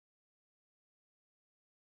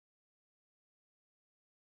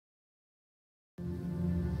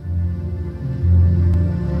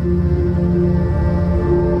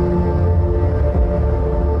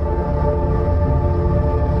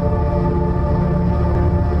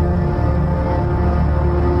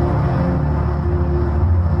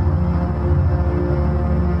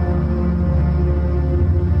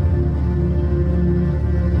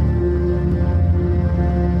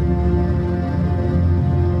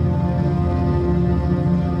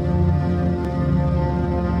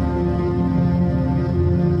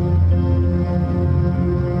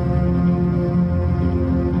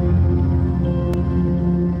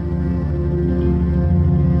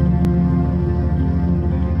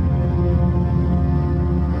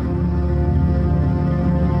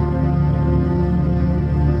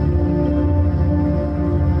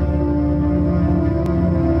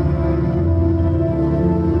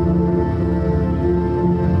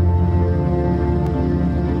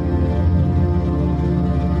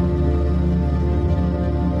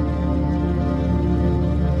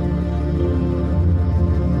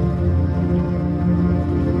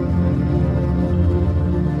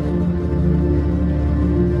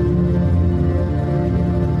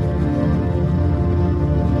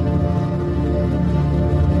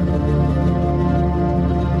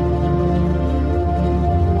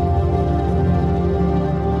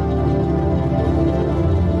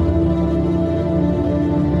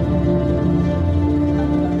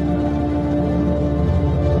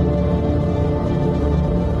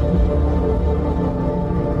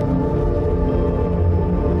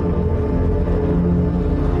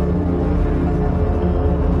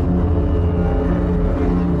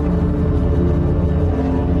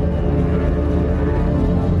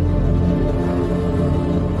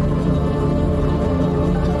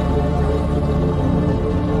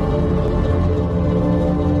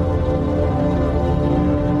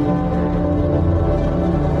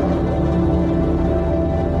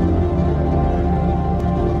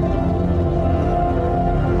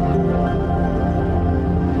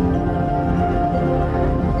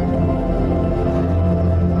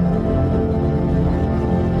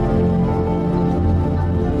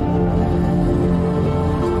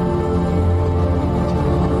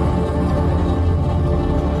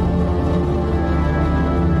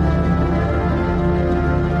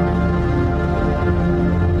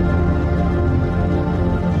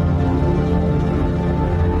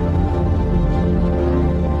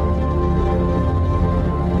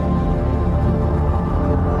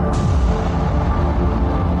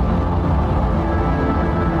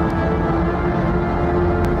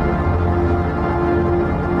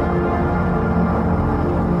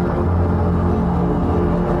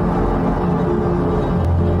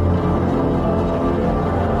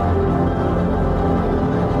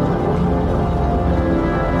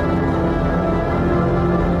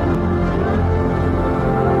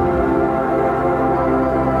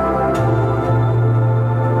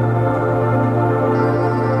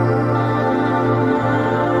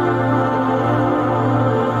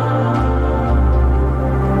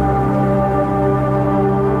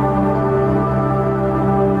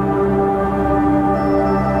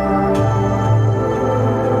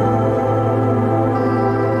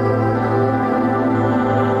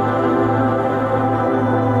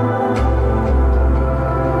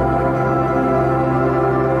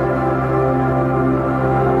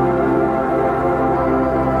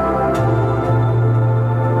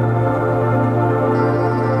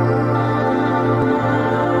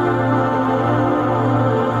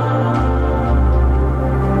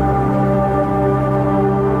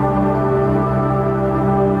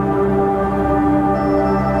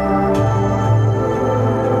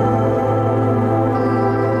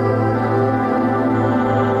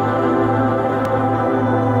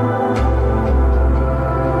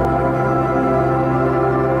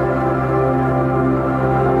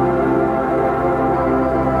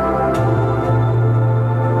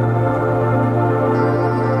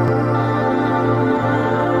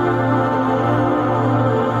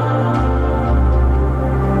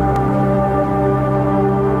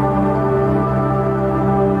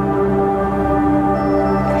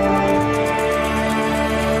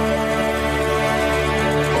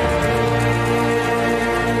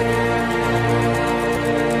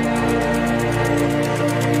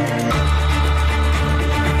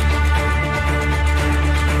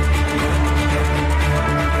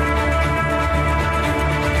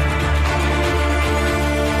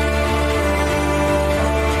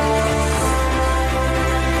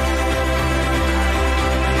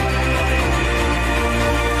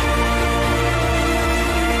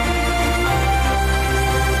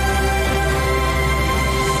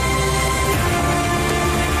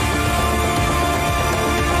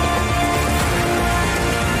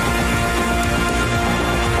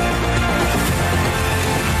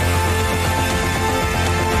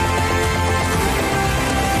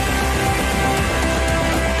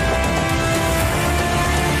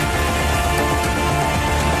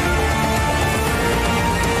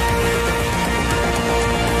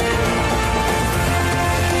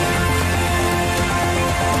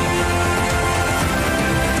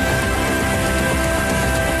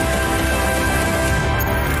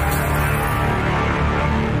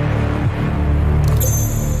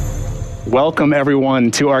Welcome, everyone,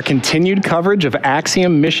 to our continued coverage of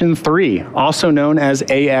Axiom Mission 3, also known as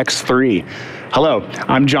AX3. Hello,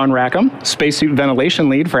 I'm John Rackham, Spacesuit Ventilation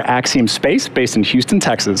Lead for Axiom Space, based in Houston,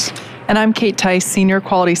 Texas. And I'm Kate Tice, Senior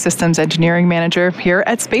Quality Systems Engineering Manager here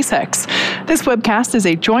at SpaceX. This webcast is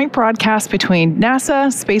a joint broadcast between NASA,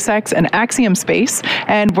 SpaceX, and Axiom Space,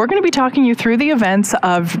 and we're going to be talking you through the events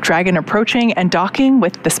of Dragon approaching and docking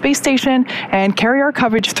with the space station, and carry our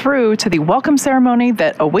coverage through to the welcome ceremony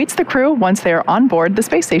that awaits the crew once they are on board the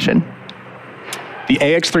space station. The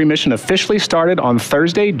AX3 mission officially started on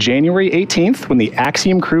Thursday, January 18th, when the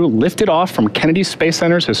Axiom crew lifted off from Kennedy Space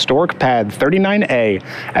Center's historic pad 39A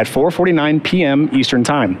at 4:49 p.m. Eastern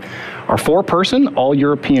Time. Our four-person,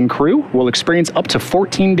 all-European crew will experience up to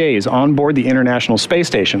 14 days on board the International Space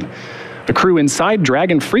Station. The crew inside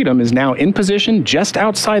Dragon Freedom is now in position just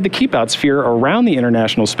outside the keep-out sphere around the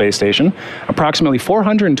International Space Station, approximately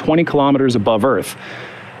 420 kilometers above Earth.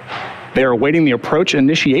 They are awaiting the approach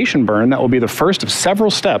initiation burn that will be the first of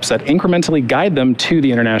several steps that incrementally guide them to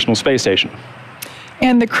the International Space Station.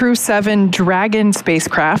 And the Crew 7 Dragon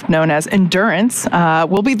spacecraft, known as Endurance,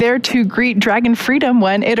 will be there to greet Dragon Freedom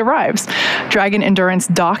when it arrives. Dragon Endurance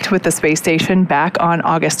docked with the space station back on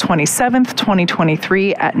August 27th,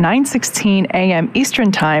 2023 at 9:16 a.m.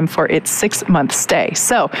 Eastern Time for its 6-month stay.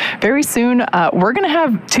 So very soon, we're going to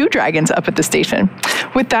have 2 Dragons up at the station.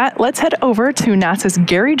 With that, let's head over to NASA's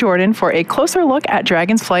Gary Jordan for a closer look at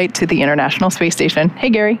Dragon's flight to the International Space Station. Hey,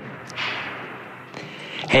 Gary.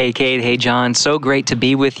 Hey, Kate. Hey, John. So great to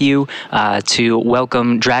be with you to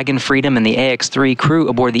welcome Dragon Freedom and the AX3 crew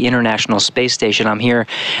aboard the International Space Station. I'm here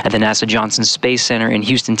at the NASA Johnson Space Center in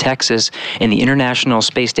Houston, Texas, in the International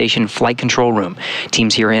Space Station Flight Control Room.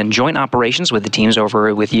 Teams here in joint operations with the teams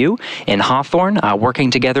over with you in Hawthorne, working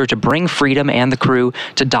together to bring Freedom and the crew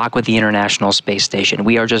to dock with the International Space Station.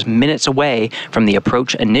 We are just minutes away from the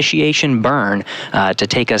approach initiation burn to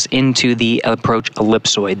take us into the approach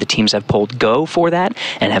ellipsoid. The teams have pulled go for that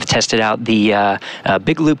and have tested out the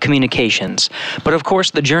big loop communications. But of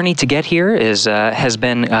course, the journey to get here has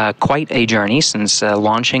been quite a journey since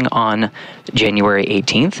launching on January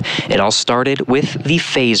 18th. It all started with the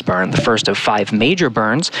phase burn, the first of 5 major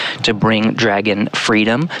burns to bring Dragon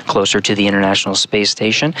Freedom closer to the International Space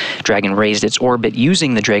Station. Dragon raised its orbit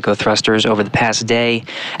using the Draco thrusters over the past day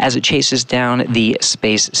as it chases down the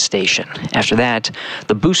space station. After that,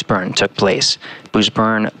 the boost burn took place. Boost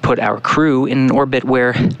burn put our crew in an orbit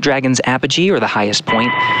where Dragon's apogee, or the highest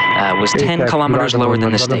point, was 10 kilometers lower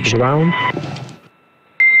than the station.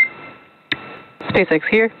 SpaceX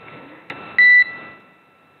here.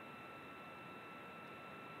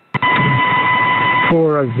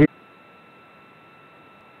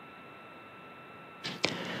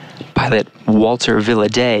 Pilot Walter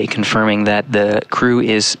Villaday confirming that the crew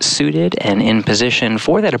is suited and in position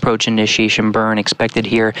for that approach initiation burn expected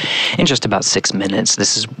here in just about 6 minutes.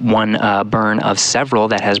 This is one burn of several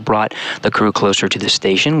that has brought the crew closer to the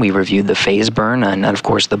station. We reviewed the phase burn, and of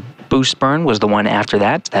course the boost burn was the one after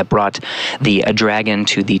that brought the Dragon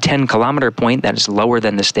to the 10-kilometer point that is lower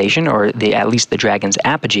than the station, or at least the Dragon's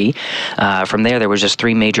apogee. From there was just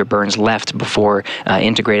 3 major burns left before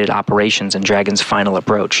integrated operations and Dragon's final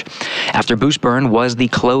approach. After boost burn was the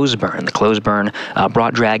close burn. The close burn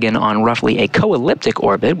brought Dragon on roughly a co-elliptic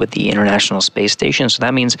orbit with the International Space Station, so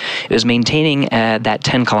that means it was maintaining that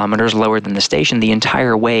 10 kilometers lower than the station the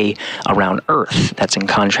entire way around Earth. That's in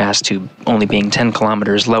contrast to only being 10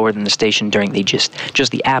 kilometers lower than the station during the just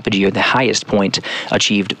the apogee, or the highest point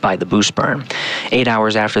achieved by the boost burn. 8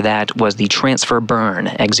 hours after that was the transfer burn,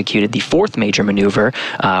 executed the 4th major maneuver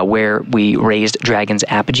where we raised Dragon's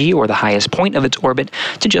apogee, or the highest point of its orbit,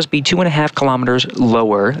 to just be 2.5 kilometers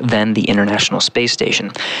lower than the International Space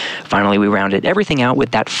Station. Finally, we rounded everything out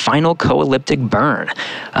with that final co-elliptic burn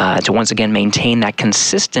to once again maintain that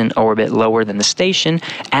consistent orbit lower than the station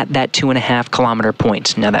at that 2.5 kilometer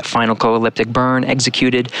point. Now, that final co-elliptic burn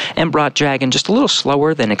executed and brought Dragon just a little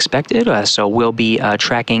slower than expected, so we'll be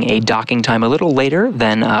tracking a docking time a little later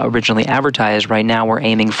than originally advertised. Right now, we're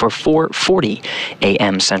aiming for 4:40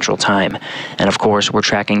 a.m. Central Time. And of course, we're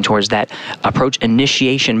tracking towards that approach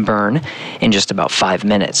initiation burn in just about 5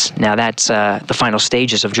 minutes. Now, that's the final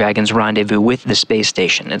stages of Dragon's rendezvous with the space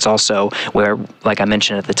station. It's also where, like I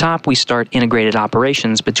mentioned at the top, we start integrated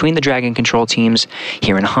operations between the Dragon control teams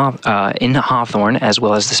here in Hawthorne, as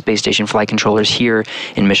well as the space station flight controllers here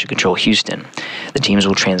in Mission Control Houston. The teams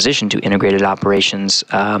will transition to integrated operations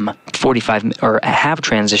have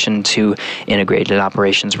transitioned to integrated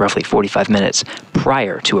operations roughly 45 minutes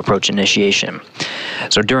prior to approach initiation.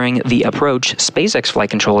 So during the approach, SpaceX flight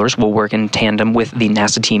controllers controllers will work in tandem with the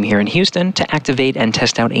NASA team here in Houston to activate and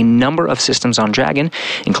test out a number of systems on Dragon,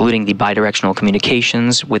 including the bidirectional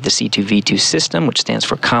communications with the C2V2 system, which stands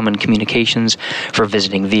for Common Communications for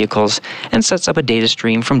Visiting Vehicles, and sets up a data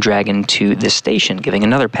stream from Dragon to this station, giving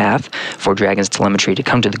another path for Dragon's telemetry to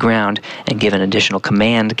come to the ground and give an additional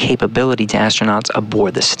command capability to astronauts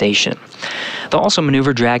aboard the station. They'll also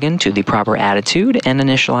maneuver Dragon to the proper attitude and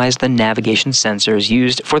initialize the navigation sensors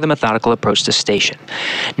used for the methodical approach to station.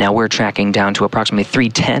 Now we're tracking down to approximately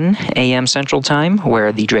 3:10 a.m. Central Time,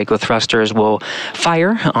 where the Draco thrusters will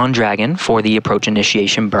fire on Dragon for the approach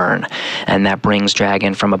initiation burn. And that brings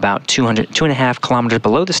Dragon from about 2.5 kilometers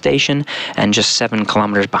below the station and just 7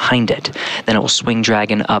 kilometers behind it. Then it will swing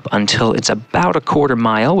Dragon up until it's about a quarter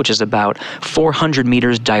mile, which is about 400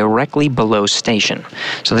 meters directly below station.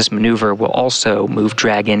 So this maneuver will also move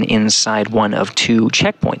Dragon inside one of 2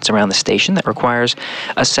 checkpoints around the station that requires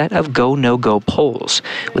a set of go-no-go poles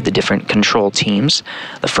with the different control teams.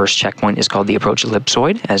 The first checkpoint is called the approach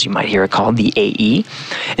ellipsoid, as you might hear it called, the AE.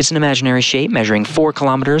 It's an imaginary shape measuring 4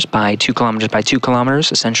 kilometers by 2 kilometers by 2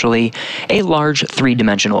 kilometers, essentially a large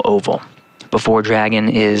 3-dimensional oval. Before Dragon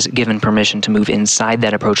is given permission to move inside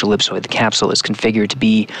that approach ellipsoid, the capsule is configured to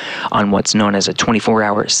be on what's known as a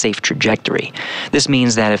 24-hour safe trajectory. This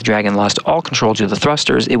means that if Dragon lost all control to the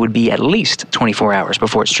thrusters, it would be at least 24 hours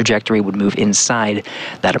before its trajectory would move inside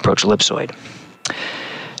that approach ellipsoid.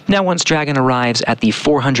 Now, once Dragon arrives at the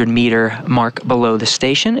 400-meter mark below the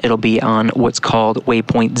station, it'll be on what's called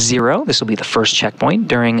waypoint 0. This will be the first checkpoint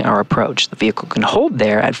during our approach. The vehicle can hold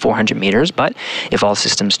there at 400 meters, but if all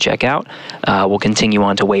systems check out, we'll continue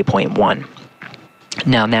on to waypoint 1.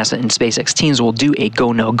 Now, NASA and SpaceX teams will do a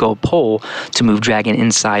go-no-go poll to move Dragon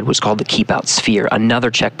inside what's called the keep-out sphere, another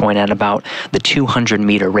checkpoint at about the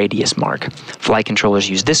 200-meter radius mark. Flight controllers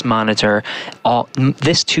use this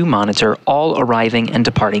to monitor all arriving and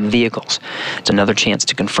departing vehicles. It's another chance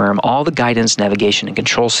to confirm all the guidance, navigation, and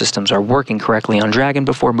control systems are working correctly on Dragon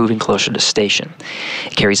before moving closer to station.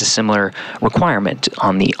 It carries a similar requirement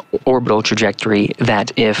on the orbital trajectory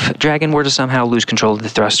that if Dragon were to somehow lose control of the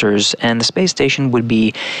thrusters and the space station would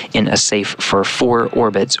be in a safe for 4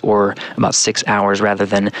 orbits, or about 6 hours rather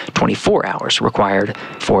than 24 hours required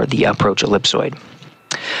for the approach ellipsoid.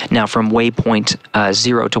 Now, from waypoint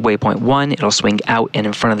 0 to waypoint 1, it'll swing out and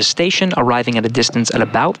in front of the station, arriving at a distance at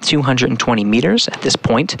about 220 meters. At this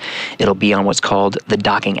point, it'll be on what's called the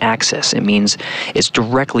docking axis. It means it's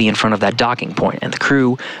directly in front of that docking point. And the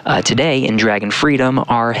crew today in Dragon Freedom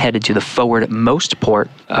are headed to the forward-most port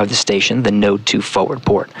of the station, the Node 2 forward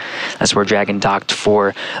port. That's where Dragon docked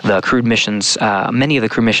for the crewed missions, many of the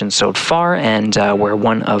crew missions so far, and where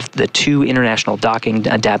one of the 2 international docking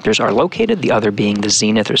adapters are located, the other being the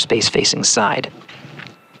zenith or space-facing side.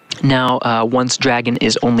 Now, once Dragon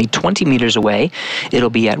is only 20 meters away,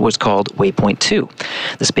 it'll be at what's called waypoint 2.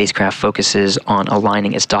 The spacecraft focuses on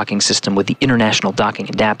aligning its docking system with the International Docking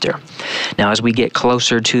Adapter. Now, as we get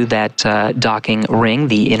closer to that docking ring,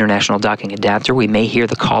 the International Docking Adapter, we may hear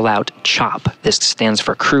the call-out CHOP. This stands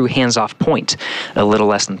for Crew Hands-Off Point, a little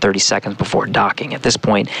less than 30 seconds before docking. At this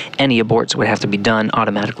point, any aborts would have to be done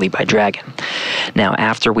automatically by Dragon. Now,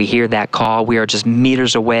 after we hear that call, we are just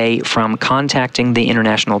meters away from contacting the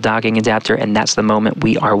International Docking Adapter, and that's the moment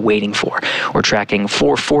we are waiting for. We're tracking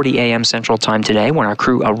 4:40 a.m. Central Time today when our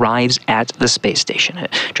crew arrives at the space station.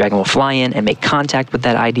 Dragon will fly in and make contact with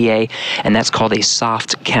that IDA, and that's called a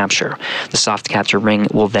soft capture. The soft capture ring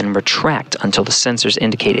will then retract until the sensors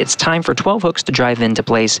indicate it's time for 12 hooks to drive into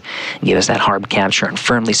place and give us that hard capture and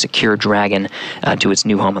firmly secure Dragon to its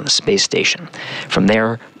new home on the space station. From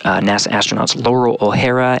there, NASA astronauts Laurel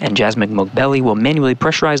O'Hara and Jasmine Mogbelli will manually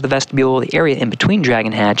pressurize the vestibule, the area in between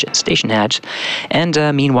Dragon hatch and station hatch, and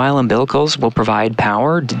meanwhile umbilicals will provide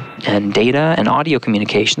power and data and audio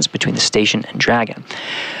communications between the station and Dragon.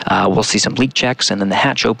 We'll see some leak checks, and then the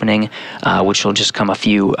hatch opening, which will just come a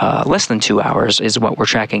few less than 2 hours, is what we're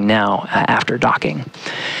tracking now after docking.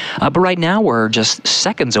 But right now we're just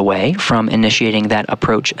seconds away from initiating that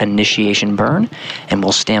approach initiation burn, and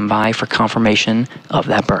we'll stand by for confirmation of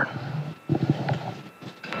that burn.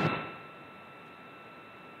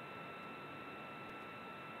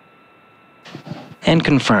 And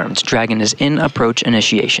confirmed, Dragon is in approach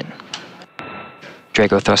initiation.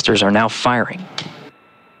 Draco thrusters are now firing.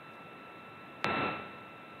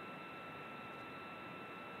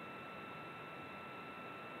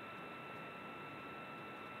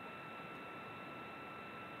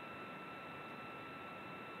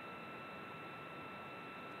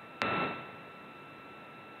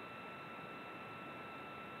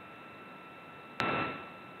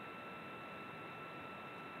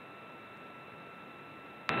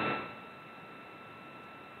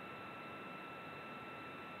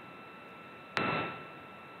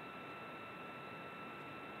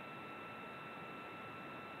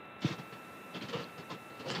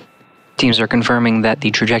 Teams are confirming that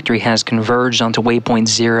the trajectory has converged onto waypoint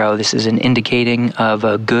 0. This is an indicating of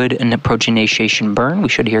a good and approach initiation burn. We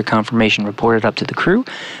should hear confirmation reported up to the crew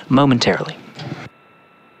momentarily.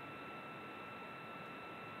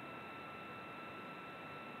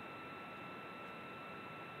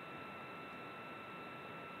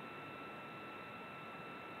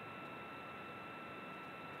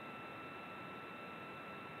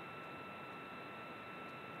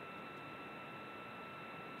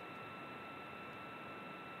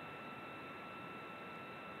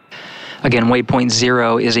 Again, waypoint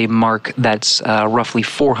 0 is a mark that's roughly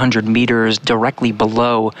 400 meters directly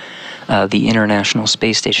below the International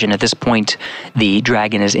Space Station. At this point, the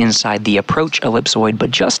Dragon is inside the approach ellipsoid,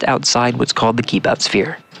 but just outside what's called the keep-out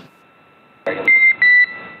sphere.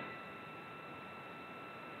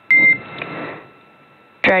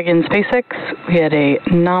 Dragon SpaceX, we had a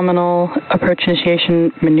nominal approach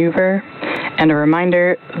initiation maneuver, and a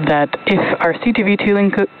reminder that if our CTV2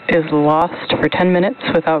 link is lost for 10 minutes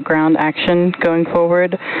without ground action going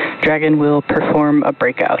forward, Dragon will perform a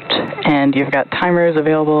breakout. And you've got timers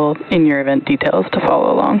available in your event details to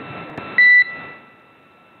follow along.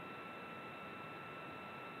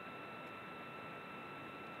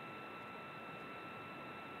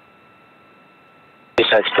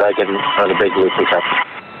 SpaceX Dragon on the big loop, copy.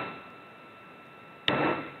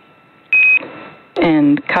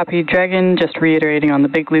 And copy Dragon, just reiterating on the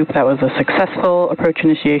big loop, that was a successful approach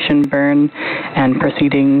initiation burn and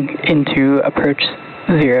proceeding into approach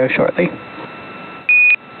 0 shortly.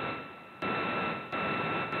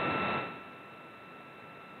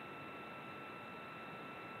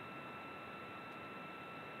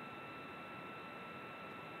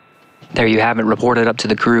 There you have it, reported up to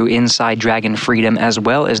the crew inside Dragon Freedom as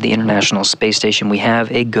well as the International Space Station. We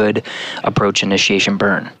have a good approach initiation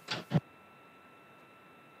burn.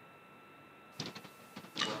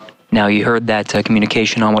 Now, you heard that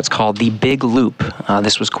communication on what's called the Big Loop.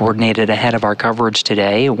 This was coordinated ahead of our coverage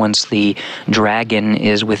today. Once the Dragon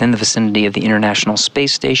is within the vicinity of the International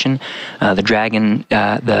Space Station, the Dragon,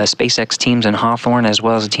 the SpaceX teams in Hawthorne, as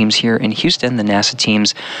well as the teams here in Houston, the NASA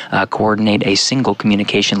teams, coordinate a single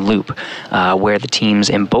communication loop where the teams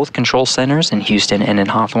in both control centers in Houston and in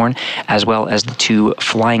Hawthorne, as well as the two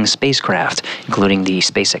flying spacecraft, including the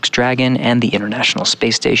SpaceX Dragon and the International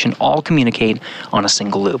Space Station, all communicate on a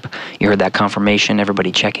single loop. You heard that confirmation,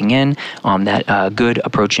 everybody checking in on that good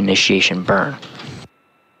approach initiation burn.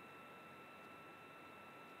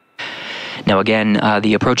 Now again,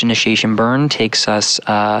 the approach initiation burn takes us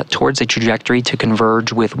towards a trajectory to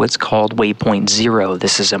converge with what's called waypoint 0.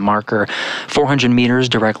 This is a marker 400 meters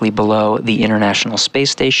directly below the International Space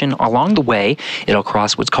Station. Along the way, it'll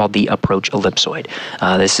cross what's called the approach ellipsoid.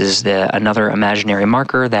 This is another imaginary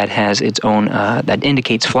marker that has its own, that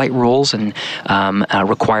indicates flight rules and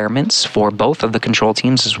requirements for both of the control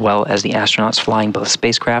teams as well as the astronauts flying both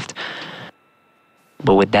spacecraft.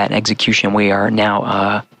 But with that execution, we are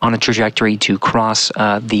now on a trajectory to cross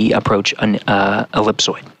the approach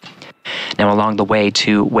ellipsoid. Now, along the way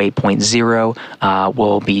to waypoint 0,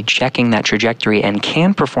 we'll be checking that trajectory and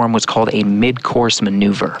can perform what's called a mid-course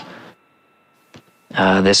maneuver.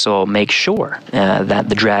 This will make sure that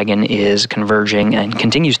the Dragon is converging and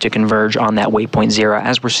continues to converge on that waypoint 0,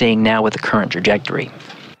 as we're seeing now with the current trajectory.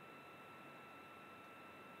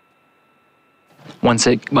 Once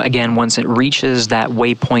it reaches that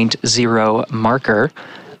waypoint 0 marker,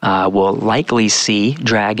 we'll likely see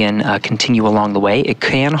Dragon continue along the way. It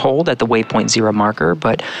can hold at the waypoint 0 marker,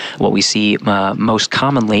 but what we see most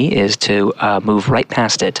commonly is to move right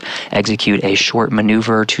past it, execute a short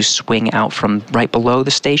maneuver to swing out from right below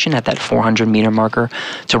the station at that 400-meter marker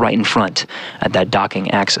to right in front at that docking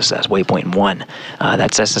axis. That's waypoint 1.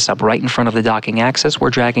 That sets us up right in front of the docking axis, where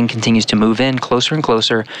Dragon continues to move in closer and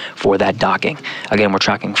closer for that docking. Again, we're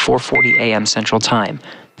tracking 4:40 a.m. Central Time.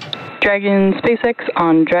 Dragon SpaceX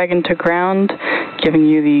on Dragon to ground, giving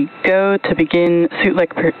you the go to begin suit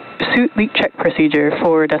leak check procedure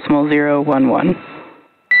for .011.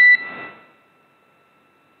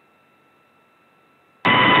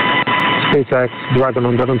 SpaceX Dragon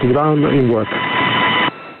on Dragon to ground in work.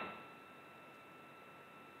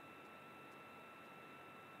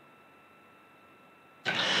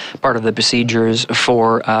 Part of the procedures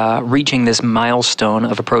for reaching this milestone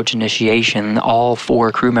of approach initiation, all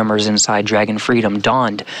 4 crew members inside Dragon Freedom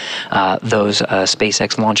donned those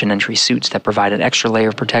SpaceX launch and entry suits that provide an extra layer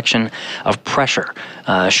of protection of pressure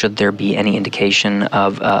should there be any indication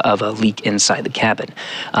of a leak inside the cabin,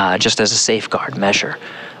 just as a safeguard measure.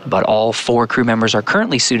 But all 4 crew members are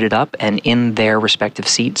currently suited up and in their respective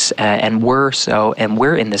seats, and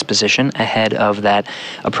we're in this position ahead of that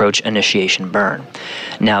approach initiation burn.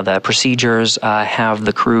 Now, the procedures have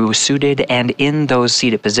the crew suited and in those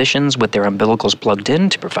seated positions with their umbilicals plugged in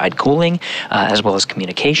to provide cooling, as well as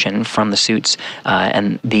communication from the suits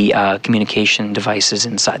and the communication devices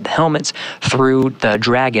inside the helmets through the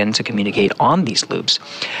Dragon to communicate on these loops.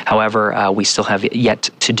 However, we still have yet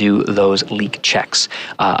to do those leak checks,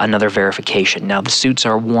 another verification. Now, the suits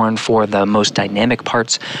are worn for the most dynamic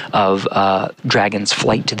parts of Dragon's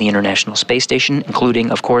flight to the International Space Station,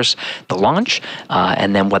 including, of course, the launch,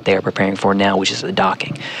 and then what they are preparing for now, which is the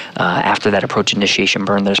docking. After that approach initiation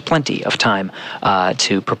burn, there's plenty of time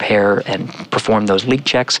to prepare and perform those leak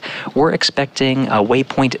checks. We're expecting a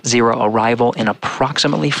waypoint 0 arrival in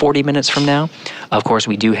approximately 40 minutes from now. Of course,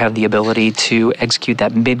 we do have the ability to execute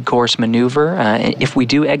that mid-course maneuver. If we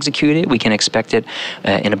do execute it, we can expect it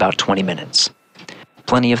in about 20 minutes.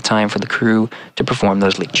 Plenty of time for the crew to perform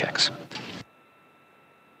those leak checks.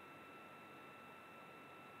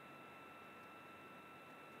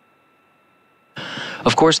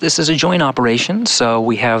 Of course, this is a joint operation, so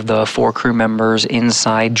we have the 4 crew members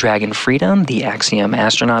inside Dragon Freedom, the Axiom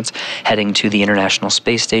astronauts, heading to the International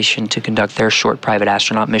Space Station to conduct their short private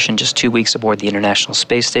astronaut mission, just 2 weeks aboard the International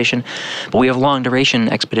Space Station. But we have long-duration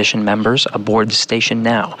expedition members aboard the station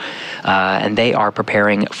now, and they are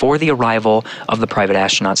preparing for the arrival of the private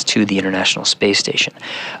astronauts to the International Space Station.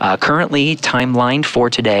 Currently timelined for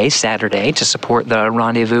today, Saturday, to support the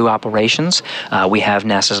Rendezvous operations, we have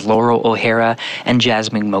NASA's Laurel O'Hara and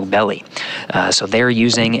Jasmine Mobelli. So they're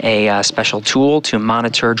using a special tool to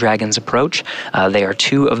monitor Dragon's approach. They are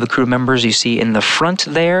 2 of the crew members you see in the front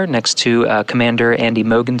there, next to Commander Andy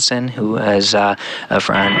Mogensen, who is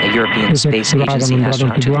from a European Space Agency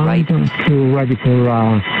astronaut to the right. Ready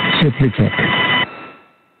for safety check.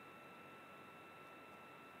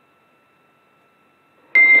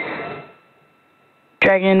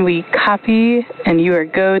 Dragon, we copy, and you are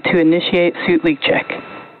go to initiate suit leak check.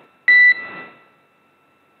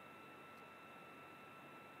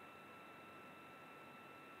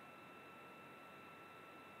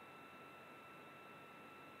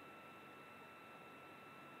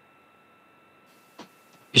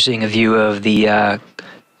 You're seeing a view of the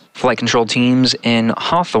flight control teams in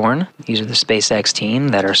Hawthorne. These are the SpaceX team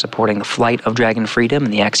that are supporting the flight of Dragon Freedom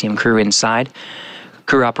and the Axiom crew inside.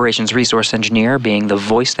 Crew Operations Resource Engineer being the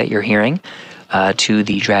voice that you're hearing to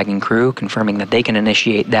the Dragon crew, confirming that they can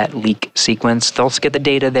initiate that leak sequence. They'll get the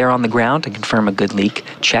data there on the ground to confirm a good leak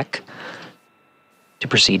check to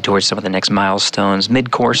proceed towards some of the next milestones.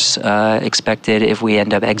 Mid-course expected if we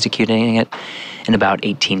end up executing it in about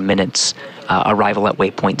 18 minutes. Arrival at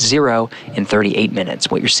waypoint 0 in 38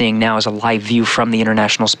 minutes. What you're seeing now is a live view from the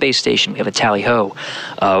International Space Station. We have a tally-ho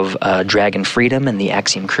of Dragon Freedom and the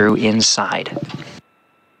Axiom crew inside.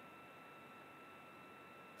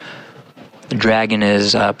 The Dragon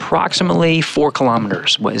is approximately 4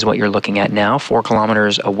 kilometers, is what you're looking at now, 4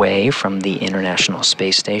 kilometers away from the International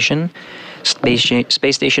Space Station.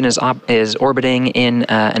 Space Station is orbiting in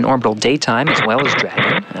an orbital daytime as well as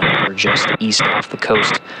Dragon. We're just east off the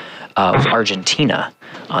coast of Argentina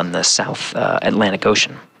on the South Atlantic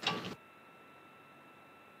Ocean.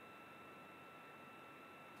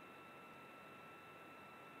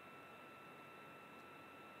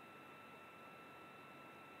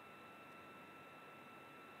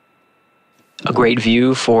 A great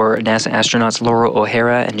view for NASA astronauts Laurel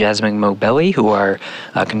O'Hara and Jasmine Mobelli, who are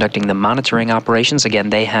conducting the monitoring operations. Again,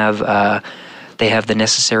 they have the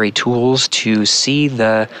necessary tools to see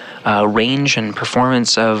the range and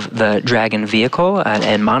performance of the Dragon vehicle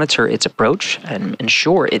and monitor its approach and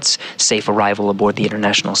ensure its safe arrival aboard the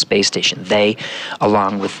International Space Station. They,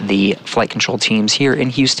 along with the flight control teams here in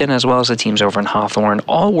Houston, as well as the teams over in Hawthorne,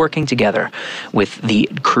 all working together with the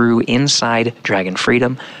crew inside Dragon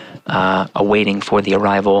Freedom, awaiting for the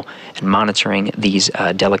arrival and monitoring these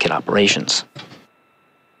delicate operations.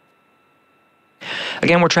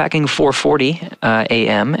 Again, we're tracking 4:40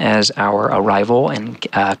 a.m. as our arrival and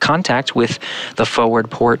contact with the forward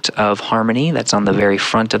port of Harmony. That's on the very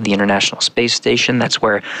front of the International Space Station. That's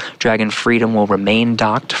where Dragon Freedom will remain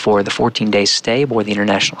docked for the 14-day stay aboard the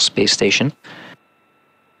International Space Station.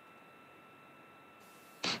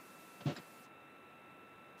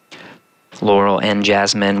 Laurel and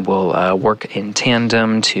Jasmine will work in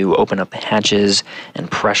tandem to open up the hatches and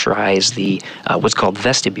pressurize the what's called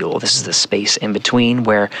vestibule. This is the space in between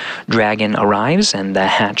where Dragon arrives and the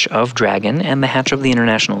hatch of Dragon and the hatch of the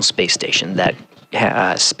International Space Station. That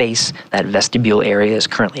space. That vestibule area is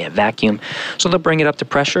currently at vacuum. So they'll bring it up to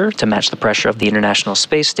pressure to match the pressure of the International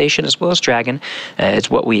Space Station as well as Dragon. It's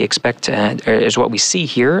what we expect, is what we see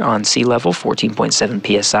here on sea level,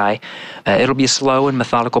 14.7 psi. It'll be a slow and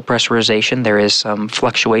methodical pressurization. There is some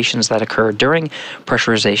fluctuations that occur during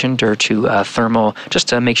pressurization due to thermal, just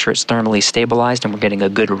to make sure it's thermally stabilized and we're getting a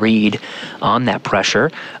good read on that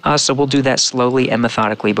pressure. So we'll do that slowly and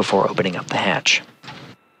methodically before opening up the hatch.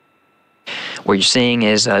 What you're seeing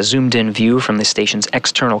is a zoomed-in view from the station's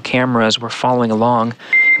external cameras. We're following along.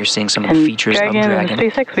 You're seeing some of the features of Dragon. And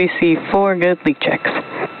SpaceX, we see 4 good leak checks.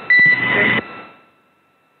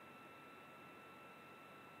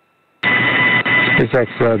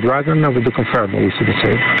 SpaceX Dragon, we do confirm. We see the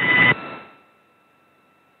same.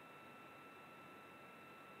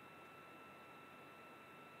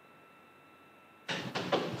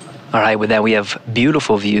 All right, with that, we have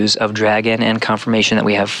beautiful views of Dragon and confirmation that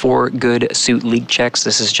we have 4 good suit leak checks.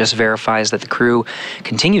 This just verifies that the crew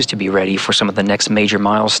continues to be ready for some of the next major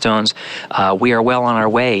milestones. We are well on our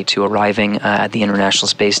way to arriving at the International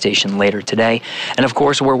Space Station later today. And of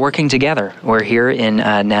course, we're working together. We're here in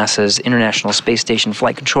NASA's International Space Station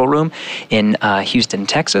Flight Control Room in Houston,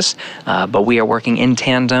 Texas. But we are working in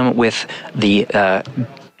tandem with the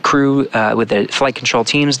crew, with the flight control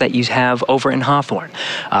teams that you have over in Hawthorne.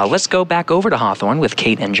 Let's go back over to Hawthorne with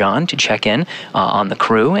Kate and John to check in on the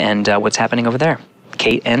crew and what's happening over there.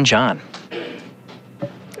 Kate and John.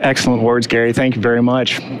 Excellent words, Gary. Thank you very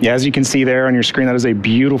much. Yeah, as you can see there on your screen, that is a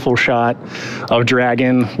beautiful shot of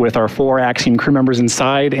Dragon with our 4 Axiom crew members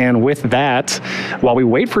inside. And with that, while we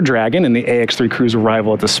wait for Dragon and the AX-3 crew's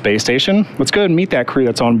arrival at the space station, let's go ahead and meet that crew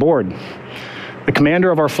that's on board. The commander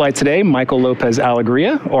of our flight today, Michael Lopez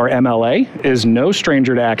Alegria, or MLA, is no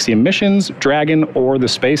stranger to Axiom missions, Dragon, or the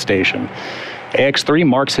space station. AX-3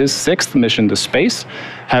 marks his 6th mission to space,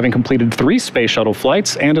 having completed 3 space shuttle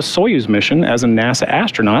flights and a Soyuz mission as a NASA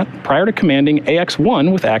astronaut prior to commanding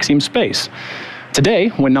AX-1 with Axiom Space. Today,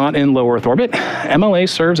 when not in low Earth orbit, MLA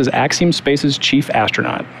serves as Axiom Space's chief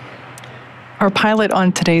astronaut. Our pilot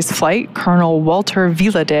on today's flight, Colonel Walter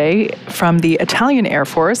Villade from the Italian Air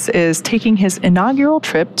Force, is taking his inaugural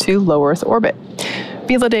trip to low Earth orbit.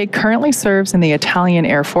 Villade currently serves in the Italian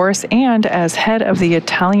Air Force and as head of the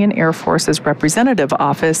Italian Air Force's representative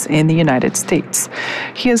office in the United States.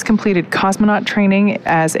 He has completed cosmonaut training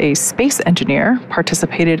as a space engineer,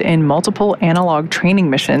 participated in multiple analog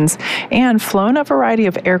training missions, and flown a variety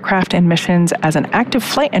of aircraft and missions as an active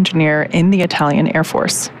flight engineer in the Italian Air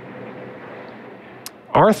Force.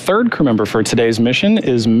 Our 3rd crew member for today's mission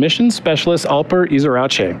is Mission Specialist Alper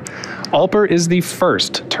Izirace. Alper is the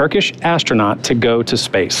first Turkish astronaut to go to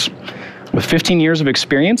space. With 15 years of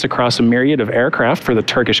experience across a myriad of aircraft for the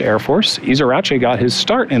Turkish Air Force, Izirace got his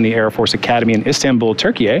start in the Air Force Academy in Istanbul,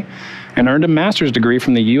 Turkey, and earned a master's degree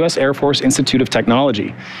from the U.S. Air Force Institute of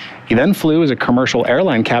Technology. He then flew as a commercial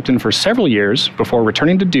airline captain for several years before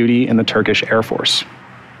returning to duty in the Turkish Air Force.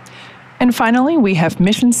 And finally, we have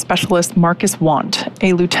Mission Specialist Marcus Want,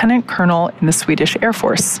 a lieutenant colonel in the Swedish Air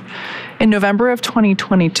Force. In November of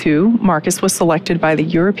 2022, Marcus was selected by the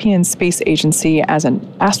European Space Agency as an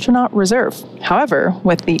astronaut reserve. However,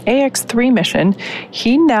 with the AX-3 mission,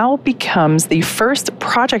 he now becomes the first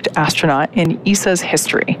project astronaut in ESA's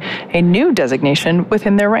history, a new designation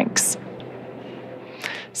within their ranks.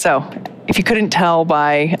 So, if you couldn't tell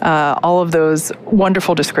by all of those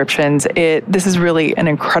wonderful descriptions, this is really an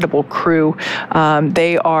incredible crew.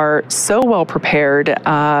 They are so well prepared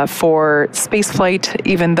for spaceflight,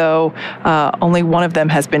 even though only one of them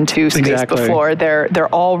has been to space before. They're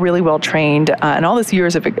all really well trained, and all these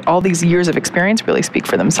years of experience really speak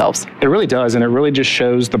for themselves. It really does, and it really just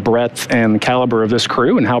shows the breadth and the caliber of this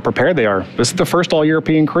crew and how prepared they are. This is the first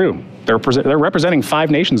all-European crew. They're representing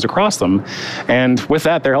 5 nations across them, and with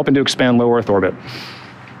that, they're helping to expand low Earth orbit.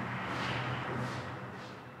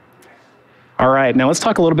 All right, now let's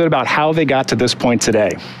talk a little bit about how they got to this point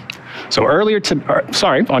today. So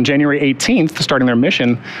on January 18th, starting their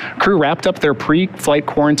mission, crew wrapped up their pre-flight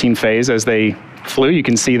quarantine phase as they flew, you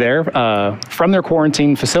can see there, from their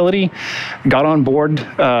quarantine facility, got on board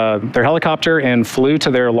their helicopter and flew to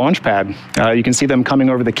their launch pad. You can see them coming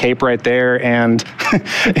over the Cape right there and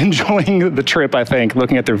enjoying the trip, I think,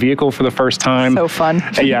 looking at their vehicle for the first time. So fun.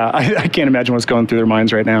 Yeah, I can't imagine what's going through their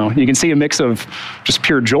minds right now. You can see a mix of just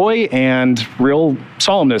pure joy and real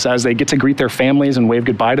solemnness as they get to greet their families and wave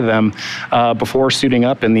goodbye to them before suiting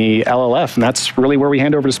up in the LLF, and that's really where we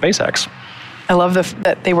hand over to SpaceX. I love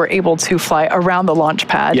that they were able to fly around the launch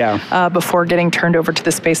pad before getting turned over to the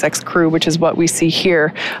SpaceX crew, which is what we see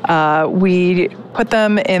here. We put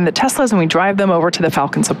them in the Teslas and we drive them over to the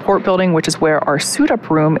Falcon support building, which is where our suit-up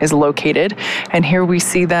room is located. And here we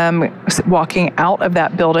see them walking out of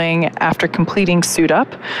that building after completing suit-up.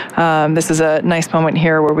 This is a nice moment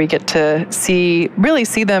here where we get to really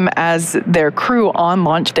see them as their crew on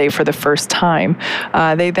launch day for the first time.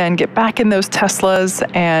 They then get back in those Teslas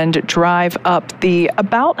and drive up the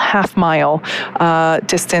about half-mile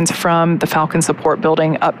distance from the Falcon support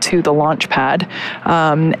building up to the launch pad.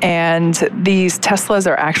 And these Teslas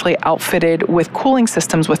are actually outfitted with cooling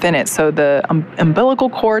systems within it. So the umbilical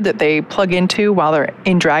cord that they plug into while they're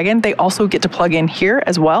in Dragon, they also get to plug in here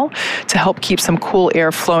as well to help keep some cool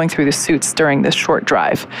air flowing through the suits during this short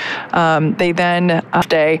drive. They then,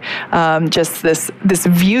 just this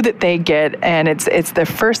view that they get, and it's their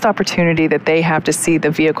first opportunity that they have to see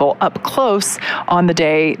the vehicle up close on the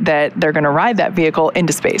day that they're going to ride that vehicle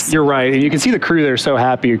into space. You're right. And you can see the crew there so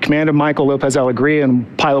happy. Commander Michael Lopez Alegría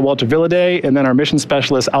and pilot Walter Villaday, and then our mission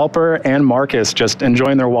specialist Alper and Marcus just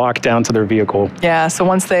enjoying their walk down to their vehicle. Yeah, so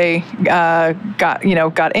once they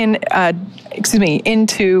got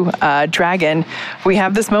into Dragon, we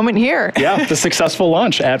have this moment here. Yeah, the successful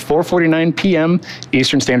launch at 4:49 p.m.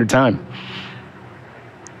 Eastern Standard Time.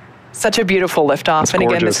 Such a beautiful liftoff, and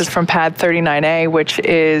again, this is from Pad 39A, which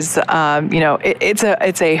is,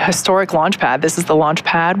 it's a historic launch pad. This is the launch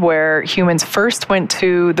pad where humans first went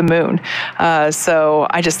to the moon. So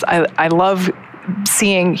I love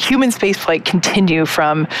seeing human spaceflight continue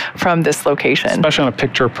from this location, especially on a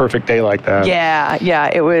picture-perfect day like that. Yeah,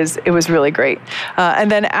 it was really great. And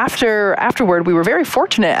then afterward, we were very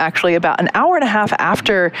fortunate. Actually, about an hour and a half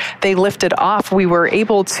after they lifted off, we were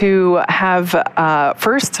able to have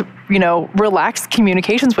first relaxed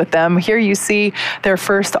communications with them. Here you see their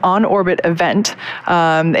first on-orbit event.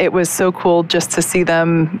 It was so cool just to see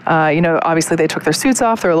them, obviously they took their suits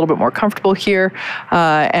off, they're a little bit more comfortable here,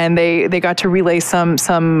 and they got to relay some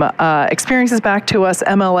experiences back to us.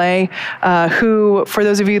 MLA, who, for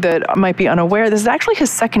those of you that might be unaware, this is actually his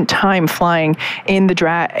second time flying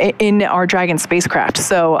in our Dragon spacecraft.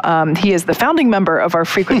 So he is the founding member of our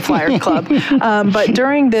Frequent Flyer Club. But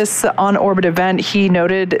during this on-orbit event, he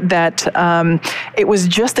noted that it was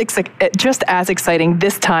just as exciting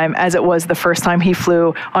this time as it was the first time he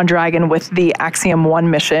flew on Dragon with the Axiom-1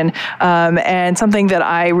 mission. And something that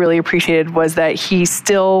I really appreciated was that he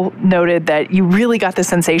still noted that you really got the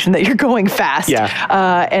sensation that you're going fast.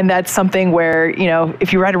 Yeah. And that's something where,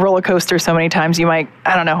 if you ride a roller coaster so many times, you might,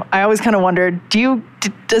 I don't know, I always kind of wondered,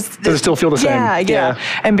 does it still feel the same? Yeah.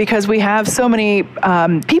 And because we have so many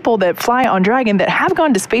people that fly on Dragon that have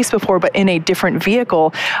gone to space before, but in a different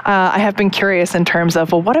vehicle, I have been curious in terms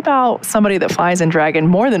of, well, what about somebody that flies in Dragon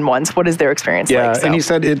more than once? What is their experience like? Yeah, and he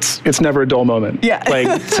said it's never a dull moment.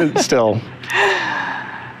 Yeah. Still.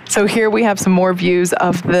 So here we have some more views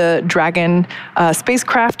of the Dragon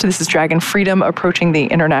spacecraft. This is Dragon Freedom approaching the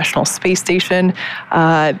International Space Station.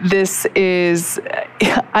 I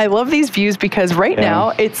love these views because right now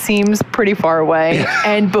it seems pretty far away.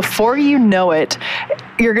 And before you know it,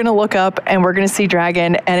 you're going to look up and we're going to see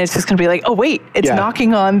Dragon, and it's just going to be like, oh, wait, it's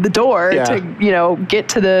knocking on the door to, get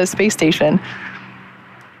to the space station.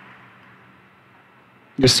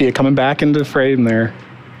 You see it coming back into the frame there.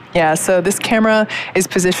 Yeah, so this camera is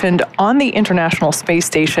positioned on the International Space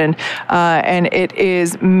Station, and it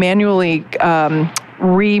is manually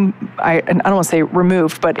I don't want to say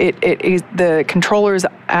removed, but it is the controllers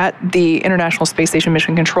at the International Space Station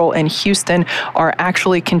Mission Control in Houston are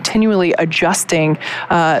actually continually adjusting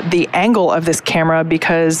the angle of this camera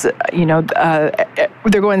because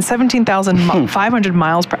they're going 17,500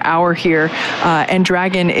 miles per hour here, and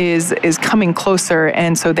Dragon is coming closer,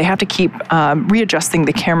 and so they have to keep readjusting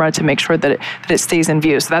the camera to make sure that it stays in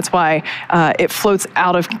view. So that's why it floats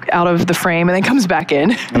out of the frame and then comes back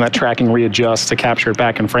in. And that tracking readjusts to capture it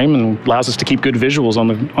back in frame and allows us to keep good visuals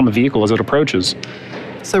on the vehicle as it approaches.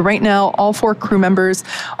 So right now, all 4 crew members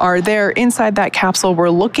are there inside that capsule.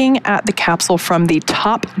 We're looking at the capsule from the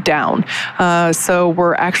top down. So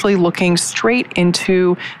we're actually looking straight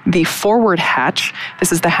into the forward hatch.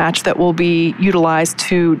 This is the hatch that will be utilized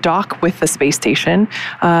to dock with the space station.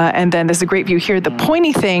 And then there's a great view here. The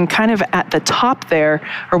pointy thing kind of at the top there,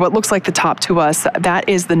 or what looks like the top to us, that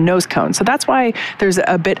is the nose cone. So that's why there's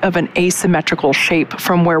a bit of an asymmetrical shape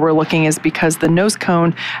from where we're looking, is because the nose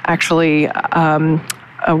cone actually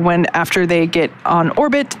after they get on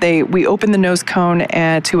orbit, we open the nose cone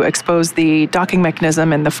to expose the docking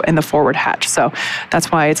mechanism in the forward hatch. So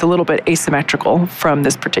that's why it's a little bit asymmetrical from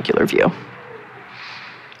this particular view.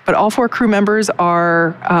 But all 4 crew members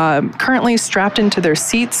are currently strapped into their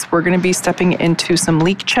seats. We're going to be stepping into some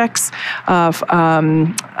leak checks of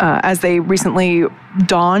as they recently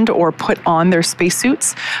donned or put on their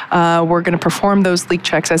spacesuits. We're going to perform those leak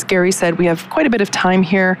checks. As Gary said, we have quite a bit of time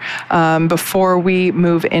here before we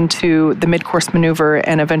move into the mid-course maneuver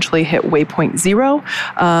and eventually hit waypoint 0.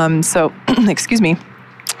 So, excuse me.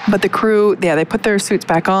 But the crew, they put their suits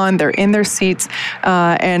back on, they're in their seats,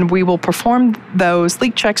 and we will perform those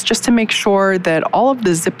leak checks just to make sure that all of the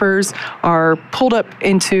zippers are pulled up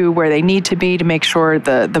into where they need to be, to make sure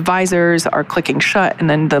the visors are clicking shut and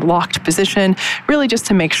then the locked position, really just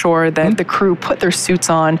to make sure that the crew put their suits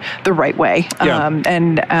on the right way.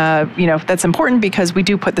 That's important because we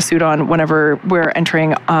do put the suit on whenever we're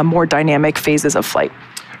entering more dynamic phases of flight.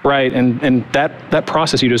 Right, and that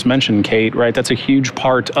process you just mentioned, Kate, right, that's a huge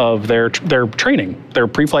part of their training, their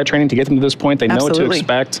pre-flight training to get them to this point. They know what to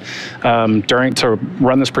expect to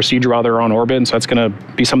run this procedure while they're on orbit, and so that's going to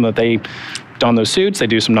be something that they don those suits, they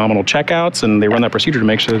do some nominal checkouts, and they run that procedure to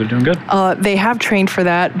make sure they're doing good. They have trained for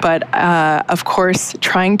that, but of course,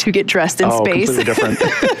 trying to get dressed in space completely different.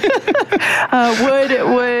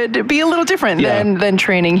 would be a little different than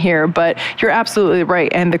training here. But you're absolutely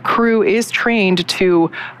right, and the crew is trained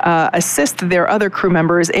to assist their other crew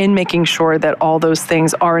members in making sure that all those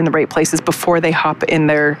things are in the right places before they hop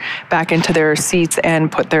back into their seats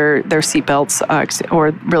and put their seat belts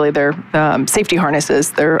or really their safety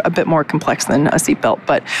harnesses. They're a bit more complex than a seatbelt,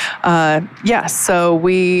 but so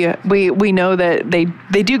we know that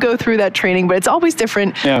they do go through that training, but it's always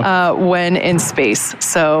different when in space.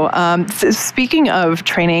 So speaking of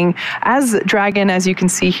training, as Dragon, as you can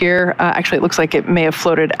see here, actually it looks like it may have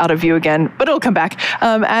floated out of view again, but it'll come back.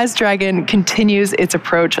 As Dragon continues its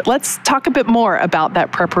approach, let's talk a bit more about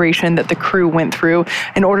that preparation that the crew went through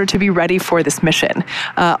in order to be ready for this mission.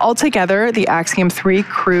 Altogether, the Axiom-3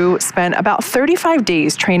 crew spent about 35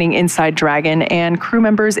 days training inside Dragon, and crew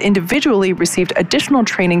members individually received additional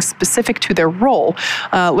training specific to their role,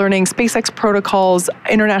 learning SpaceX protocols,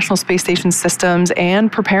 International Space Station systems,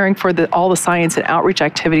 and preparing for all the science and outreach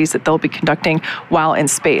activities that they'll be conducting while in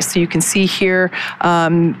space. So you can see here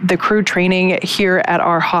the crew training here at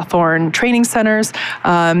our Hawthorne training centers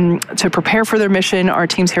to prepare for their mission. Our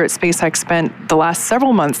teams here at SpaceX spent the last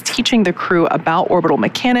several months teaching the crew about orbital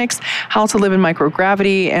mechanics, how to live in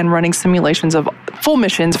microgravity, and running simulations of full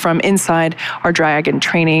missions from inside our Dragon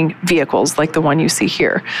training vehicles like the one you see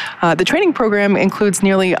here. The training program includes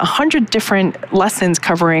nearly 100 different lessons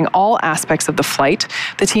covering all aspects of the flight.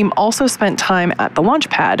 The team also spent time at the launch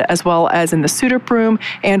pad as well as in the suit-up room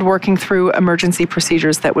and working through emergency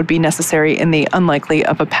procedures that would be necessary in the unlikely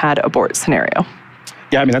of a pad abort scenario.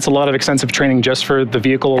 Yeah, I mean, that's a lot of extensive training just for the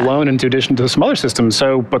vehicle alone, in addition to some other systems.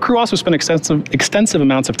 But crew also spent extensive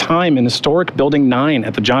amounts of time in historic Building 9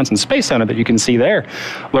 at the Johnson Space Center that you can see there,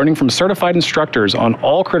 learning from certified instructors on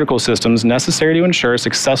all critical systems necessary to ensure a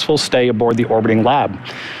successful stay aboard the orbiting lab.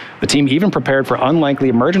 The team even prepared for unlikely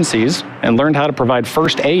emergencies and learned how to provide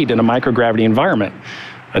first aid in a microgravity environment.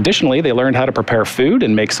 Additionally, they learned how to prepare food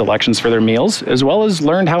and make selections for their meals, as well as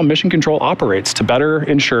learned how mission control operates to better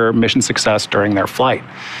ensure mission success during their flight.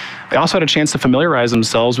 They also had a chance to familiarize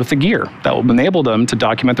themselves with the gear that will enable them to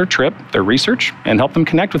document their trip, their research, and help them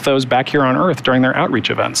connect with those back here on Earth during their outreach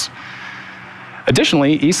events.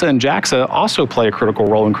 Additionally, ESA and JAXA also play a critical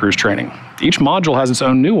role in cruise training. Each module has its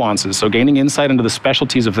own nuances, so gaining insight into the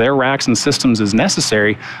specialties of their racks and systems is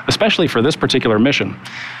necessary, especially for this particular mission.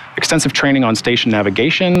 Extensive training on station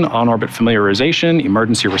navigation, on-orbit familiarization,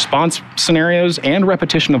 emergency response scenarios, and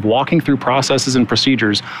repetition of walking through processes and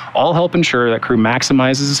procedures all help ensure that crew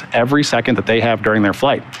maximizes every second that they have during their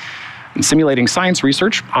flight. And simulating science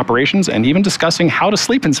research, operations, and even discussing how to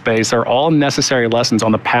sleep in space are all necessary lessons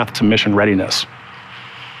on the path to mission readiness.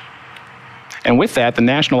 And with that, the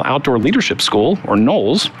National Outdoor Leadership School, or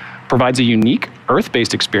NOLS, provides a unique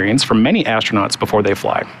Earth-based experience for many astronauts before they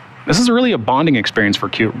fly. This is really a bonding experience for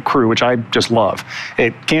crew, which I just love.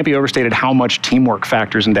 It can't be overstated how much teamwork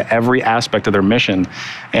factors into every aspect of their mission.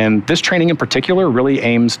 And this training in particular really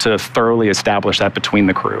aims to thoroughly establish that between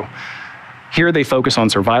the crew. Here they focus on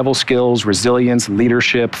survival skills, resilience,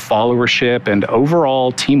 leadership, followership, and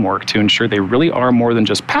overall teamwork to ensure they really are more than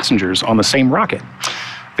just passengers on the same rocket.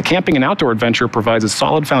 The camping and outdoor adventure provides a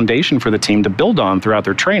solid foundation for the team to build on throughout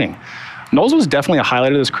their training. NOLS was definitely a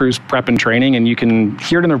highlight of this crew's prep and training, and you can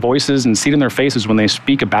hear it in their voices and see it in their faces when they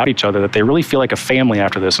speak about each other that they really feel like a family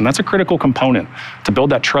after this, and that's a critical component to build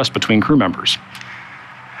that trust between crew members.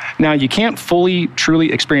 Now, you can't fully,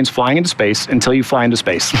 truly experience flying into space until you fly into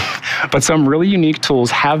space, but some really unique tools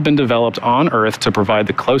have been developed on Earth to provide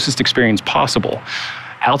the closest experience possible.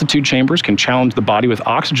 Altitude chambers can challenge the body with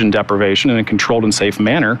oxygen deprivation in a controlled and safe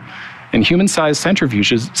manner. And human-sized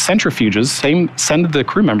centrifuges send the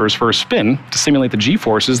crew members for a spin to simulate the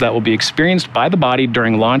G-forces that will be experienced by the body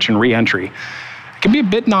during launch and re-entry. It can be a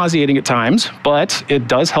bit nauseating at times, but it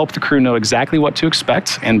does help the crew know exactly what to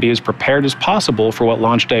expect and be as prepared as possible for what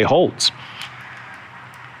launch day holds.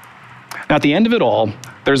 Now, at the end of it all,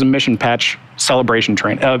 there's a mission patch celebration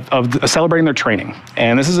celebrating their training.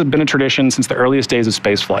 And this has been a tradition since the earliest days of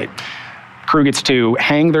spaceflight. Crew gets to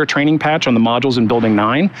hang their training patch on the modules in Building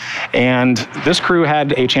 9, and this crew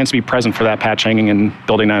had a chance to be present for that patch hanging in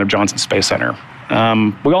Building 9 of Johnson Space Center.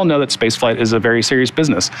 We all know that spaceflight is a very serious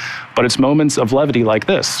business, but it's moments of levity like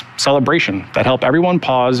this, celebration, that help everyone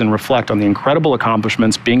pause and reflect on the incredible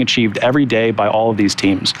accomplishments being achieved every day by all of these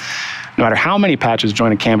teams. No matter how many patches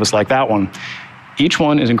join a canvas like that one, each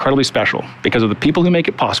one is incredibly special because of the people who make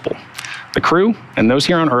it possible, the crew and those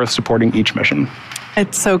here on Earth supporting each mission.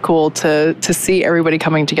 It's so cool to see everybody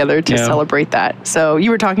coming together to celebrate that. So you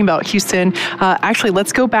were talking about Houston. Actually,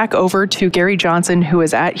 let's go back over to Gary Johnson, who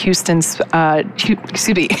is at who is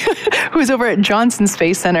over at Johnson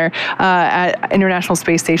Space Center at International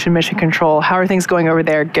Space Station Mission Control. How are things going over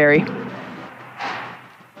there, Gary?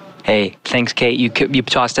 Hey, thanks, Kate. You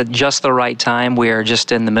tossed at just the right time. We're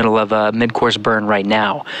just in the middle of a mid-course burn right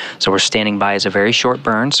now. So we're standing by as a very short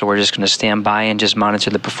burn, so we're just going to stand by and just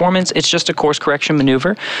monitor the performance. It's just a course correction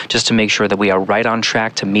maneuver, just to make sure that we are right on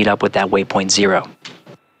track to meet up with that waypoint 0.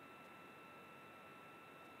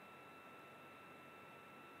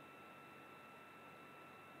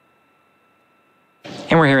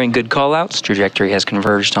 And we're hearing good call-outs. Trajectory has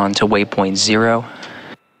converged onto waypoint 0.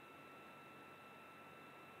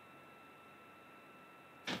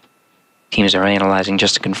 Teams are analyzing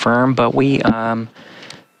just to confirm, but we are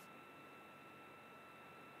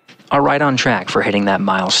right on track for hitting that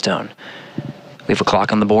milestone. We have a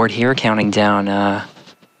clock on the board here counting down a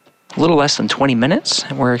little less than 20 minutes,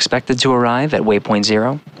 and we're expected to arrive at waypoint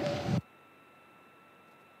 0.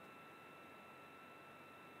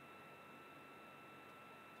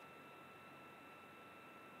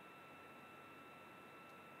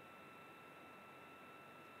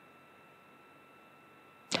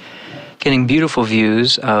 Getting beautiful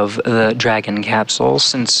views of the Dragon capsule.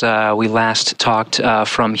 Since we last talked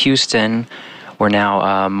from Houston, we're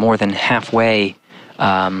now more than halfway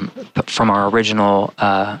from our original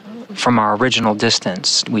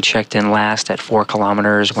distance. We checked in last at 4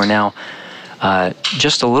 kilometers. We're now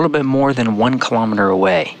just a little bit more than 1 kilometer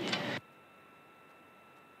away.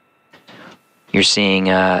 You're seeing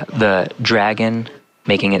the Dragon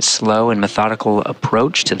making its slow and methodical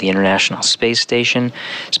approach to the International Space Station.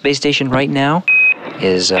 Space Station right now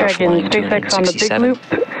is flying SpaceX on the big 267. loop.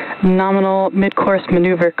 Nominal mid-course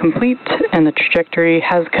maneuver complete, and the trajectory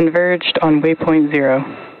has converged on waypoint 0.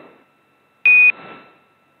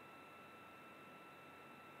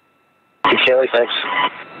 Shelly, thanks.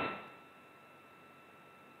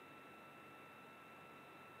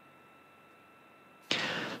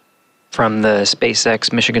 From the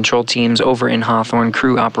SpaceX mission control teams over in Hawthorne,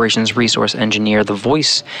 crew operations resource engineer, the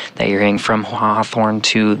voice that you're hearing from Hawthorne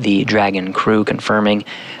to the Dragon crew confirming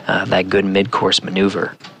that good mid-course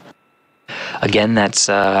maneuver. Again, that's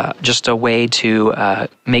just a way to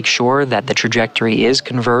make sure that the trajectory is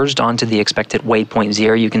converged onto the expected waypoint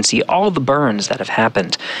 0. You can see all the burns that have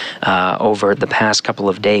happened over the past couple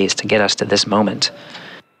of days to get us to this moment.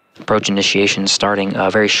 Approach initiation starting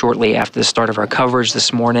very shortly after the start of our coverage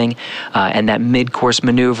this morning, and that mid-course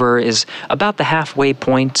maneuver is about the halfway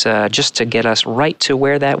point just to get us right to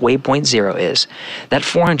where that waypoint 0 is. That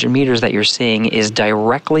 400 meters that you're seeing is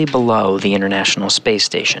directly below the International Space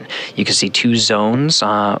Station. You can see 2 zones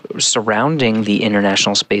surrounding the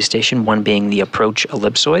International Space Station, one being the approach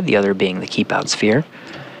ellipsoid, the other being the keep-out sphere.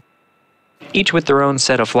 Each with their own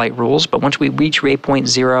set of flight rules, but once we reach waypoint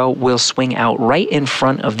 0, we'll swing out right in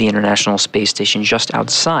front of the International Space Station, just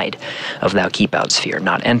outside of that keep-out sphere,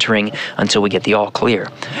 not entering until we get the all clear.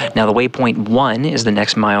 Now, the waypoint 1 is the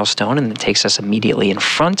next milestone, and it takes us immediately in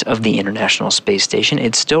front of the International Space Station.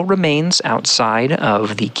 It still remains outside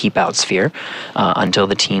of the keep-out sphere until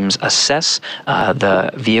the teams assess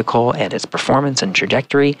the vehicle and its performance and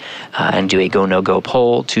trajectory and do a go, no-go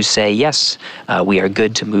poll to say, yes, we are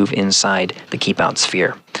good to move inside the keep-out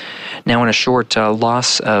sphere. Now, in a short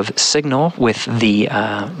loss of signal with the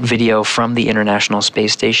video from the International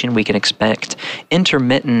Space Station, we can expect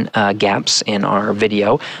intermittent gaps in our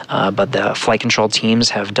video, but the flight control teams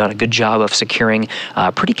have done a good job of securing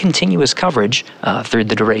pretty continuous coverage through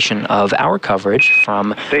the duration of our coverage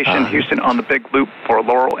from Station Houston on the big loop for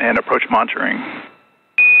Laurel and approach monitoring.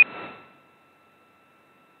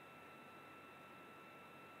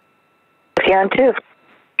 Axiom 2.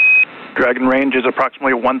 Dragon range is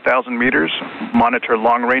approximately 1,000 meters. Monitor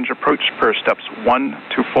long-range approach per steps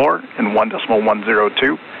 124 and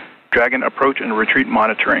 1.102. Dragon approach and retreat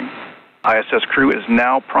monitoring. ISS crew is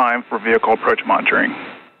now primed for vehicle approach monitoring.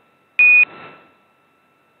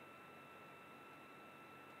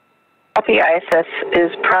 Copy, ISS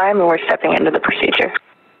is prime and we're stepping into the procedure.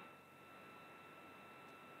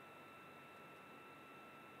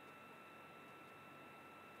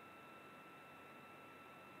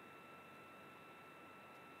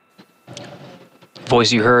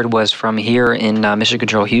 Voice you heard was from here in Mission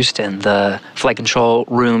Control Houston. The flight control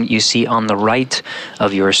room you see on the right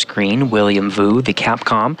of your screen, William Vu, the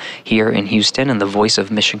Capcom here in Houston, and the voice of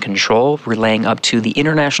Mission Control relaying up to the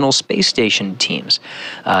International Space Station teams.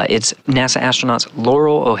 It's NASA astronauts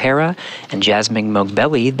Laurel O'Hara and Jasmine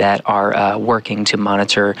Mogbelli that are working to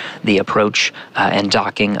monitor the approach and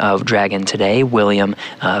docking of Dragon today. William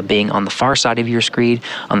being on the far side of your screen.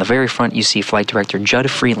 On the very front, you see Flight Director Judd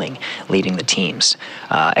Freeling leading the teams.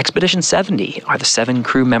 Expedition 70 are the 7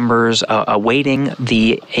 crew members awaiting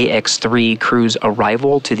the AX-3 crew's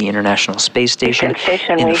arrival to the International Space Station.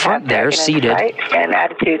 In the front there, seated. And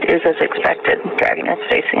attitude is as expected. Dragon is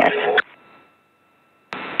facing us.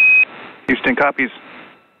 Houston copies.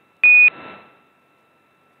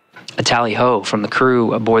 A tally ho from the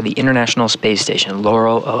crew aboard the International Space Station.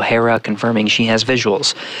 Laurel O'Hara confirming she has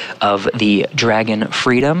visuals of the Dragon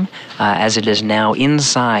Freedom as it is now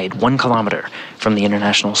inside 1 kilometer from the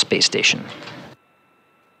International Space Station.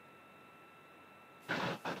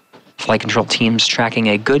 Flight control teams tracking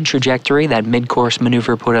a good trajectory. That mid-course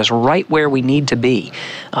maneuver put us right where we need to be,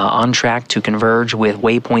 on track to converge with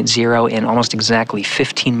waypoint 0 in almost exactly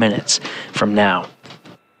 15 minutes from now.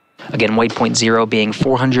 Again, waypoint 0 being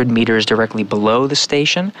 400 meters directly below the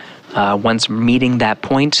station. Once meeting that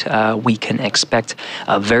point, we can expect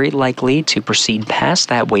very likely to proceed past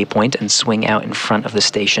that waypoint and swing out in front of the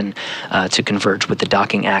station to converge with the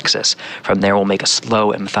docking axis. From there, we'll make a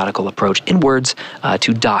slow and methodical approach inwards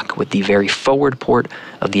to dock with the very forward port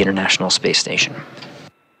of the International Space Station.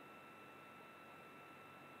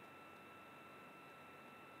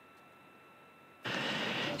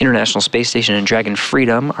 International Space Station and Dragon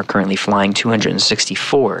Freedom are currently flying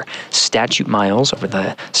 264 statute miles over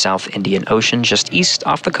the South Indian Ocean, just east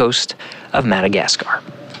off the coast of Madagascar.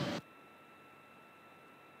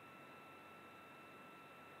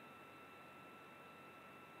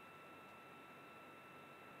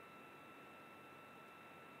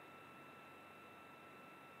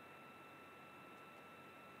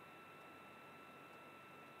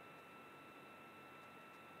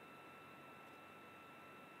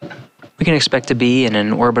 We can expect to be in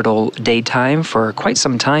an orbital daytime for quite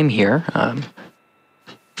some time here.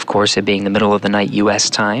 Of course, it being the middle of the night U.S.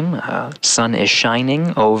 time. Sun is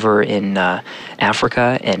shining over in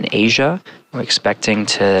Africa and Asia. We're expecting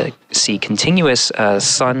to see continuous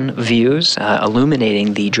sun views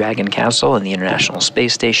illuminating the Dragon Castle and the International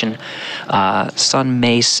Space Station. Sun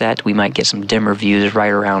may set. We might get some dimmer views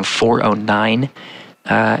right around 4:09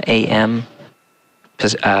 a.m.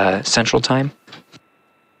 Central Time.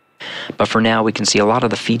 But for now, we can see a lot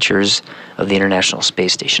of the features of the International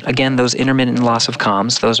Space Station. Again, those intermittent loss of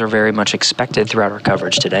comms, those are very much expected throughout our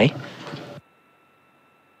coverage today.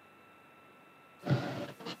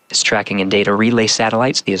 It's tracking and data relay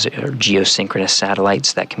satellites. These are geosynchronous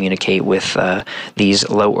satellites that communicate with these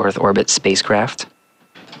low Earth orbit spacecraft.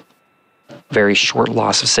 Very short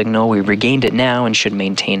loss of signal. We regained it now and should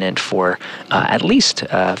maintain it for at least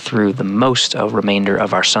through the most remainder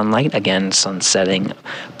of our sunlight. Again, sun setting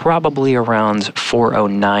probably around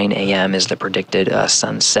 4:09 a.m. is the predicted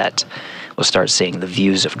sunset. We'll start seeing the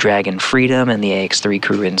views of Dragon Freedom and the AX-3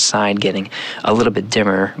 crew inside getting a little bit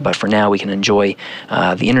dimmer, but for now we can enjoy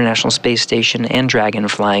the International Space Station and Dragon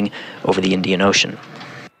flying over the Indian Ocean.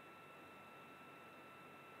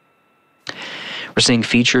 We're seeing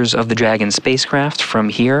features of the Dragon spacecraft from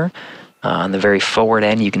here. On the very forward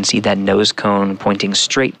end, you can see that nose cone pointing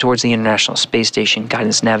straight towards the International Space Station,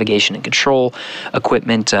 guidance, navigation, and control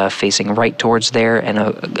equipment facing right towards there, and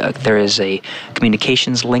there is a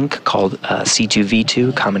communications link called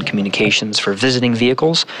C2V2, Common Communications for Visiting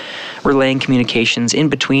Vehicles, relaying communications in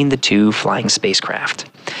between the 2 flying spacecraft.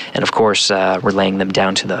 And of course, relaying them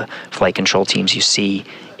down to the flight control teams you see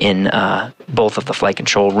in both of the flight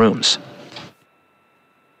control rooms.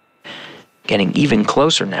 Getting even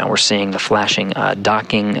closer now, we're seeing the flashing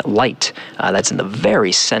docking light that's in the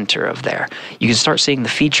very center of there. You can start seeing the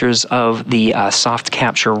features of the soft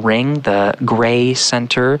capture ring, the gray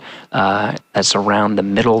center that's around the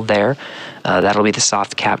middle there. That'll be the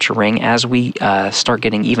soft capture ring. As we start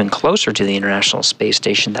getting even closer to the International Space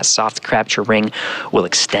Station, that soft capture ring will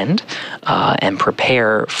extend and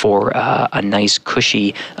prepare for a nice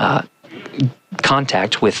cushy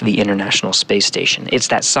contact with the International Space Station. It's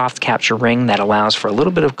that soft capture ring that allows for a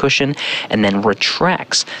little bit of cushion and then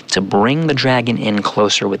retracts to bring the Dragon in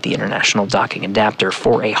closer with the International Docking Adapter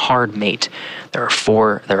for a hard mate. There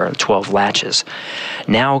are 12 latches.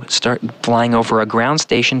 Now start flying over a ground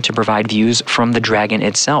station to provide views from the Dragon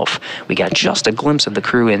itself. We got just a glimpse of the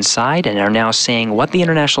crew inside and are now seeing what the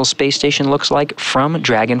International Space Station looks like from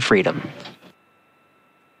Dragon Freedom.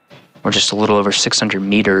 We're just a little over 600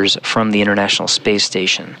 meters from the International Space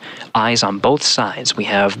Station. Eyes on both sides. We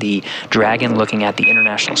have the Dragon looking at the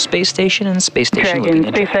International Space Station and the Space Station looking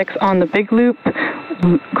at SpaceX on the big loop.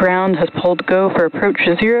 Ground has pulled go for approach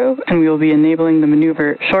 0, and we will be enabling the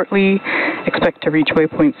maneuver shortly. Expect to reach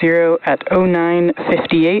waypoint 0 at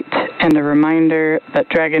 09:58, and a reminder that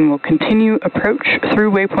Dragon will continue approach through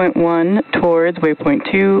waypoint 1 towards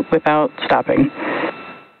waypoint 2 without stopping.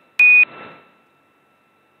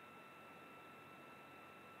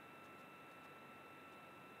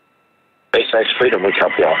 SpaceX Freedom, we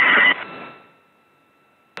copy all.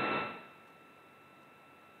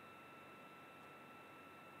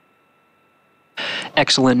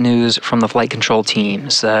 Excellent news from the flight control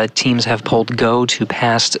teams. Teams have pulled go to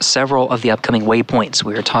past several of the upcoming waypoints.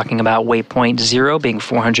 We are talking about waypoint 0 being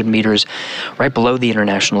 400 meters right below the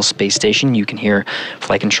International Space Station. You can hear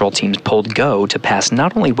flight control teams pulled go to pass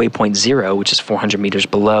not only waypoint 0, which is 400 meters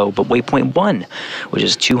below, but waypoint 1, which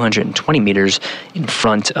is 220 meters in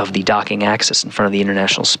front of the docking axis, in front of the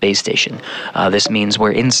International Space Station. This means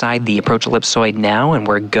we're inside the approach ellipsoid now, and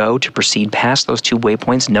we're go to proceed past those two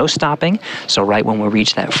waypoints, no stopping. So right when we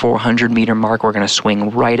reach that 400 meter mark, we're going to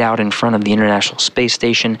swing right out in front of the International Space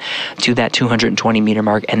Station to that 220 meter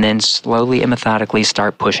mark, and then slowly and methodically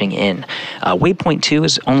start pushing in. Waypoint 2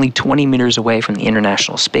 is only 20 meters away from the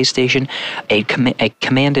International Space Station. A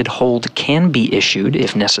commanded hold can be issued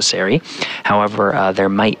if necessary. However,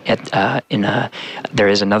 there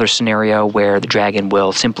is another scenario where the Dragon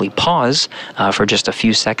will simply pause for just a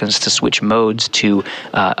few seconds to switch modes to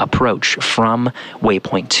approach from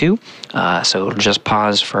waypoint 2. So it'll just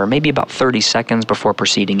pause for maybe about 30 seconds before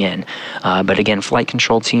proceeding in. But again, flight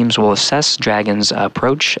control teams will assess Dragon's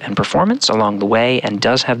approach and performance along the way, and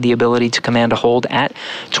does have the ability to command a hold at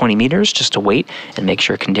 20 meters just to wait and make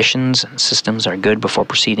sure conditions and systems are good before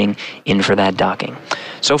proceeding in for that docking.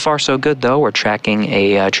 So far, so good, though. We're tracking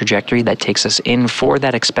a trajectory that takes us in for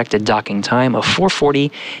that expected docking time of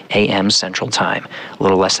 4:40 a.m. Central Time, a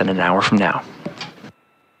little less than an hour from now.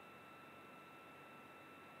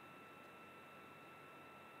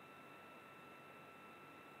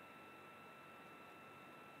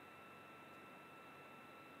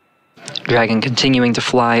 Dragon continuing to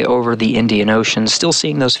fly over the Indian Ocean, still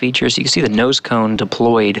seeing those features. You can see the nose cone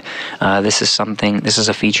deployed. This is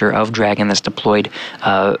a feature of Dragon that's deployed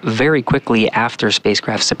very quickly after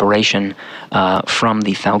spacecraft separation from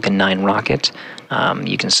the Falcon 9 rocket.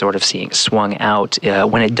 You can sort of see it swung out.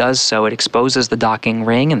 When it does so, it exposes the docking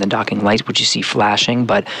ring and the docking light, which you see flashing,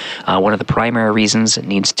 but one of the primary reasons it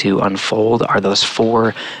needs to unfold are those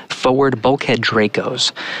 4 forward bulkhead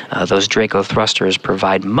Dracos. Those Draco thrusters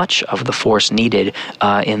provide much of the force needed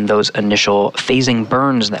in those initial phasing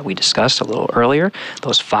burns that we discussed a little earlier,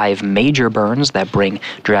 those 5 major burns that bring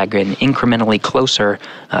Dragon incrementally closer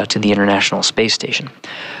to the International Space Station.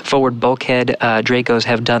 Forward bulkhead Dracos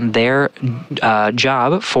have done their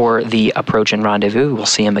job for the approach and rendezvous. We'll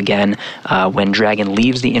see them again when Dragon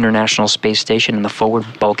leaves the International Space Station, and the forward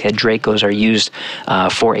bulkhead Dracos are used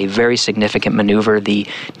for a very significant maneuver, the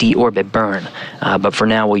deorbit burn. But for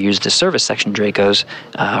now, we'll use the service section Dracos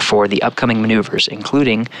for the upcoming maneuvers,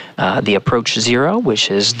 including the approach 0, which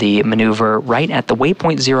is the maneuver right at the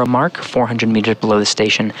waypoint 0 mark, 400 meters below the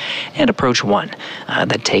station, and approach 1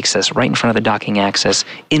 that takes us right in front of the docking axis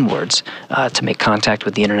inwards to make contact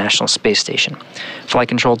with the International Space Station. Flight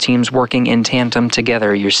control teams working in tandem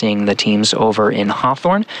together. You're seeing the teams over in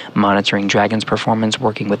Hawthorne monitoring Dragon's performance,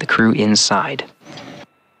 working with the crew inside.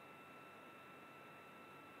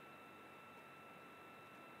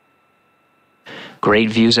 Great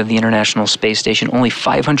views of the International Space Station, only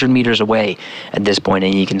 500 meters away at this point,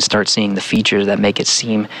 and you can start seeing the features that make it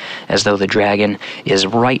seem as though the Dragon is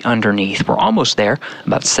right underneath. We're almost there,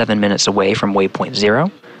 about 7 minutes away from waypoint 0.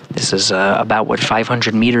 This is about what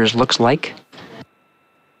 500 meters looks like.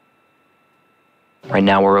 Right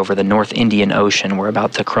now we're over the North Indian Ocean. We're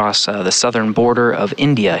about to cross the southern border of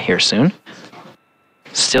India here soon.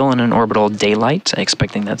 Still in an orbital daylight,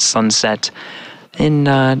 expecting that sunset in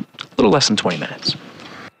a little less than 20 minutes.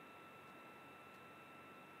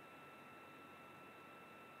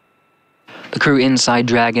 The crew inside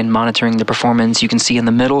Dragon monitoring the performance. You can see in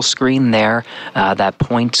the middle screen there, that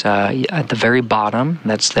point at the very bottom,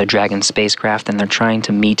 that's the Dragon spacecraft, and they're trying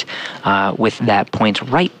to meet with that point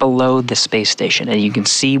right below the space station. And you can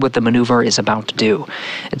see what the maneuver is about to do.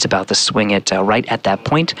 It's about to swing it right at that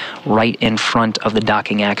point, right in front of the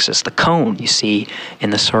docking axis. The cone you see in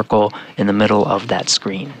the circle in the middle of that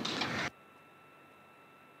screen.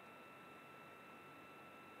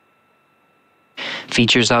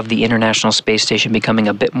 Features of the International Space Station becoming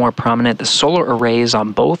a bit more prominent. The solar arrays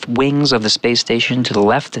on both wings of the space station, to the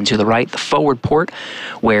left and to the right. The forward port,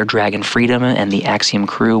 where Dragon Freedom and the Axiom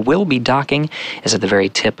crew will be docking, is at the very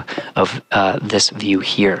tip of this view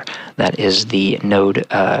here. That is the Node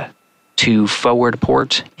 2 forward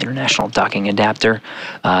port, International Docking Adapter.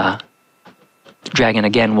 Dragon,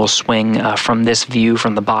 again, will swing from this view,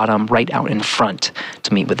 from the bottom, right out in front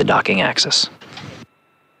to meet with the docking axis.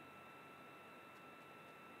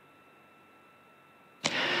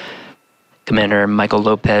 Commander Michael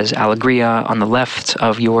Lopez Alegria on the left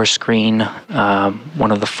of your screen,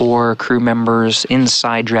 one of the 4 crew members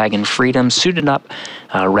inside Dragon Freedom, suited up,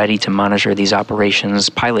 ready to monitor these operations.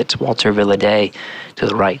 Pilot Walter Villaday to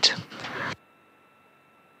the right.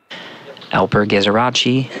 Alper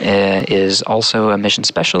Gezerachi is also a mission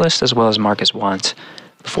specialist, as well as Marcus Want.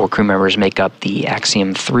 The 4 crew members make up the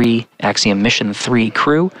Axiom Mission 3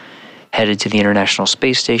 crew, headed to the International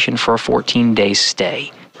Space Station for a 14-day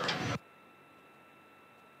stay.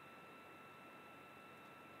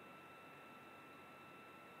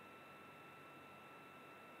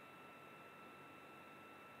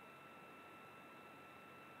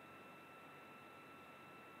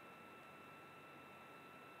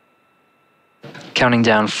 Counting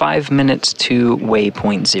down 5 minutes to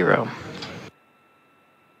waypoint 0.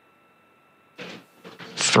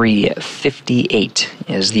 3:58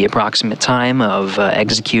 is the approximate time of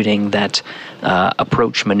executing that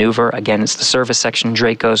approach maneuver. Again, it's the service section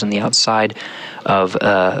Dracos on the outside of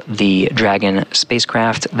the Dragon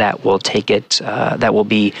spacecraft that will take it, that will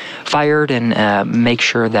be fired and make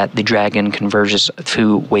sure that the Dragon converges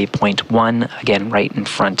to waypoint 1, again, right in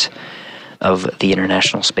front of the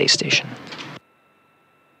International Space Station.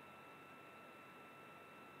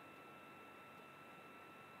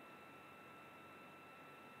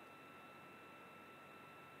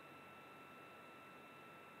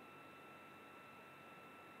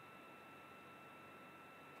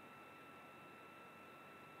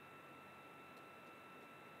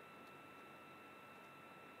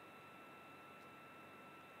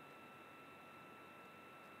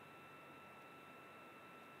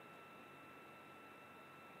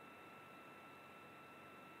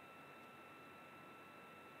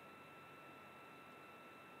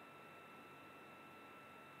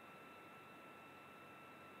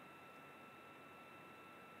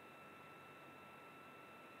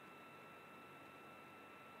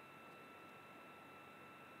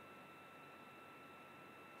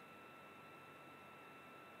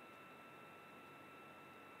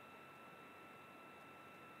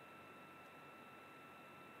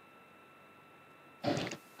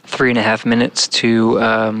 Three and a half minutes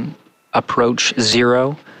to approach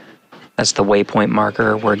 0. That's the waypoint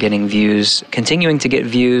marker. We're getting views, continuing to get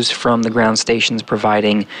views from the ground stations,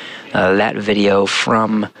 providing that video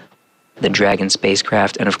from the Dragon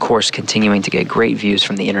spacecraft, and of course continuing to get great views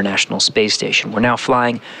from the International Space Station. We're now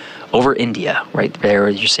flying over India. Right there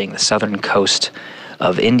you're seeing the southern coast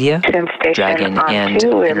of India. Dragon and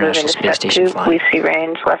International Space Station flying. We see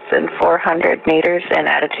range less than 400 meters and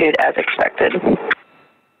attitude as expected.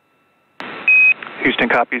 Houston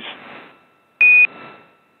copies.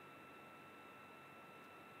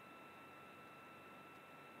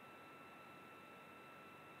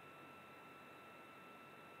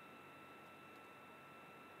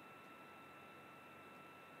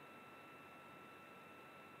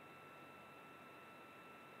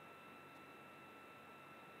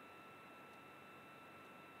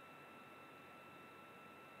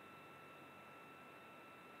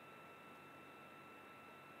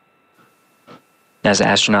 As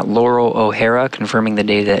astronaut Laurel O'Hara confirming the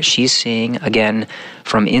data that she's seeing, again,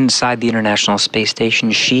 from inside the International Space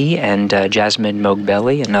Station, she and Jasmine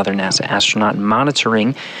Mogbelli, another NASA astronaut,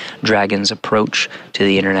 monitoring Dragon's approach to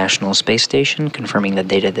the International Space Station, confirming the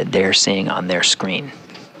data that they're seeing on their screen.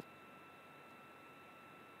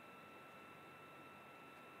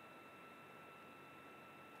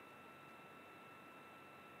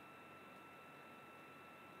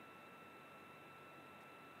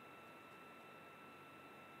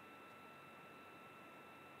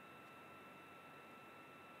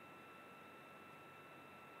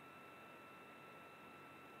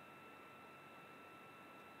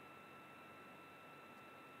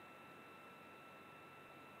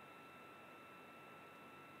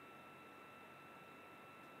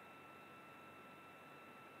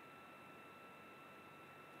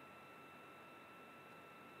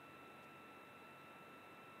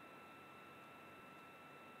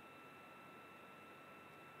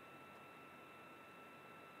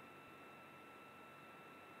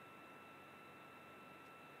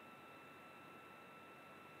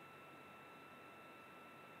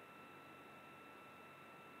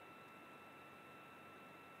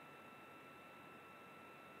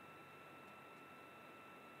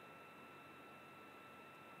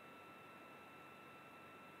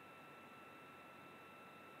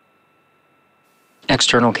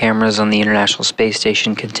 External cameras on the International Space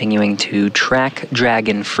Station continuing to track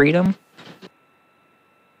Dragon Freedom.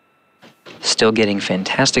 Still getting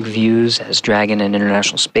fantastic views as Dragon and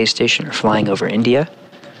International Space Station are flying over India.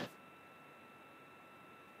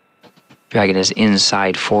 Dragon is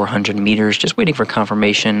inside 400 meters, just waiting for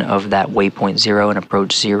confirmation of that waypoint 0 and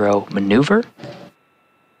approach 0 maneuver.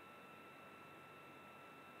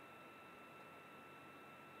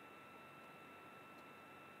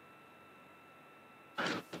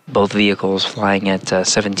 Both vehicles flying at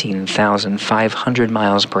 17,500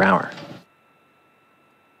 miles per hour.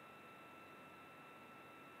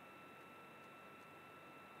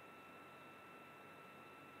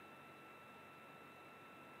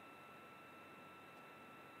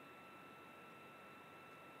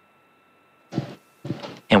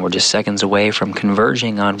 And we're just seconds away from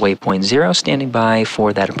converging on waypoint 0, standing by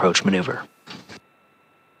for that approach maneuver.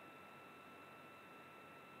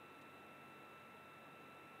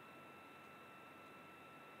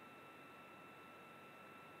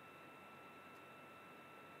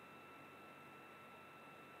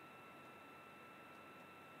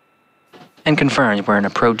 And confirmed, we're in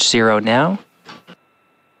approach 0 now.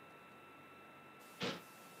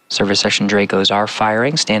 Service section Dracos are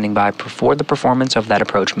firing, standing by for the performance of that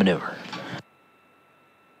approach maneuver.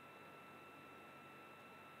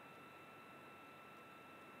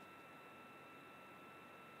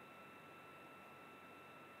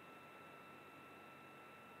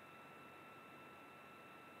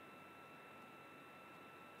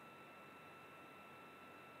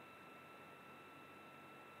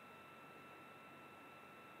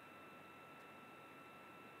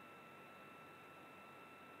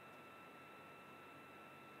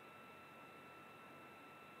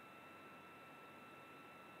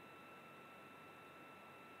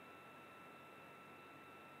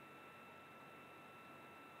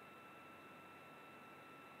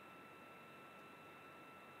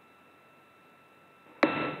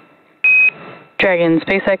 Dragon,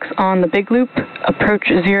 SpaceX on the big loop. Approach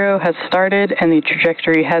 0 has started and the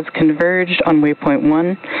trajectory has converged on waypoint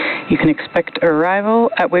 1. You can expect arrival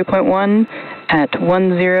at waypoint 1 at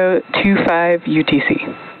 1025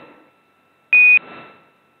 UTC.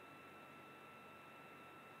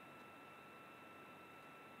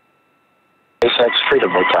 SpaceX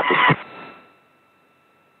Freedom, we copy.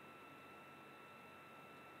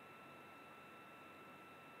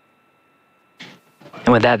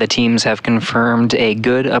 And with that, the teams have confirmed a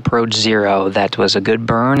good approach 0. That was a good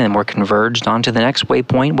burn, and we're converged onto the next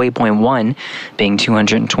waypoint, waypoint 1, being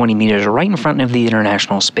 220 meters right in front of the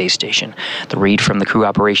International Space Station. The read from the crew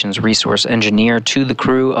operations resource engineer to the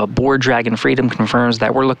crew aboard Dragon Freedom confirms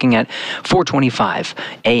that we're looking at 4:25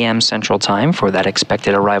 a.m. Central Time for that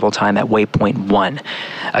expected arrival time at waypoint 1.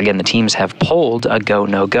 Again, the teams have polled a go,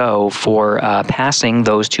 no-go for passing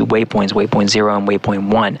those two waypoints, waypoint 0 and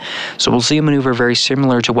waypoint 1. So we'll see a maneuver very similar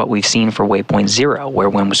to what we've seen for waypoint 0, where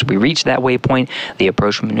when we reach that waypoint, the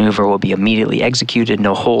approach maneuver will be immediately executed.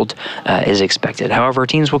 No hold is expected. However,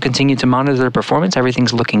 teams will continue to monitor their performance.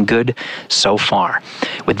 Everything's looking good so far.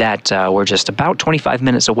 With that, we're just about 25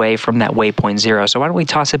 minutes away from that waypoint 0. So why don't we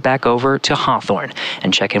toss it back over to Hawthorne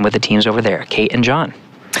and check in with the teams over there, Kate and John.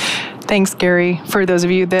 Thanks, Gary. For those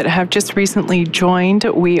of you that have just recently joined,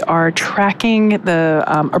 we are tracking the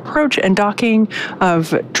approach and docking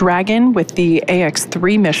of Dragon with the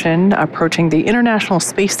AX-3 mission approaching the International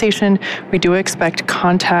Space Station. We do expect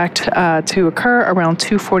contact to occur around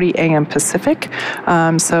 2:40 a.m. Pacific,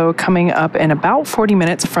 so coming up in about 40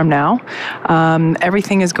 minutes from now.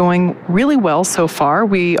 Everything is going really well so far.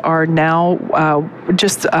 We are now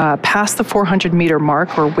just past the 400-meter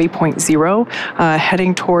mark, or waypoint 0,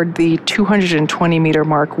 heading toward the 220-meter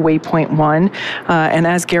mark, waypoint 1. And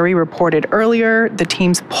as Gary reported earlier, the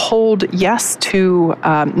teams polled yes to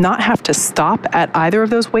not have to stop at either of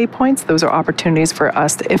those waypoints. Those are opportunities for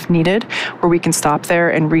us, if needed, where we can stop there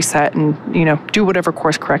and reset and do whatever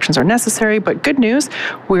course corrections are necessary. But good news,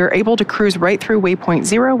 we're able to cruise right through waypoint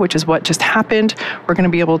 0, which is what just happened. We're going to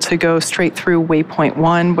be able to go straight through waypoint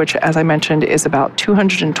 1, which, as I mentioned, is about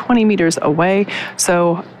 220 meters away.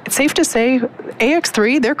 So it's safe to say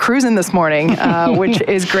AX-3, they're cruising this morning, which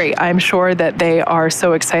is great. I'm sure that they are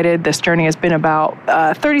so excited. This journey has been about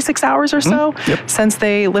 36 hours or so since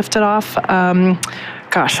they lifted off.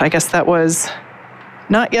 Gosh, I guess that was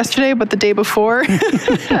not yesterday, but the day before.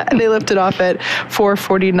 They lifted off at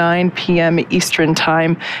 4:49 p.m. Eastern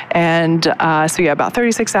time. And so yeah, about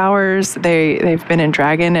 36 hours they've been in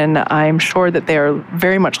Dragon, and I'm sure that they are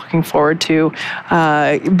very much looking forward to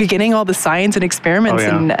beginning all the science and experiments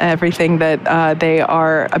and everything that they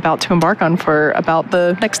are about to embark on for about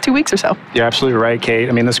the next 2 weeks or so. You're absolutely right, Kate.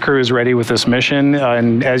 I mean, this crew is ready with this mission,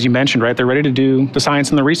 and as you mentioned, right, they're ready to do the science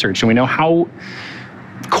and the research, and we know how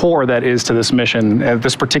core that is to this mission,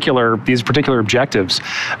 these particular objectives.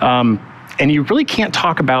 And you really can't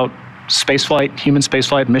talk about spaceflight, human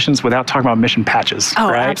spaceflight missions without talking about mission patches.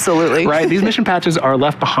 Oh, right? Absolutely. Right. These mission patches are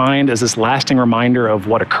left behind as this lasting reminder of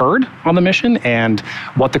what occurred on the mission and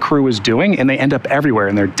what the crew is doing, and they end up everywhere,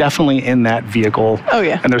 and they're definitely in that vehicle. Oh,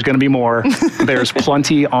 yeah. And there's going to be more. There's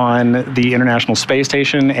plenty on the International Space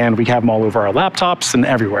Station, and we have them all over our laptops and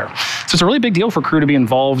everywhere. So it's a really big deal for crew to be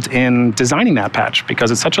involved in designing that patch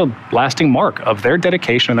because it's such a lasting mark of their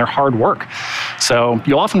dedication and their hard work. So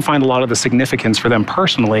you'll often find a lot of the significance for them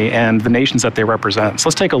personally and the nations that they represent. So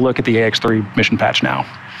let's take a look at the AX-3 mission patch now.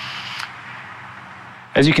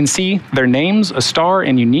 As you can see, their names, a star,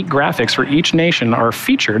 and unique graphics for each nation are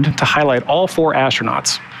featured to highlight all 4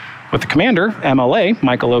 astronauts. With the commander, MLA,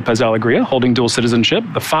 Michael Lopez Alegria, holding dual citizenship,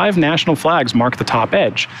 the 5 national flags mark the top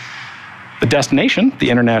edge. The destination, the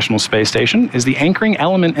International Space Station, is the anchoring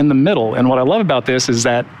element in the middle. And what I love about this is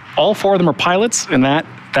that all 4 of them are pilots, and that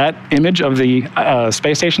image of the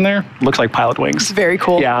space station there looks like pilot wings. It's very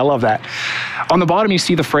cool. Yeah, I love that. On the bottom, you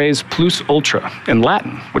see the phrase plus ultra in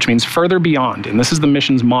Latin, which means further beyond, and this is the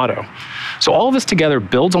mission's motto. So all of this together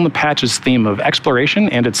builds on the patch's theme of exploration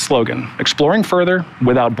and its slogan, exploring further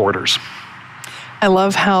without borders. I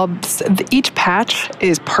love how each patch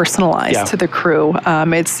is personalized to the crew.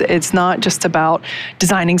 It's not just about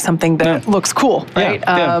designing something that looks cool, right?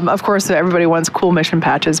 Of course, everybody wants cool mission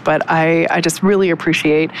patches, but I just really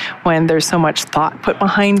appreciate when there's so much thought put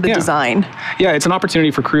behind the design. Yeah, it's an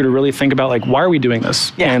opportunity for crew to really think about, like, why are we doing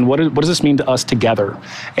this? And what does this mean to us together?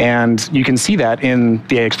 And you can see that in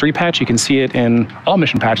the AX-3 patch. You can see it in all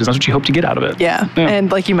mission patches. That's what you hope to get out of it. Yeah.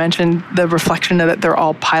 And like you mentioned, the reflection of that they're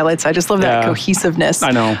all pilots. I just love that cohesiveness.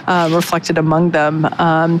 I know. Reflected among them.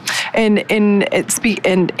 And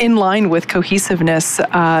in line with cohesiveness,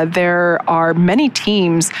 there are many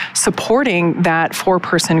teams supporting that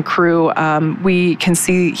 4-person crew. We can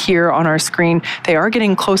see here on our screen, they are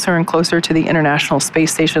getting closer and closer to the International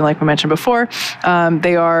Space Station, like we mentioned before.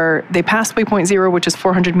 They passed waypoint 0, which is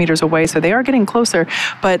 400 meters away, so they are getting closer.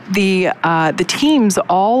 But the teams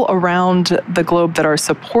all around the globe that are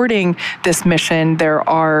supporting this mission, there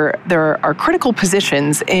are critical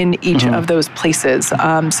positions in each of those places.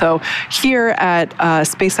 So here at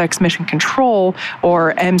SpaceX Mission Control,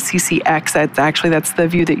 or MCCX, that's the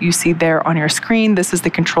view that you see there on your screen. This is the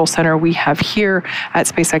control center we have here at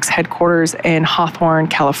SpaceX headquarters in Hawthorne,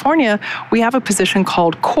 California. We have a position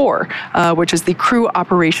called Core, which is the Crew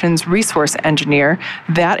Operations Resource Engineer.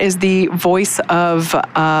 That is the voice of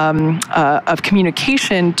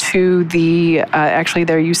communication to the, actually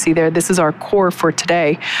there you see there, this is our core for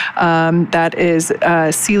today. That is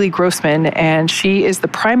Celie Grossman, and she is the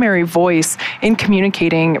primary voice in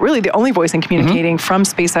communicating, really the only voice in communicating from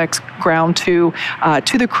SpaceX ground to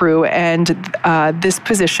the crew. And this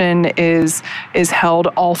position is held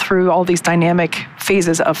all through all these dynamic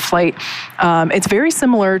phases of flight. It's very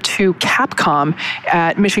similar to Capcom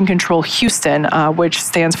at Mission Control Houston, which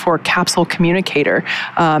stands for Capsule Communicator.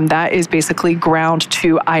 That is basically ground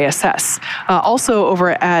to ISS. Also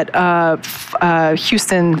over at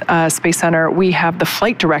Houston Space Center, we have the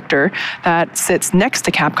flight director that sits next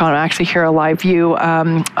to Capcom. I actually hear a live view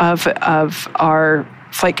of our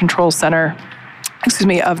flight control center.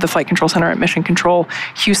 Of the Flight Control Center at Mission Control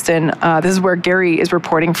Houston. This is where Gary is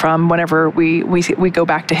reporting from whenever we go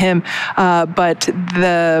back to him. But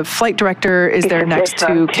the flight director is there next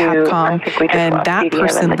to Capcom, and that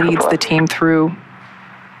person leads the team through.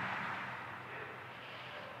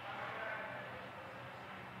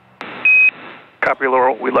 Copy,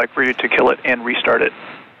 Laurel. We'd like for you to kill it and restart it.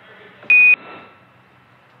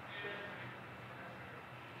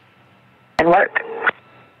 And work.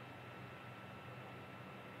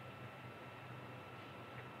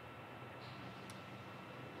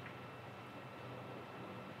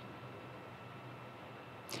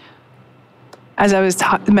 As I was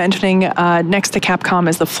mentioning, next to Capcom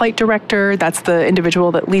is the flight director. That's the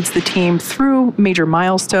individual that leads the team through major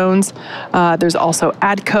milestones. There's also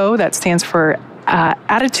ADCO, that stands for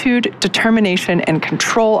Attitude, Determination, and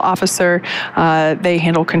Control Officer. They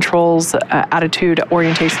handle controls, attitude,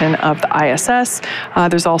 orientation of the ISS.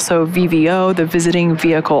 There's also VVO, the Visiting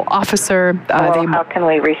Vehicle Officer. How can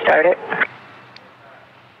we restart it?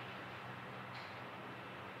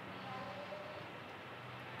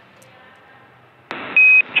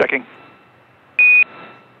 Checking.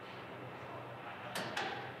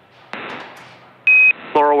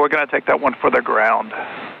 Laurel, we're going to take that one for the ground.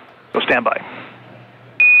 So stand by.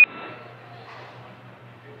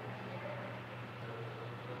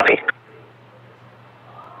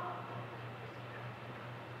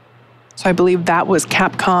 So I believe that was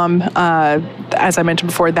Capcom. As I mentioned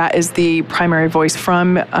before, that is the primary voice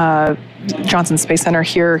from Johnson Space Center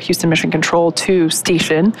here, Houston Mission Control to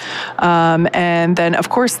station. And then, of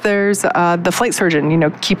course, there's the flight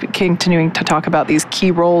surgeon, keep continuing to talk about these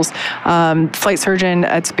key roles. Flight surgeon,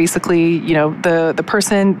 it's basically, the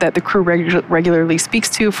person that the crew regularly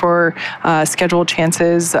speaks to for scheduled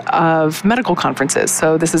chances of medical conferences.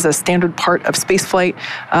 So this is a standard part of spaceflight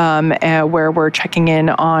where we're checking in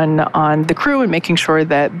on the crew and making sure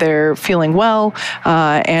that they're feeling well,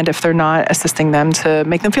 and if they're not, assisting them to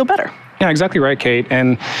make them feel better. Yeah, exactly right, Kate.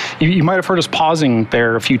 And you might have heard us pausing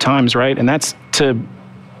there a few times, right? And that's to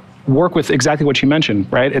work with exactly what you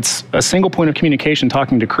mentioned, right? It's a single point of communication.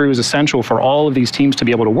 Talking to crew is essential for all of these teams to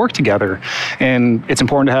be able to work together. And it's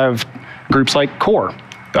important to have groups like CORE,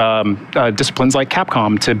 disciplines like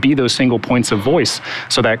Capcom to be those single points of voice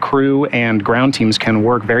so that crew and ground teams can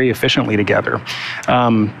work very efficiently together.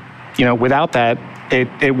 Without that,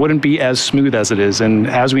 it wouldn't be as smooth as it is. And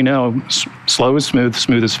as we know, slow is smooth,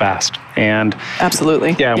 smooth is fast. And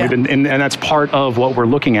absolutely. Yeah, we've been, and that's part of what we're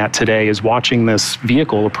looking at today is watching this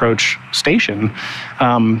vehicle approach station.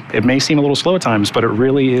 It may seem a little slow at times, but it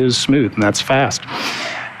really is smooth, and that's fast.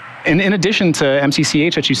 And in addition to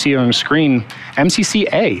MCCH that you see on the screen,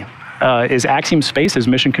 MCCA is Axiom Space's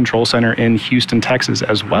Mission Control Center in Houston, Texas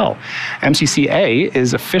as well. MCCA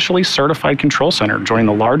is officially certified control center, joining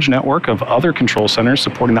the large network of other control centers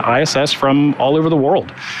supporting the ISS from all over the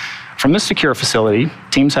world. From this secure facility,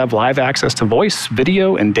 teams have live access to voice,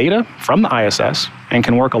 video, and data from the ISS and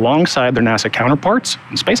can work alongside their NASA counterparts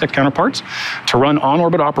and SpaceX counterparts to run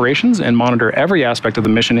on-orbit operations and monitor every aspect of the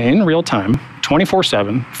mission in real time,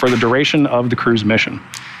 24/7, for the duration of the crew's mission.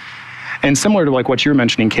 And similar to like what you were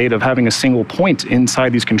mentioning, Kate, of having a single point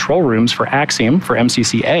inside these control rooms for Axiom, for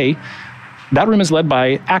MCCA, that room is led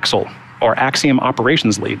by Axel, or Axiom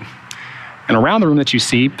Operations Lead. And around the room that you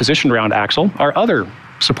see, positioned around Axel, are other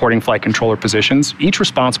supporting flight controller positions, each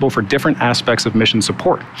responsible for different aspects of mission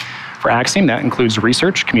support. For Axiom, that includes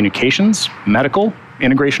research, communications, medical,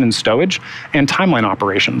 integration and stowage, and timeline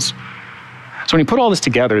operations. So when you put all this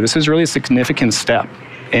together, this is really a significant step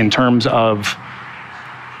in terms of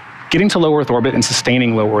getting to low Earth orbit and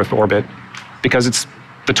sustaining low Earth orbit, because it's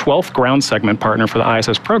the 12th ground segment partner for the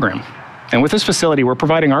ISS program. And with this facility, we're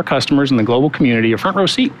providing our customers and the global community a front row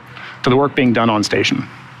seat to the work being done on station.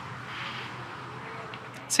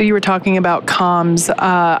 So you were talking about comms.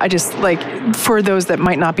 I just for those that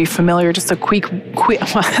might not be familiar, just a quick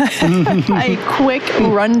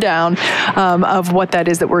rundown of what that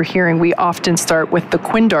is that we're hearing. We often start with the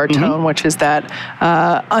Quindar tone, which is that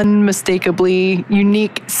unmistakably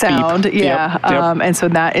unique sound. Beep. Yeah. Yep. And so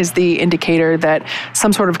that is the indicator that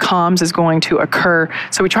some sort of comms is going to occur.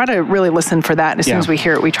 So we try to really listen for that. And as soon as we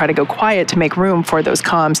hear it, we try to go quiet to make room for those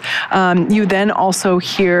comms. You then also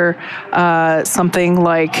hear something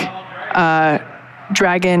like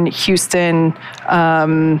Dragon Houston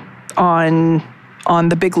on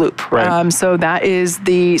the big loop. Right. So that is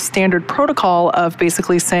the standard protocol of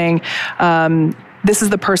basically saying, this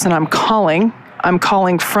is the person I'm calling. I'm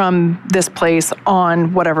calling from this place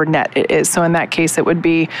on whatever net it is. So in that case, it would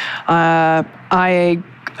be a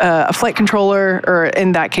flight controller, or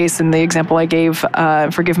in that case, in the example I gave,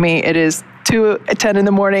 forgive me, it is 2:10 in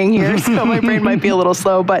the morning here, so my brain might be a little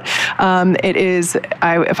slow, but it is,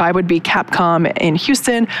 if I would be Capcom in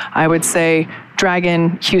Houston, I would say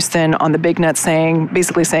Dragon Houston on the big net,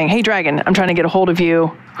 basically saying, hey Dragon, I'm trying to get a hold of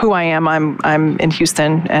you, who I am, I'm in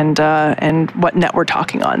Houston, and what net we're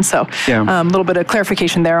talking on. So a little bit of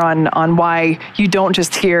clarification there on why you don't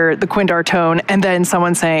just hear the Quindar tone and then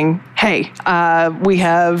someone saying, hey, we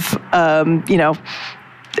have,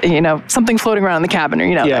 something floating around in the cabin, or,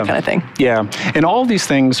 that kind of thing. Yeah, and all of these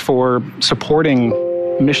things for supporting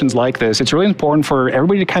missions like this, it's really important for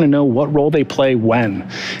everybody to kind of know what role they play when.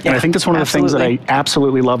 And I think that's one of the things that I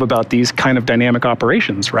absolutely love about these kind of dynamic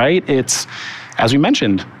operations, right? It's, as we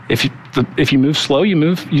mentioned, if you move slow, you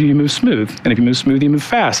move smooth. And if you move smooth, you move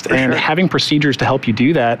fast. And having procedures to help you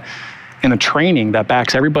do that, and the training that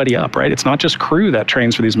backs everybody up, right? It's not just crew that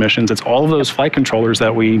trains for these missions, it's all of those flight controllers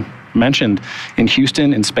that we mentioned in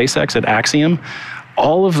Houston, in SpaceX, at Axiom.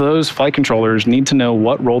 All of those flight controllers need to know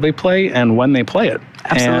what role they play and when they play it.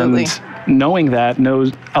 Absolutely. And knowing that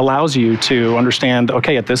allows you to understand,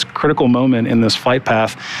 okay, at this critical moment in this flight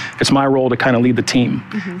path, it's my role to kind of lead the team.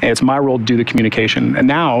 And it's my role to do the communication. And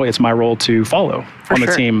now it's my role to follow on the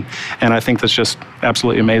team. And I think that's just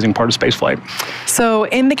absolutely amazing part of spaceflight. So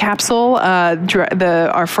in the capsule,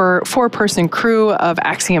 our four-person crew of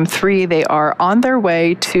Axiom-3, they are on their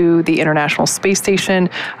way to the International Space Station.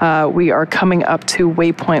 We are coming up to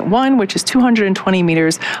waypoint 1, which is 220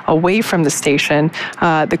 meters away from the station.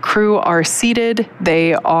 The crew are seated,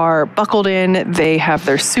 they are buckled in, they have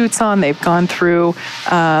their suits on, they've gone through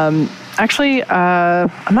Actually,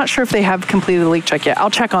 I'm not sure if they have completed the leak check yet.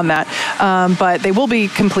 I'll check on that. But they will be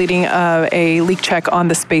completing a leak check on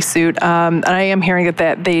the spacesuit. And I am hearing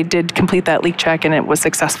that they did complete that leak check and it was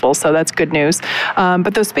successful, so that's good news.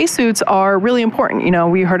 But those spacesuits are really important. You know,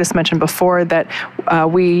 we heard us mention before that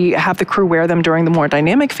we have the crew wear them during the more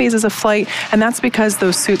dynamic phases of flight, and that's because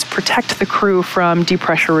those suits protect the crew from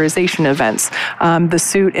depressurization events. The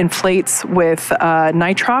suit inflates with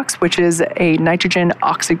nitrox, which is a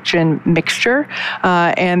nitrogen-oxygen mixture,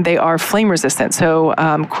 and they are flame resistant. So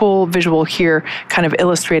cool visual here kind of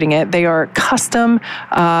illustrating it. They are custom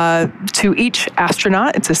to each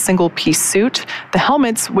astronaut. It's a single piece suit. The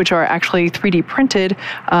helmets, which are actually 3D printed,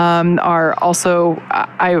 are also,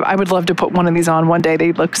 I would love to put one of these on one day.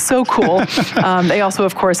 They look so cool. They also,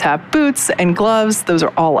 of course, have boots and gloves. Those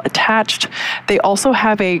are all attached. They also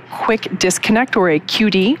have a quick disconnect, or a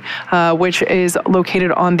QD, which is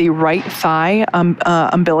located on the right thigh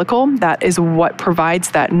umbilical. That is what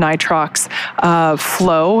provides that nitrox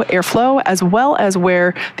airflow, as well as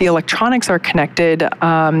where the electronics are connected.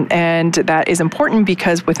 And that is important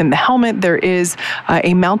because within the helmet, there is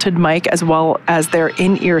a mounted mic as well as their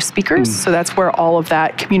in-ear speakers. So that's where all of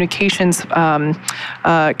that communications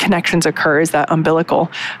connections occur, is that umbilical.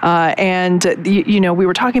 And, you know, we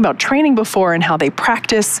were talking about training before and how they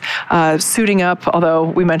practice suiting up, although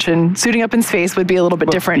we mentioned suiting up in space would be a little bit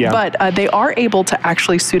different, but they are able to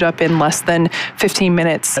actually suit up in less than 15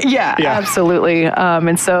 minutes. Yeah. Absolutely.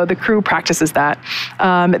 And so the crew practices that.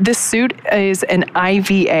 This suit is an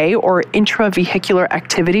IVA, or intravehicular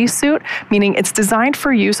activity suit, meaning it's designed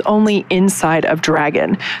for use only inside of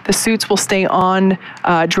Dragon. The suits will stay on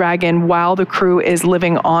Dragon while the crew is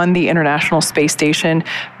living on the International Space Station.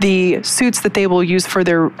 The suits that they will use for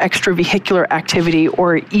their extravehicular activity,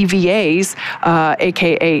 or EVAs,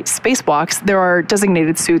 aka spacewalks, there are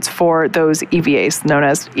designated suits for those EVAs, known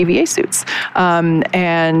as EVA suits.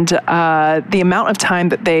 And the amount of time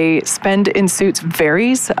that they spend in suits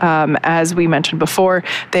varies. As we mentioned before,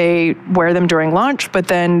 they wear them during launch, but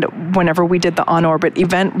then whenever we did the on-orbit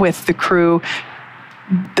event with the crew,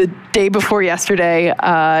 the day before yesterday,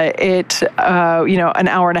 you know, an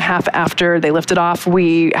hour and a half after they lifted off,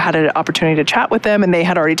 we had an opportunity to chat with them, and they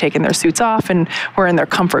had already taken their suits off and were in their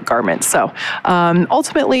comfort garments. So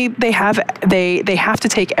ultimately, they have to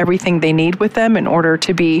take everything they need with them in order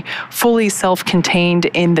to be fully self-contained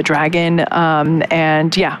in the Dragon.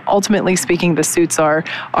 And yeah, ultimately speaking, the suits are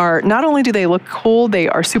not only do they look cool, they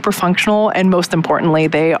are super functional, and most importantly,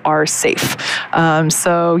 they are safe.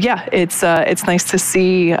 So yeah, it's nice to see.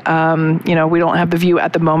 You know, we don't have the view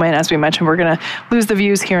at the moment. As we mentioned, we're going to lose the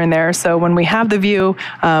views here and there. So when we have the view,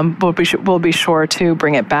 we'll be sure to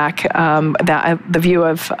bring it back. The view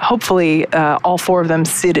of hopefully all four of them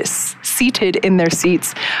seated in their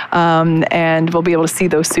seats, and we'll be able to see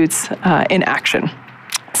those suits in action.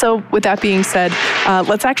 So with that being said,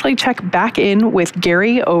 let's actually check back in with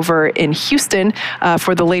Gary over in Houston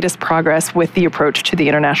for the latest progress with the approach to the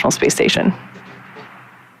International Space Station.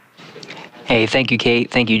 Hey, thank you,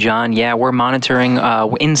 Kate. Thank you, John. Yeah, we're monitoring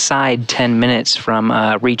inside 10 minutes from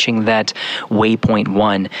reaching that waypoint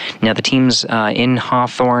 1. Now, the teams in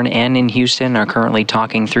Hawthorne and in Houston are currently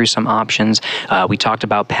talking through some options. We talked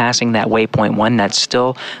about passing that waypoint 1. That's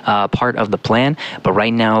still part of the plan, but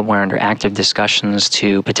right now we're under active discussions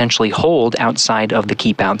to potentially hold outside of the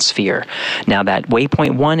keep-out sphere. Now, that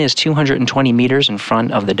waypoint 1 is 220 meters in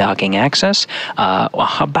front of the docking axis.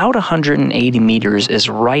 About 180 meters is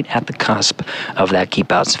right at the cusp of that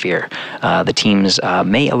keep-out sphere. The teams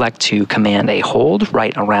may elect to command a hold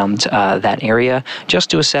right around that area, just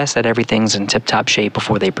to assess that everything's in tip-top shape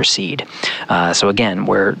before they proceed. So again,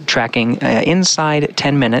 we're tracking inside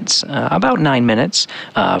 10 minutes, about 9 minutes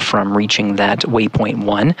from reaching that waypoint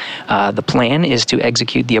 1. The plan is to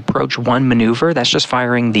execute the approach 1 maneuver. That's just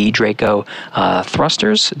firing the Draco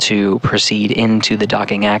thrusters to proceed into the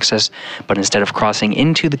docking axis, but instead of crossing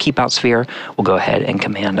into the keep-out sphere, we'll go ahead and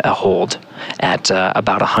command a hold at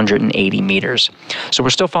about 180 meters. So we're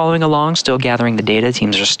still following along, still gathering the data.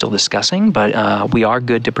 Teams are still discussing, but we are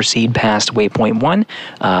good to proceed past waypoint 1,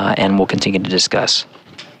 and we'll continue to discuss.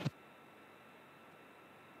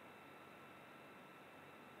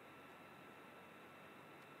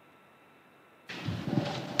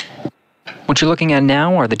 What you're looking at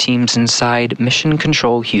now are the teams inside Mission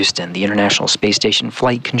Control Houston, the International Space Station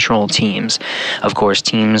flight control teams. Of course,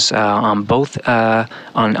 teams on both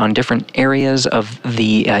on different areas of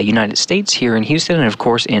the United States here in Houston, and of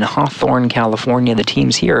course in Hawthorne, California, the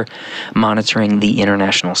teams here monitoring the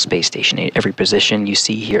International Space Station. Every position you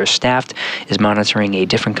see here staffed is monitoring a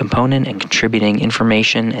different component and contributing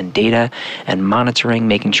information and data and monitoring,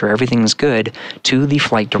 making sure everything's good to the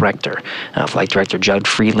flight director. Flight Director Judd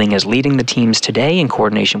Freeling is leading the teams today in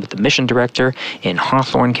coordination with the mission director in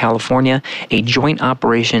Hawthorne, California. A joint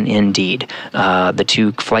operation indeed. The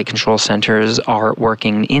two flight control centers are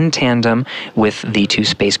working in tandem with the two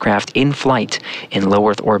spacecraft in flight in low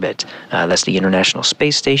Earth orbit. That's the International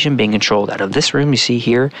Space Station being controlled out of this room you see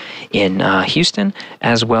here in Houston,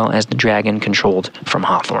 as well as the Dragon controlled from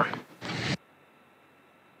Hawthorne.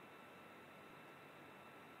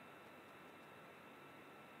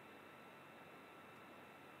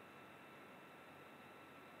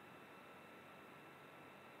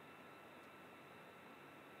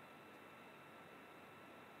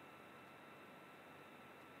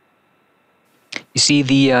 You see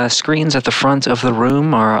the screens at the front of the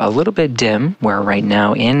room are a little bit dim. We're right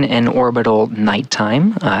now in an orbital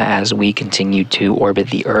nighttime as we continue to orbit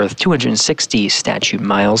the Earth 260 statute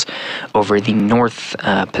miles over the North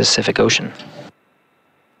Pacific Ocean.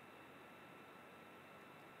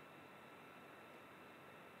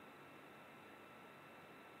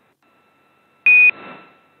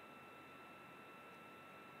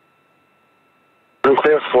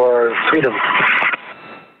 Clear for Freedom.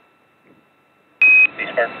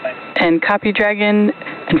 And copy, Dragon.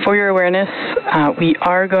 And for your awareness, we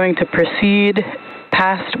are going to proceed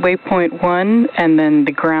past waypoint 1, and then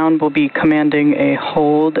the ground will be commanding a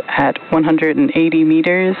hold at 180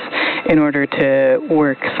 meters in order to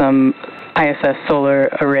work some ISS solar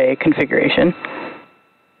array configuration.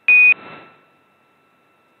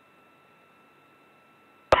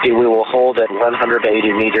 We will hold at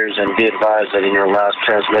 180 meters, and be advised that in your last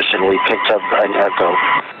transmission we picked up an echo.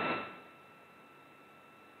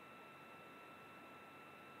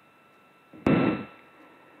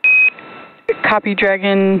 Copy,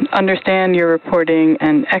 Dragon. Understand you're reporting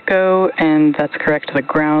an echo, and that's correct. The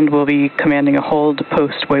ground will be commanding a hold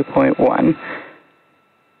post waypoint 1.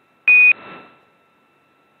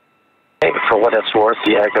 Okay, for what it's worth,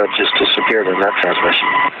 the echo just disappeared in that transmission.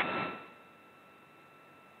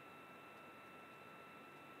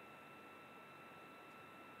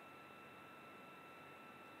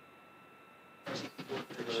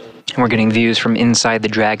 We're getting views from inside the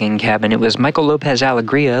Dragon cabin. It was Michael Lopez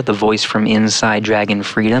Alegria, the voice from inside Dragon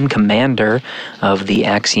Freedom, commander of the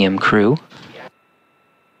Axiom crew.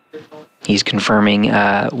 He's confirming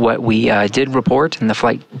what we did report and the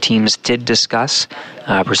flight teams did discuss,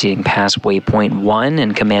 proceeding past waypoint 1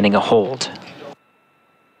 and commanding a hold.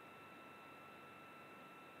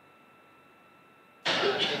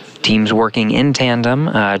 Teams working in tandem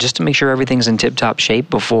just to make sure everything's in tip-top shape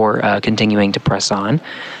before continuing to press on.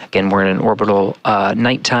 Again, we're in an orbital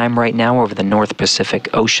nighttime right now over the North Pacific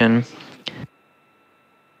Ocean.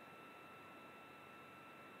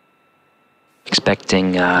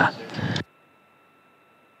 Expecting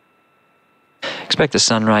expect a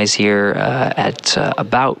sunrise here at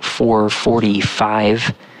about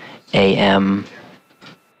 4:45 a.m.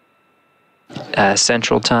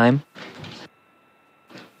 Central Time.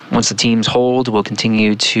 Once the teams hold, we'll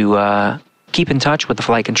continue to keep in touch with the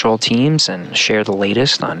flight control teams and share the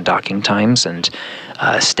latest on docking times and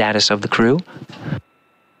status of the crew.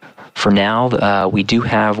 For now, we do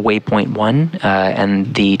have waypoint 1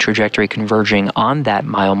 and the trajectory converging on that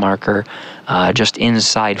mile marker just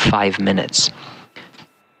inside 5 minutes.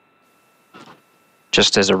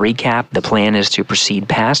 Just as a recap, the plan is to proceed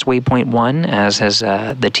past waypoint 1, as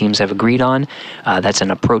the teams have agreed on. That's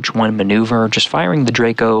an approach 1 maneuver, just firing the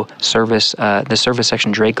Draco service, the service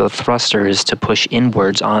section Draco thrusters to push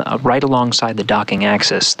inwards on right alongside the docking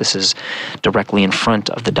axis. This is directly in front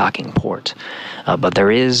of the docking port. But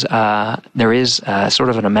there is sort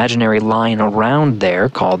of an imaginary line around there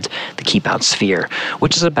called the keep out sphere,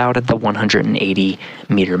 which is about at the 180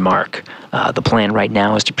 meter mark. The plan right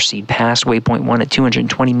now is to proceed past waypoint 1 at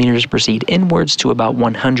 220 meters, proceed inwards to about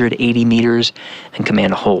 180 meters, and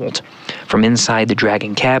command a hold. From inside the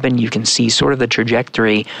Dragon cabin, you can see sort of the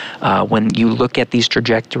trajectory. When you look at these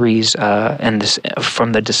trajectories and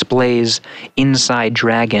from the displays inside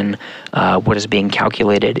Dragon, what is being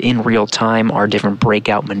calculated in real time are different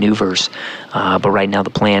breakout maneuvers. But right now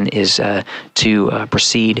the plan is to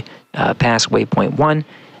proceed past waypoint 1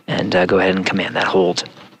 and go ahead and command that hold.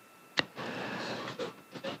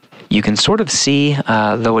 You can sort of see,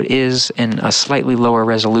 though it is in a slightly lower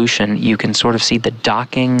resolution, you can sort of see the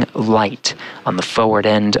docking light on the forward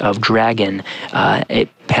end of Dragon. It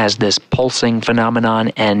has this pulsing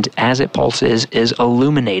phenomenon, and as it pulses, is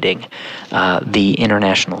illuminating the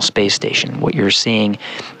International Space Station. What you're seeing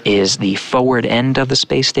is the forward end of the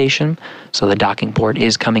space station, so the docking port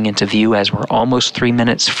is coming into view as we're almost 3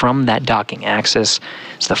 minutes from that docking axis.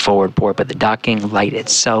 It's the forward port, but the docking light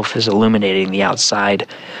itself is illuminating the outside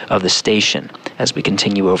of the station as we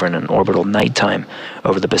continue over in an orbital nighttime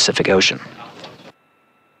over the Pacific Ocean.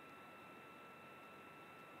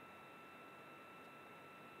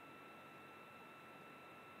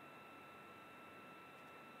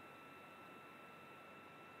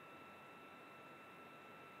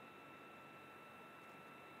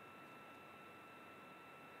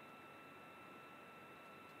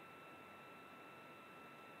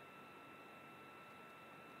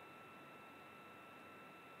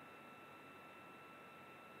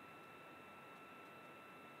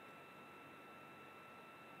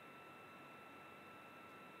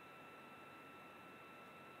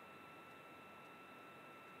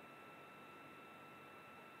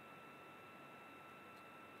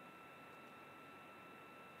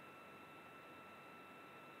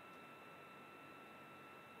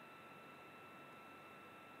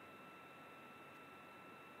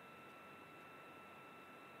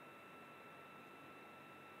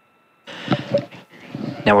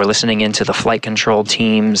 Now we're listening into the flight control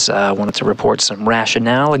teams. Wanted to report some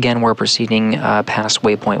rationale. Again, we're proceeding past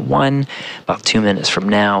waypoint 1, about 2 minutes from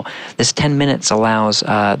now. This 10 minutes allows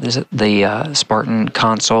the Spartan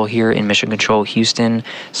console here in Mission Control Houston.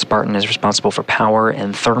 Spartan is responsible for power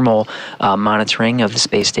and thermal monitoring of the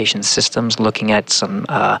space station systems, looking at some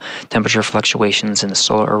temperature fluctuations in the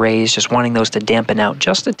solar arrays, just wanting those to dampen out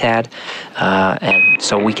just a tad, and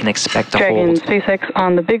so we can expect to hold. SpaceX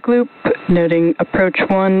on the big loop, noting approach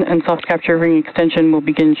 1 and soft capture ring extension will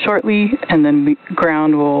begin shortly, and then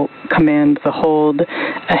ground will command the hold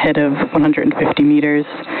ahead of 150 meters.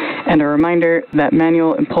 And a reminder that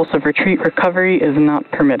manual impulsive retreat recovery is not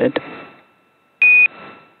permitted.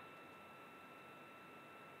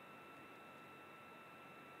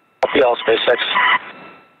 Copy all, SpaceX.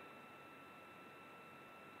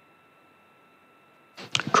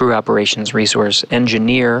 Crew Operations Resource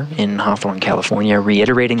Engineer in Hawthorne, California,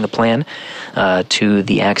 reiterating the plan to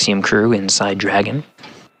the Axiom crew inside Dragon.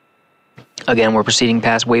 Again, we're proceeding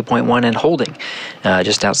past waypoint 1 and holding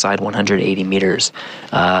just outside 180 meters.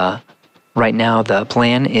 Right now, the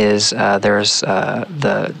plan is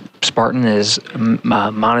the Spartan is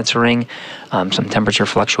monitoring some temperature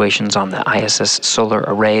fluctuations on the ISS solar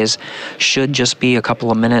arrays. Should just be a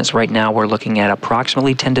couple of minutes. Right now, we're looking at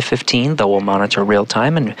approximately 10 to 15, though we'll monitor real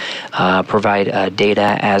time and provide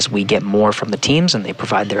data as we get more from the teams and they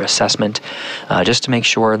provide their assessment, just to make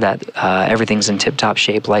sure that everything's in tip-top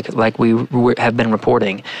shape, like we have been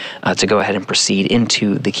reporting, to go ahead and proceed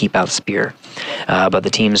into the keep out sphere. But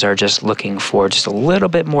the teams are just looking for just a little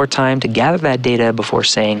bit more time to gather that data before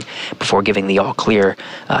giving the all clear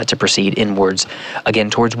to proceed inwards. Again,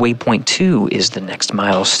 towards waypoint 2 is the next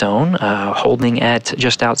milestone, holding at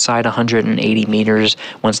just outside 180 meters.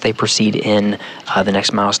 Once they proceed in, the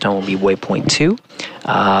next milestone will be waypoint 2.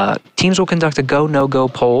 Teams will conduct a go, no-go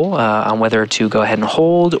poll on whether to go ahead and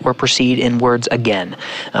hold or proceed inwards again.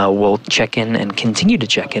 We'll check in and continue to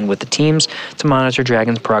check in with the teams to monitor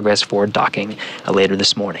Dragon's progress for docking later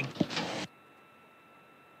this morning.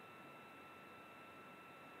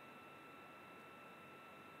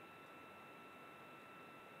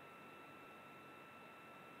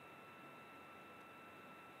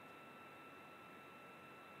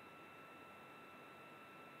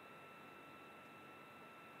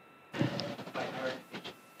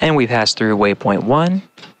 And we pass through waypoint 1,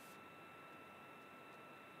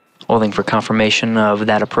 holding for confirmation of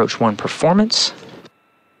that approach 1 performance.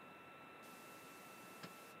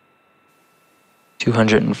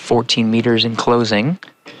 214 meters in closing.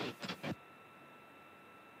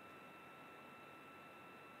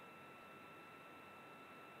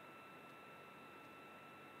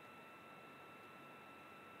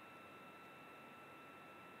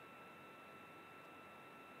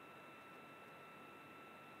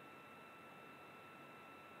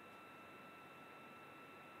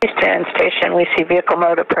 Houston Station, we see vehicle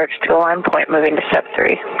mode approach to align point moving to step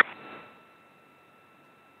 3.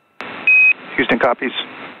 Houston copies.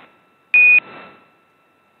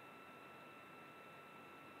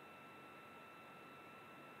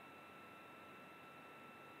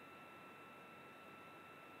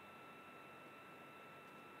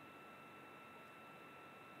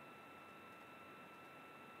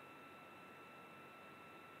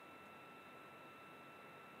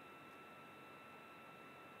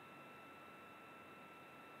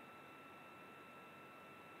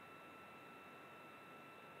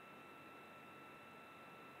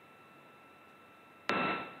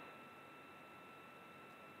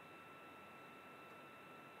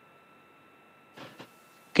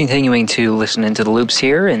 Continuing to listen into the loops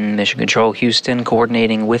here in Mission Control Houston,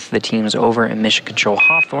 coordinating with the teams over in Mission Control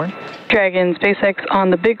Hawthorne. Dragon SpaceX on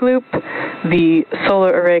the big loop. The solar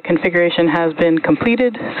array configuration has been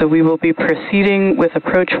completed, so we will be proceeding with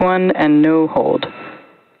approach 1 and no hold.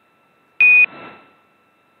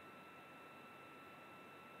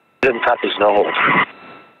 Didn't copies, no hold.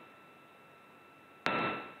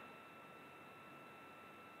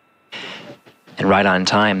 And right on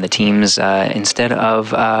time, the teams, instead of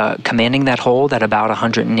commanding that hold at about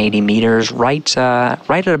 180 meters, right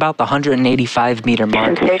at about the 185 meter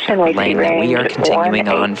mark, lane that we are continuing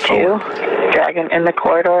on forward. Dragon in the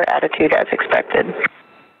corridor, attitude as expected.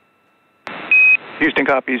 Houston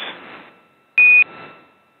copies.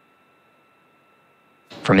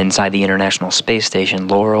 From inside the International Space Station,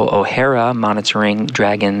 Laurel O'Hara monitoring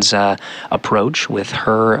Dragon's approach with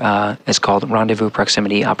her, it's called Rendezvous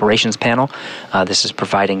Proximity Operations Panel. This is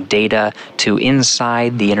providing data to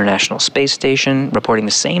inside the International Space Station, reporting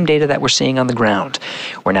the same data that we're seeing on the ground.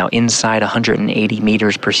 We're now inside 180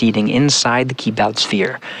 meters, proceeding inside the keep out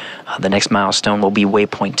sphere. The next milestone will be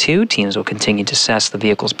waypoint 2. Teams will continue to assess the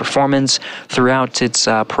vehicle's performance throughout its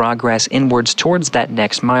progress inwards towards that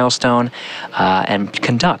next milestone and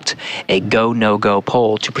conduct a go, no-go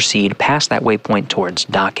poll to proceed past that waypoint towards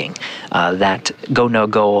docking. That go,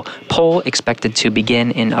 no-go poll expected to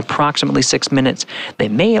begin in approximately 6 minutes. They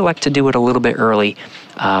may elect to do it a little bit early,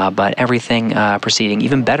 but everything proceeding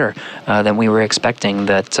even better than we were expecting.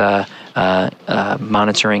 That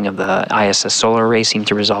monitoring of the ISS solar array seemed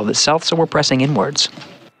to resolve itself, so we're pressing inwards.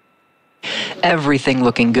 Everything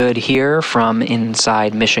looking good here from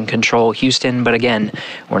inside Mission Control Houston, but again,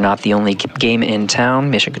 we're not the only game in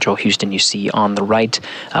town. Mission Control Houston you see on the right,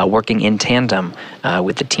 working in tandem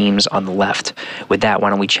with the teams on the left. With that,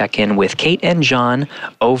 why don't we check in with Kate and John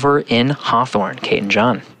over in Hawthorne. Kate and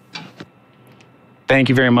John. Thank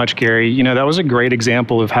you very much, Gary. You know, that was a great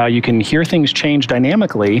example of how you can hear things change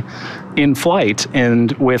dynamically in flight,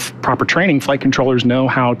 and with proper training, flight controllers know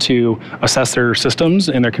how to assess their systems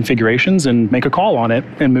and their configurations and make a call on it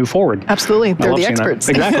and move forward. Absolutely, they're the experts.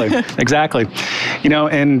 Exactly. You know,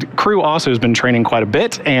 and crew also has been training quite a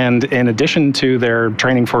bit, and in addition to their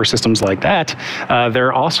training for systems like that,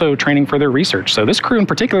 they're also training for their research. So this crew in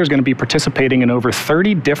particular is going to be participating in over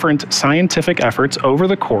 30 different scientific efforts over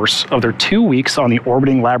the course of their 2 weeks on the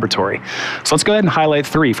orbiting laboratory. So let's go ahead and highlight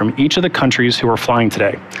 3 from each of the countries who are flying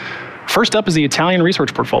today. First up is the Italian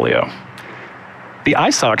research portfolio. The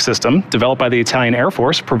ISOC system, developed by the Italian Air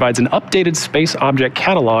Force, provides an updated space object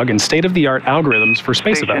catalog and state-of-the-art algorithms for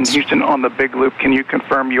space events. Houston on the big loop, can you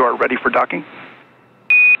confirm you are ready for docking?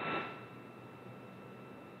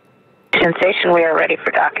 Sensation, we are ready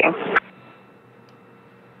for docking.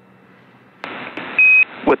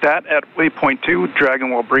 With that, at waypoint 2,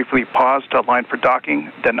 Dragon will briefly pause to align for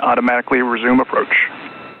docking, then automatically resume approach.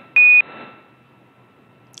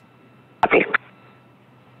 Copy.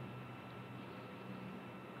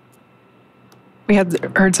 We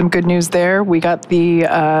had heard some good news there. We got we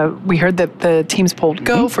heard that the teams pulled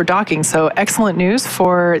go for docking, so excellent news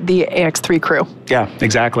for the AX-3 crew. Yeah,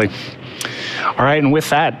 exactly. All right, and with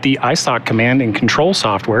that, the ISOC command and control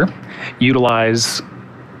software utilize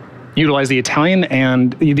the Italian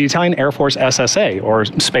Air Force SSA, or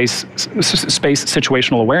Space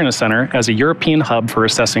Situational Awareness Center, as a European hub for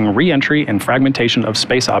assessing re-entry and fragmentation of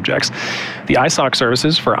space objects. The ISOC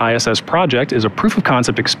Services for ISS project is a proof of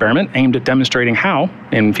concept experiment aimed at demonstrating how,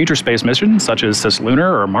 in future space missions such as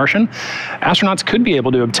cislunar or Martian, astronauts could be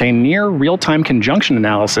able to obtain near real-time conjunction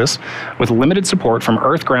analysis with limited support from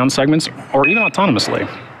Earth ground segments or even autonomously.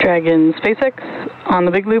 Dragon SpaceX on the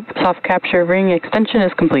big loop. Soft capture ring extension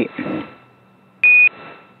is complete.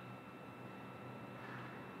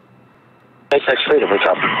 SpaceX freedom, what's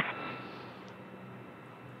up?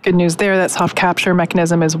 Good news there. That soft capture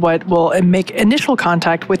mechanism is what will make initial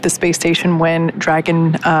contact with the space station when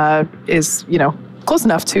Dragon is, close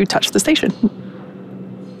enough to touch the station.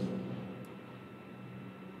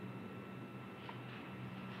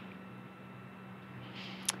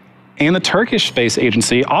 And the Turkish Space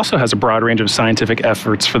Agency also has a broad range of scientific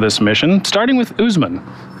efforts for this mission, starting with Uzman.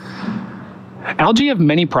 Algae have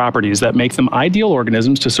many properties that make them ideal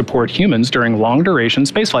organisms to support humans during long-duration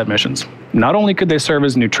spaceflight missions. Not only could they serve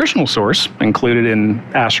as a nutritional source, included in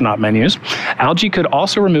astronaut menus, algae could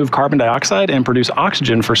also remove carbon dioxide and produce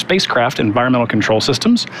oxygen for spacecraft environmental control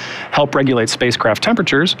systems, help regulate spacecraft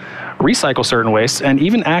temperatures, recycle certain wastes, and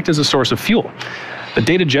even act as a source of fuel. The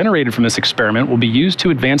data generated from this experiment will be used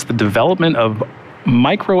to advance the development of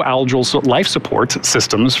microalgal life support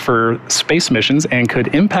systems for space missions and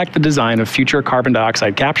could impact the design of future carbon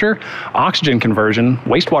dioxide capture, oxygen conversion,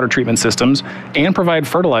 wastewater treatment systems, and provide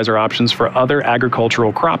fertilizer options for other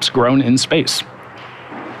agricultural crops grown in space.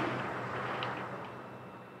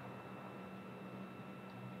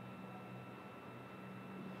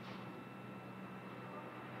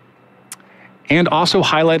 And also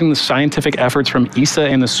highlighting the scientific efforts from ESA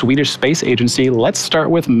and the Swedish Space Agency, let's start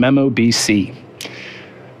with MEMO-BC.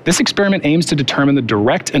 This experiment aims to determine the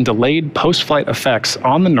direct and delayed post-flight effects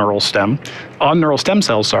on the neural stem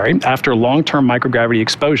cells, after long-term microgravity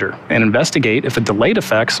exposure, and investigate if the delayed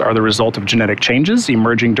effects are the result of genetic changes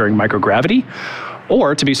emerging during microgravity,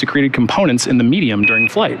 or to be secreted components in the medium during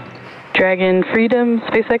flight. Dragon Freedom,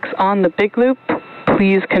 SpaceX on the big loop.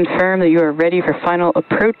 Please confirm that you are ready for final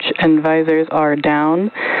approach and visors are down.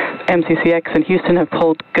 MCCX and Houston have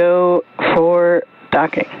pulled go for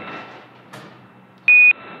docking.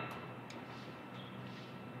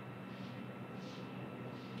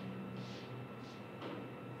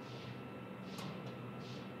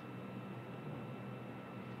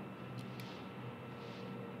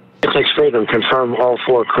 SpaceX Freedom, confirm all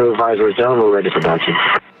 4 crew visors down. We're ready for docking.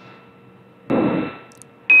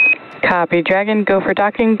 Copy, Dragon, go for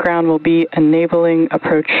docking. Ground will be enabling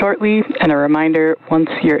approach shortly. And a reminder, once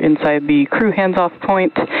you're inside the crew hands-off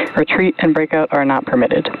point, retreat and breakout are not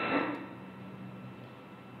permitted.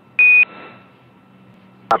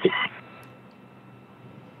 Copy.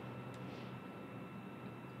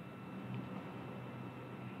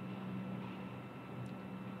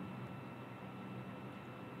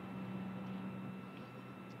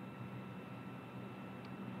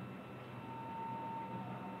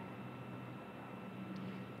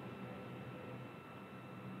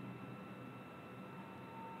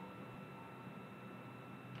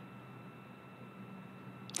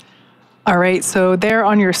 All right, so there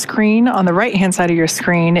on your screen, on the right-hand side of your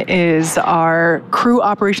screen, is our Crew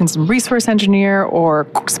Operations and Resource Engineer, or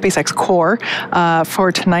SpaceX Core.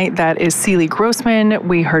 For tonight, that is Seeley Grossman.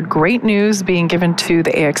 We heard great news being given to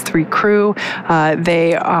the AX-3 crew.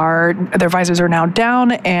 Their visors are now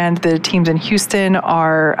down, and the teams in Houston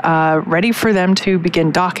are ready for them to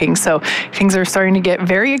begin docking. So things are starting to get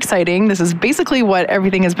very exciting. This is basically what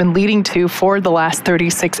everything has been leading to for the last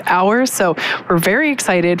 36 hours. So we're very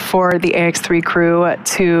excited for the AX-3 crew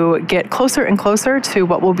to get closer and closer to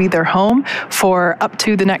what will be their home for up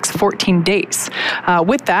to the next 14 days.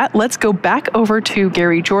 With that, let's go back over to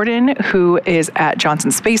Gary Jordan, who is at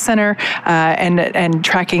Johnson Space Center and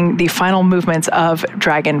tracking the final movements of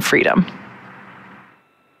Dragon Freedom.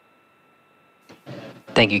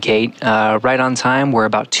 Thank you, Kate. Right on time. We're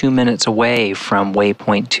about 2 minutes away from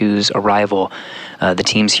Waypoint 2's arrival. The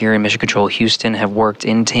teams here in Mission Control Houston have worked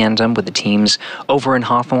in tandem with the teams over in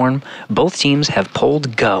Hawthorne. Both teams have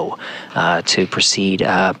pulled go to proceed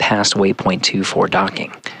past Waypoint 2 for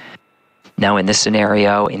docking. Now in this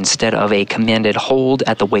scenario, instead of a commanded hold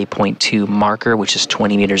at the Waypoint 2 marker, which is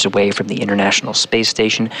 20 meters away from the International Space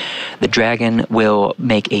Station, the Dragon will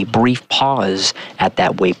make a brief pause at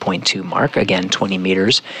that Waypoint 2 mark, again 20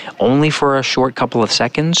 meters, only for a short couple of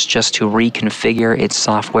seconds just to reconfigure its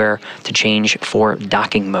software to change for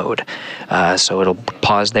docking mode. So it'll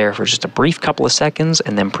pause there for just a brief couple of seconds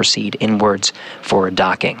and then proceed inwards for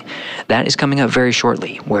docking. That is coming up very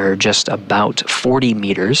shortly. We're just about 40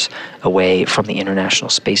 meters away from the International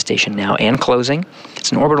Space Station now and closing.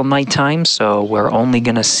 It's an orbital nighttime, so we're only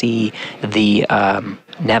going to see the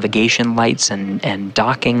navigation lights and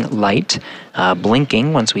docking light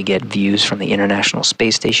blinking once we get views from the International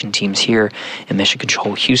Space Station. Teams here in Mission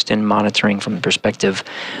Control Houston monitoring from the perspective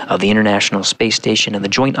of the International Space Station and the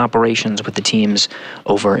joint operations with the teams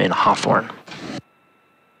over in Hawthorne.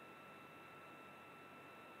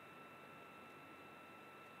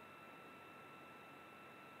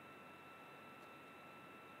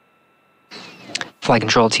 Flight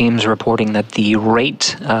control teams reporting that the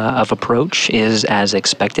rate of approach is as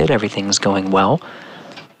expected. Everything's going well.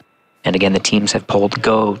 And again, the teams have pulled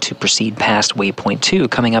go to proceed past Waypoint 2,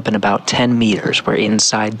 coming up in about 10 meters. We're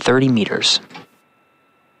inside 30 meters.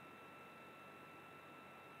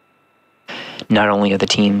 Not only are the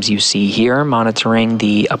teams you see here monitoring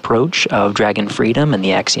the approach of Dragon Freedom and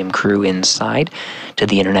the Axiom crew inside to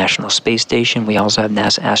the International Space Station, we also have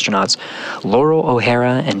NASA astronauts Laurel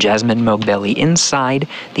O'Hara and Jasmine Mogbelli inside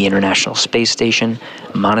the International Space Station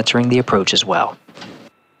monitoring the approach as well.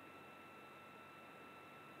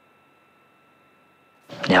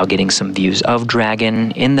 Now getting some views of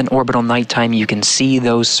Dragon. In the orbital nighttime, you can see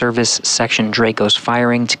those service section Dracos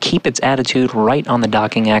firing to keep its attitude right on the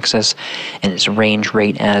docking axis and its range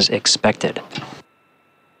rate as expected.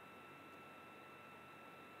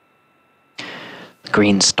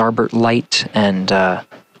 green starboard light and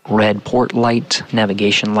red port light,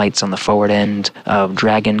 navigation lights on the forward end of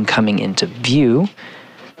Dragon coming into view.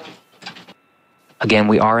 Again,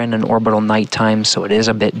 we are in an orbital nighttime, so it is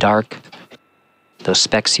a bit dark. Those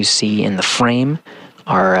specks you see in the frame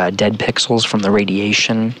are dead pixels from the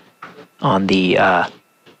radiation on the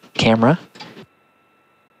camera.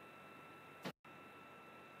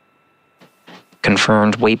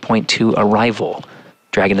 Confirmed waypoint 2 arrival.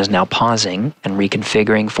 Dragon is now pausing and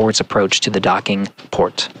reconfiguring for its approach to the docking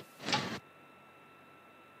port.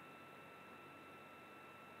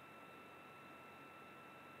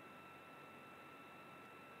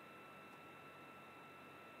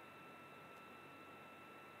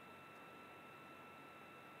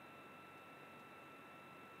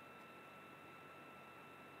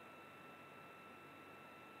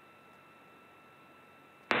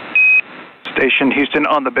 Station Houston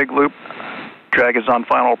on the big loop. Drag is on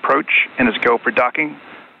final approach and is go for docking.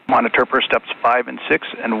 Monitor per steps 5 and 6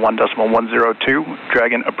 and 1.102.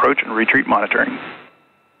 Dragon approach and retreat monitoring.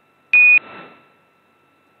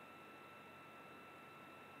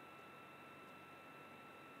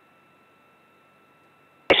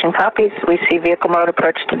 Station copies. We see vehicle mode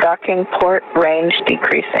approach to docking, port range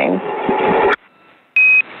decreasing.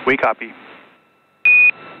 We copy.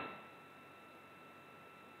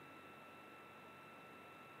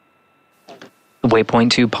 Waypoint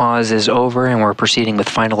 2 pause is over, and we're proceeding with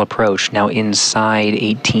final approach, now inside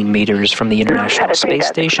 18 meters from the International Space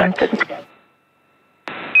Station.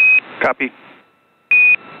 Copy.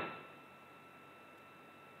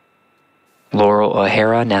 Laurel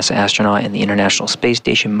O'Hara, NASA astronaut in the International Space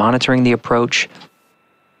Station, monitoring the approach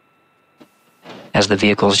as the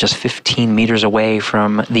vehicle is just 15 meters away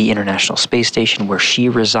from the International Space Station where she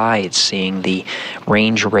resides, seeing the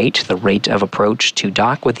range rate, the rate of approach to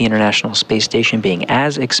dock with the International Space Station being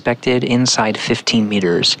as expected inside 15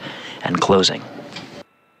 meters and closing.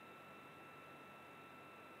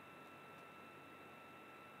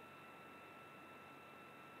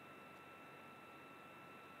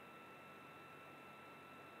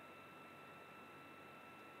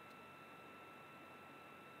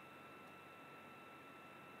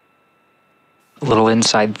 A little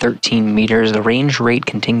inside 13 meters, the range rate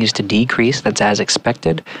continues to decrease. That's as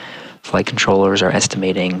expected. Flight controllers are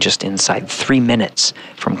estimating just inside 3 minutes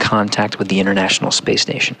from contact with the International Space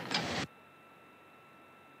Station.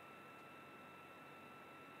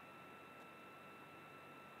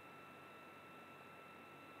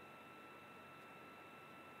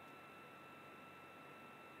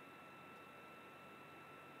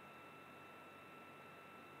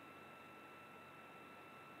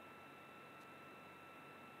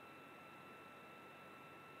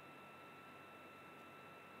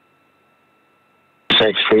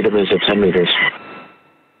 Freedom is at 10 meters.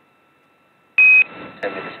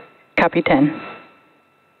 Copy 10.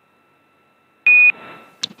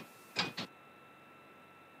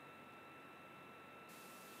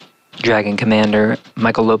 Dragon Commander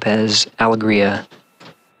Michael Lopez Alegria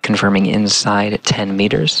confirming inside at 10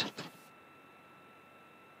 meters.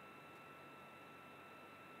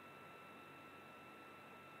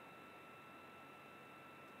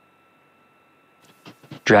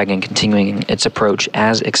 Dragon continuing its approach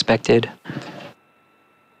as expected.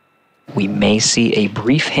 We may see a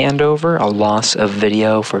brief handover, a loss of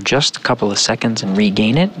video for just a couple of seconds and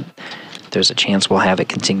regain it. There's a chance we'll have it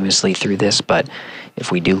continuously through this, but if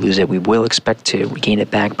we do lose it, we will expect to regain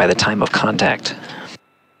it back by the time of contact.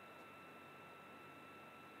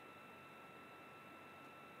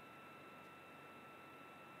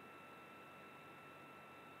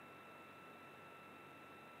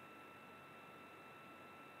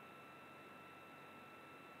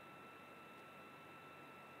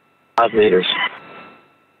 Meters.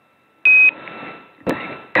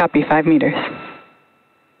 Copy 5 meters.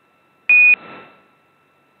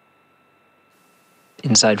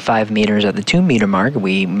 Inside 5 meters at the 2 meter mark,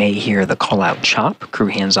 we may hear the call out chop, crew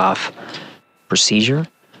hands off procedure.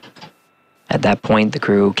 At that point, the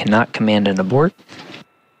crew cannot command an abort.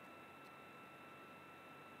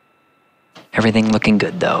 Everything looking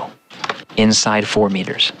good though. Inside 4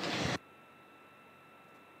 meters.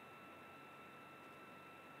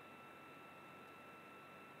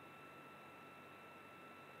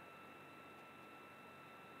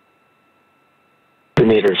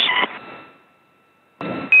 Meters.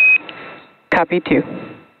 Copy 2.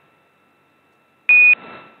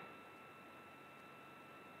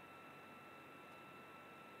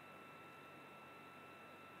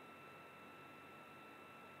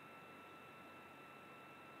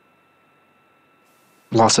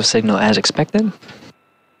 Loss of signal as expected.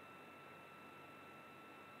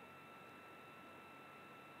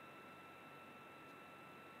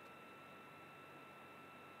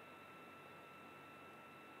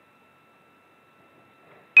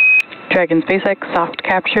 Dragon SpaceX soft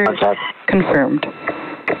capture confirmed.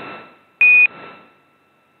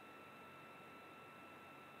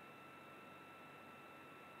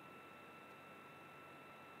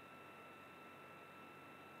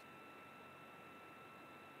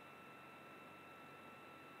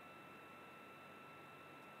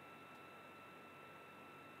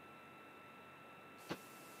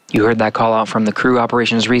 You heard that call out from the Crew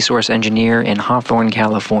Operations Resource Engineer in Hawthorne,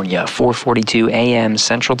 California, 4:42 a.m.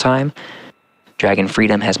 Central Time. Dragon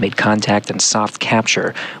Freedom has made contact and soft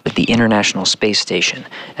capture with the International Space Station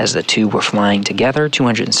as the two were flying together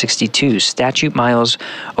 262 statute miles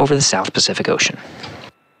over the South Pacific Ocean.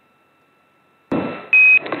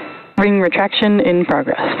 Ring retraction in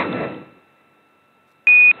progress.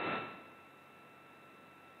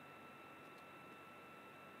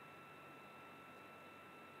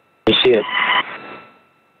 You see it.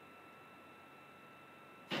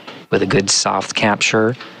 With a good soft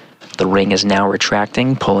capture, the ring is now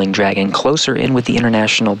retracting, pulling Dragon closer in with the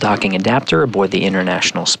International Docking Adapter aboard the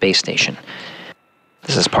International Space Station.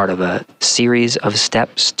 This is part of a series of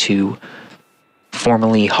steps to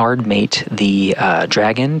formally hard mate the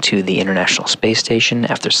Dragon to the International Space Station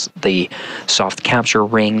after the soft capture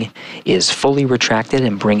ring is fully retracted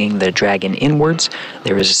and bringing the Dragon inwards.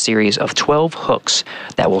 There is a series of 12 hooks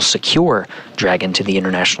that will secure Dragon to the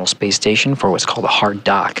International Space Station for what's called a hard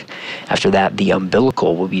dock. After that, the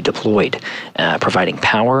umbilical will be deployed, providing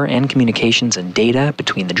power and communications and data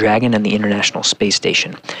between the Dragon and the International Space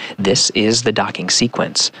Station. This is the docking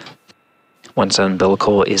sequence. Once the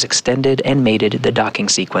umbilical is extended and mated, the docking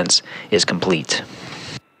sequence is complete.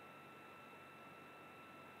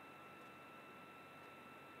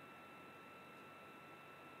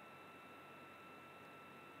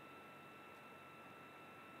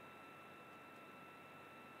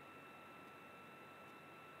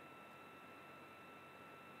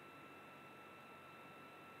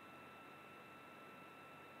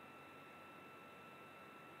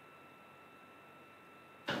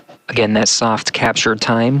 Again, that soft capture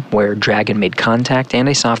time where Dragon made contact and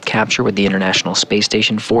a soft capture with the International Space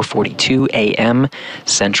Station, 4:42 a.m.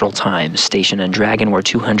 Central Time. Station and Dragon were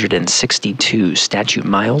 262 statute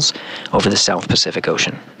miles over the South Pacific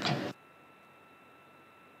Ocean.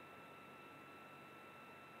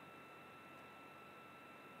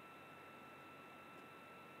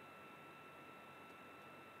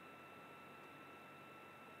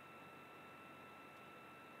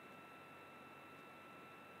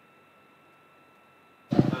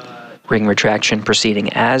 Ring retraction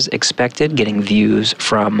proceeding as expected, getting views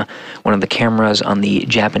from one of the cameras on the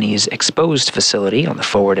Japanese exposed facility on the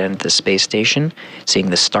forward end of the space station, seeing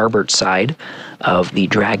the starboard side of the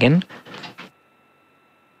Dragon.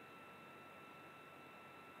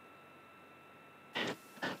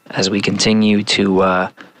 As we continue to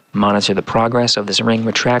monitor the progress of this ring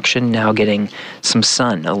retraction, now getting some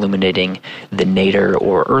sun illuminating the nadir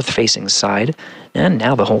or Earth-facing side, and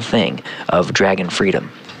now the whole thing of Dragon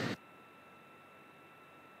Freedom.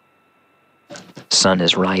 Sun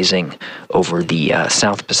is rising over the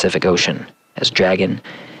South Pacific Ocean as Dragon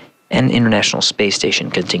and International Space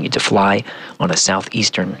Station continue to fly on a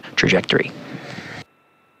southeastern trajectory.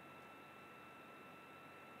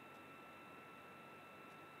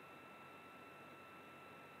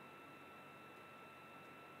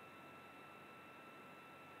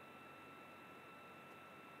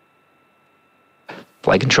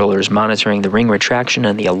 Flight controllers monitoring the ring retraction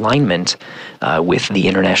and the alignment with the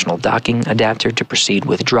International Docking Adapter to proceed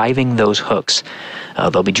with driving those hooks.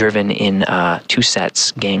 They'll be driven in 2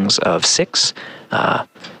 sets, gangs of 6,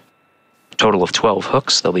 total of 12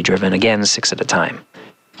 hooks. They'll be driven again 6 at a time.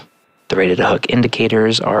 The rated hook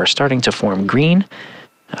indicators are starting to form green,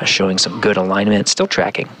 showing some good alignment, still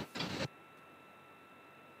tracking.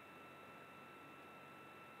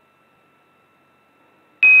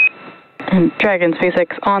 Dragon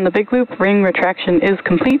SpaceX on the big loop. Ring retraction is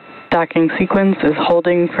complete. Docking sequence is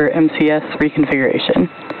holding for MCS reconfiguration.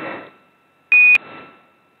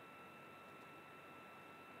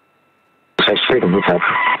 Freedom, what's up?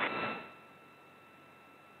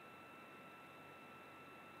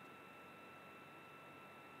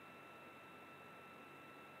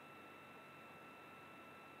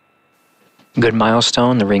 Good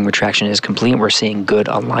milestone. The ring retraction is complete. We're seeing good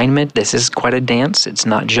alignment. This is quite a dance. It's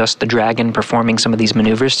not just the Dragon performing some of these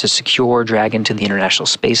maneuvers to secure Dragon to the International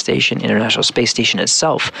Space Station. International Space Station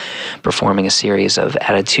itself performing a series of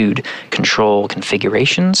attitude control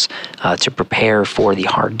configurations to prepare for the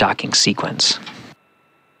hard docking sequence.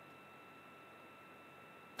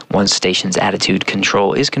 Once station's attitude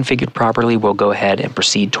control is configured properly, we'll go ahead and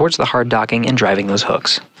proceed towards the hard docking and driving those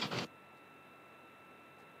hooks.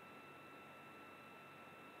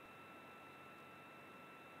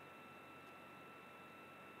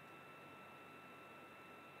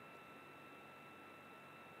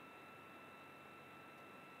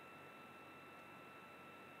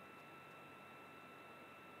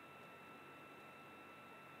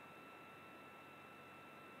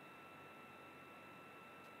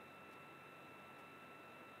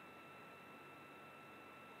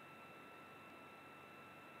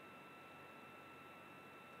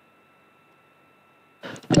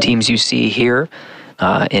 The teams you see here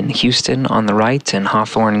in Houston on the right and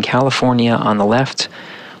Hawthorne, California on the left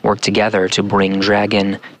work together to bring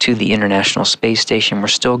Dragon to the International Space Station. We're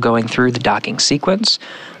still going through the docking sequence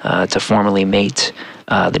to formally mate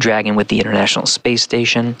the Dragon with the International Space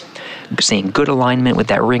Station, seeing good alignment with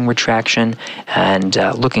that ring retraction, and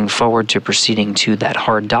looking forward to proceeding to that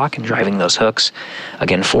hard dock and driving those hooks.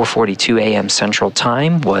 Again, 4:42 a.m. Central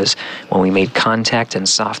Time was when we made contact and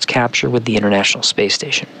soft capture with the International Space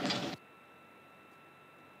Station.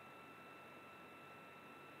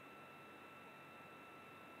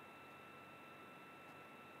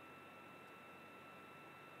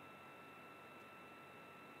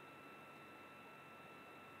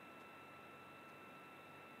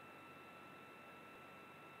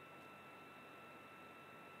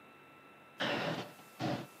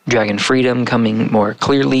 Dragon Freedom coming more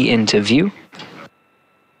clearly into view.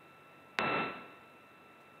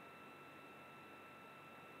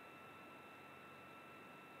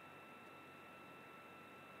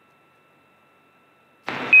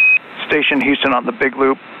 Station Houston on the big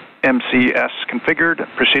loop, MCS configured,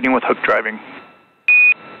 proceeding with hook driving.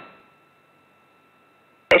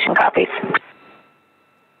 Station copies.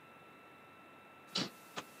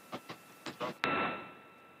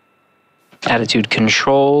 Attitude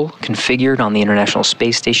control configured on the International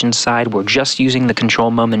Space Station side. We're just using the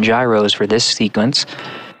control moment gyros for this sequence.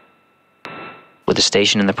 With the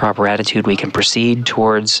station in the proper attitude, we can proceed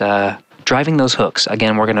towards driving those hooks.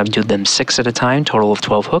 Again, we're going to do them 6 at a time, total of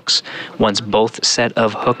 12 hooks. Once both set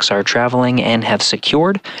of hooks are traveling and have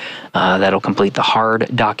secured, that'll complete the hard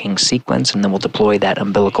docking sequence, and then we'll deploy that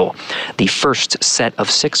umbilical. The first set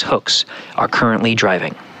of 6 hooks are currently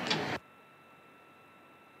driving.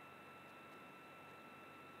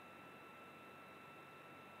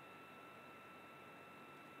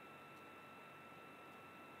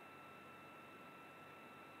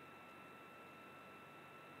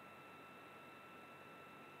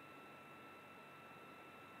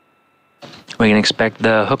 We can expect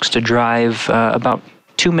the hooks to drive about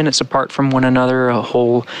 2 minutes apart from one another.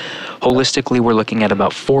 Holistically, we're looking at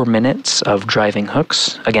about 4 minutes of driving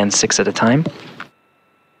hooks. Again, 6 at a time.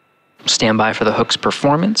 Stand by for the hooks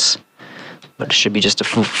performance, but it should be just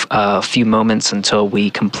a few moments until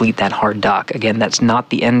we complete that hard dock. Again, that's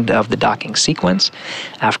not the end of the docking sequence.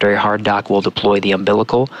 After a hard dock, we'll deploy the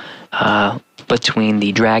umbilical between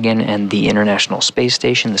the Dragon and the International Space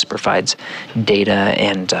Station. This provides data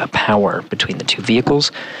and power between the two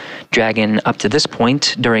vehicles. Dragon, up to this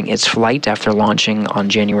point, during its flight after launching on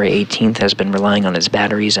January 18th, has been relying on its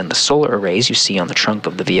batteries and the solar arrays you see on the trunk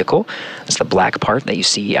of the vehicle. That's the black part that you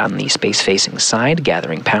see on the space-facing side,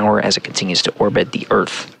 gathering power as it continues to orbit the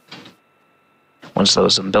Earth. Once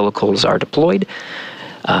those umbilicals are deployed,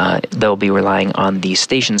 they'll be relying on the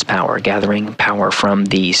station's power, gathering power from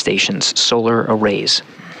the station's solar arrays.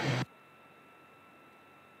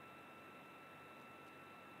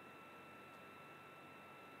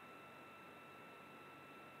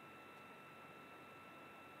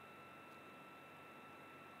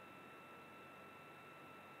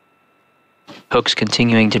 Hooks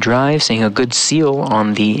continuing to drive, seeing a good seal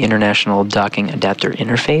on the International Docking Adapter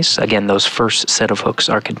interface. Again, those first set of hooks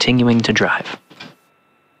are continuing to drive.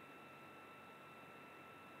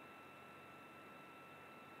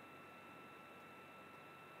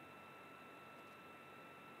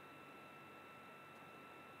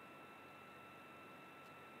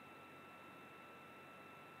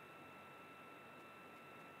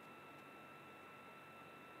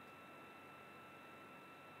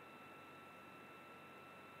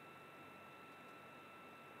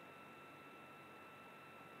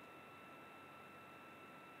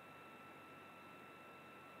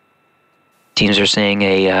 Teams are seeing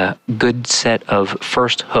a good set of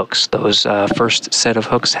first hooks. Those first set of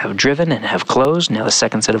hooks have driven and have closed. Now the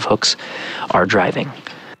second set of hooks are driving.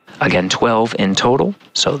 Again, 12 in total.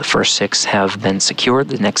 So the first 6 have been secured.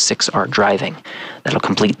 The next 6 are driving. That'll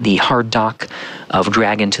complete the hard dock of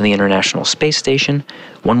Dragon to the International Space Station.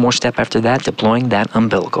 One more step after that, deploying that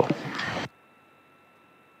umbilical.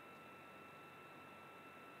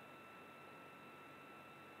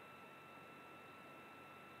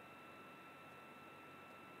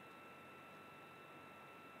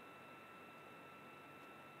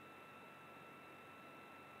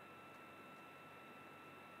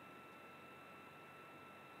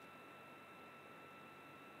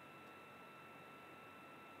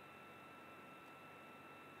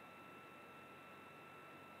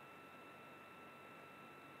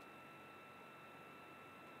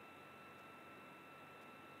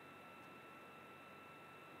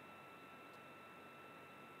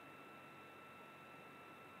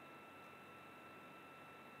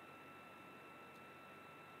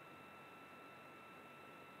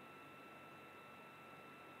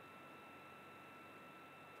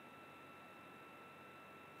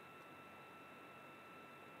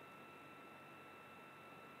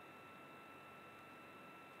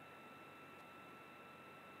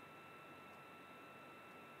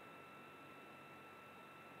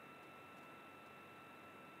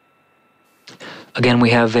 Again, we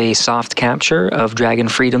have a soft capture of Dragon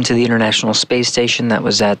Freedom to the International Space Station. That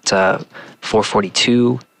was at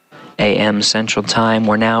 4:42 a.m. Central Time.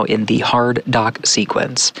 We're now in the hard dock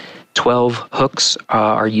sequence. 12 hooks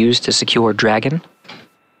are used to secure Dragon.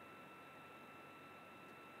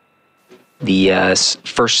 The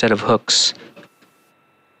first set of hooks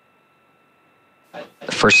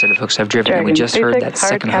have driven, Dragon, and we just heard SpaceX that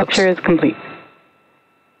second hook. hard capture is complete.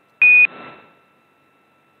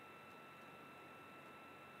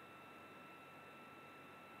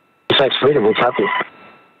 SpaceX Freedom, we copy.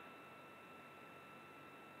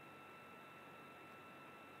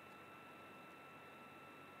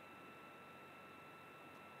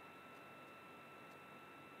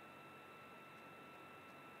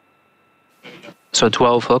 So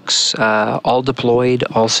 12 hooks, all deployed,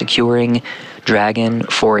 all securing Dragon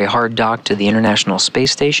for a hard dock to the International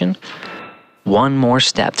Space Station. One more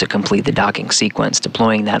step to complete the docking sequence,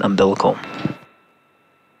 deploying that umbilical.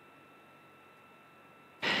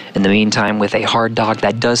 In the meantime, with a hard dock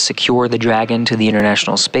that does secure the Dragon to the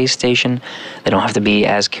International Space Station, they don't have to be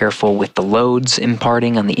as careful with the loads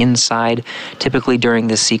imparting on the inside. Typically during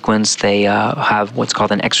this sequence, they have what's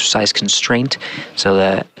called an exercise constraint. So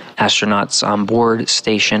the astronauts on board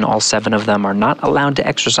station, all 7 of them, are not allowed to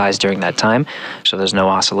exercise during that time. So there's no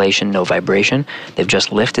oscillation, no vibration. They've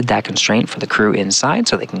just lifted that constraint for the crew inside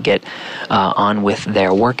so they can get on with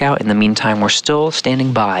their workout. In the meantime, we're still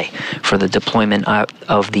standing by for the deployment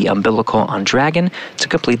of the umbilical on Dragon to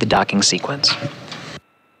complete the docking sequence.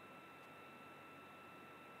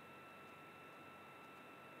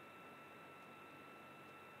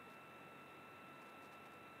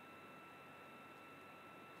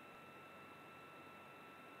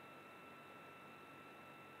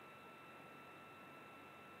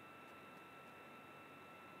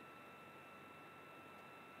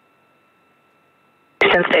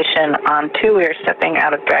 Station on 2, we are stepping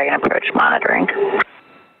out of Dragon approach monitoring.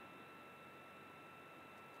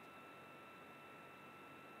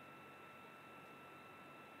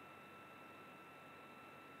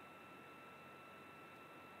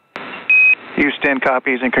 Houston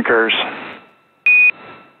copies and concurs.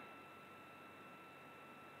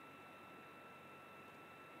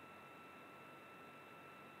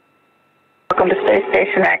 Welcome to Space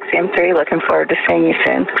Station Axiom-3. Looking forward to seeing you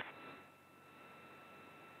soon.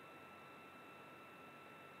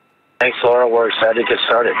 Thanks, Laura. We're excited to get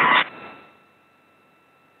started.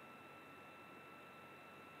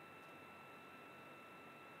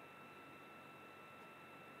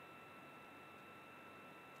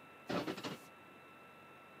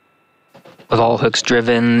 With all hooks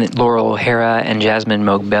driven, Laurel O'Hara and Jasmine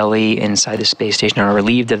Mogbelli inside the space station are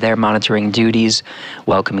relieved of their monitoring duties,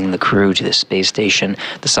 welcoming the crew to the space station.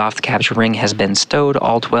 The soft capture ring has been stowed,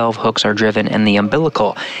 all 12 hooks are driven, and the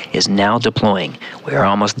umbilical is now deploying. We are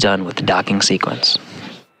almost done with the docking sequence.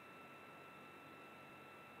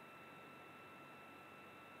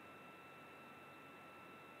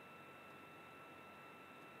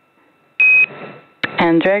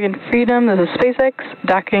 And Dragon Freedom, this is SpaceX.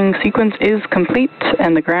 Docking sequence is complete,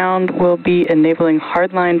 and the ground will be enabling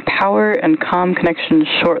hardline power and comm connection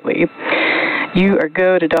shortly. You are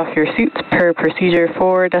go to doff your suits per procedure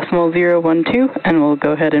 4.012, and we'll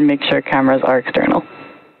go ahead and make sure cameras are external.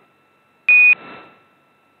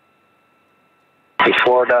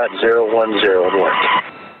 4.010 work.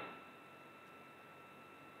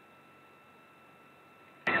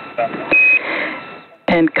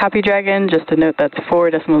 And copy Dragon, just to note that's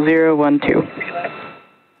 4.012.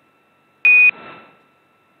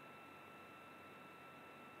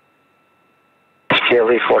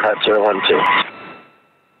 KLE 4.012.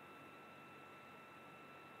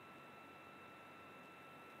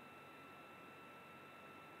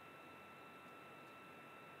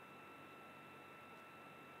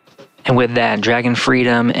 And with that, Dragon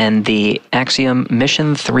Freedom and the Axiom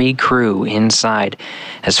Mission 3 crew inside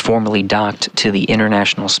has formally docked to the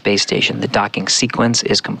International Space Station. The docking sequence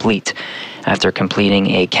is complete. After completing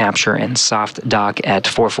a capture and soft dock at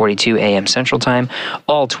 4:42 a.m. Central Time,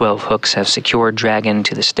 all 12 hooks have secured Dragon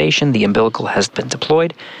to the station. The umbilical has been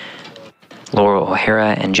deployed. Laurel O'Hara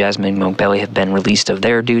and Jasmine Mogbelli have been released of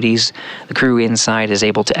their duties. The crew inside is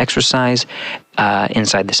able to exercise,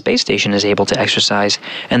 inside the space station is able to exercise,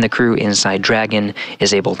 and the crew inside Dragon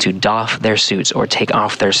is able to doff their suits or take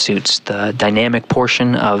off their suits. The dynamic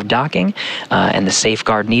portion of docking and the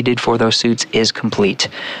safeguard needed for those suits is complete.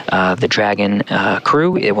 The Dragon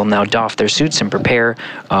crew, it will now doff their suits and prepare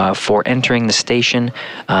for entering the station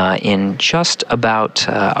in just about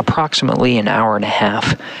approximately an hour and a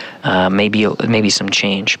half. Maybe some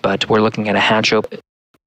change, but we're looking at a hatch open.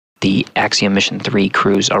 the Axiom Mission 3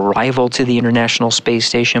 crew's arrival to the International Space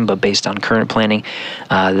Station, but based on current planning,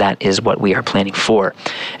 that is what we are planning for.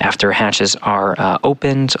 After hatches are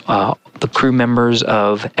opened, the crew members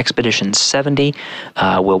of Expedition 70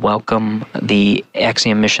 will welcome the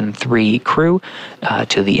Axiom Mission 3 crew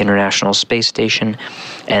to the International Space Station,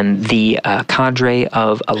 and the cadre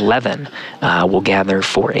of 11 will gather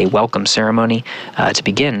for a welcome ceremony to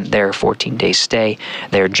begin their 14-day stay,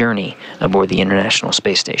 their journey aboard the International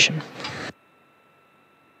Space Station.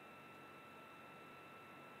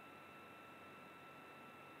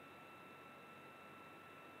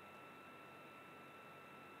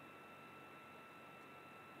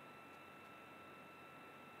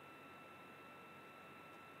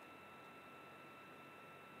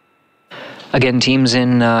 Again, teams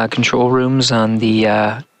in control rooms on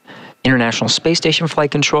the International Space Station Flight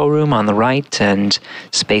Control Room on the right, and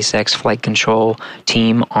SpaceX Flight Control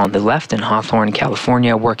team on the left in Hawthorne,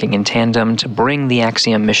 California, working in tandem to bring the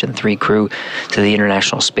Axiom Mission 3 crew to the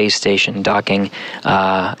International Space Station, docking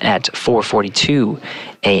at 4:42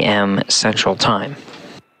 a.m. Central Time.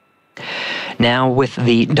 Now, with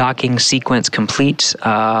the docking sequence complete,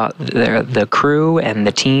 the crew and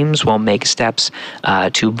the teams will make steps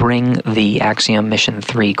to bring the Axiom Mission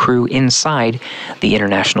 3 crew inside the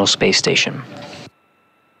International Space Station.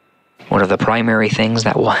 One of the primary things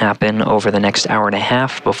that will happen over the next hour and a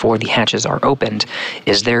half before the hatches are opened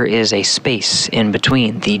is there is a space in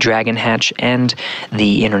between the Dragon hatch and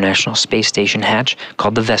the International Space Station hatch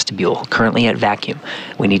called the vestibule, currently at vacuum.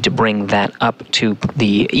 We need to bring that up to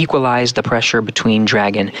equalize the pressure between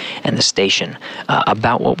Dragon and the station,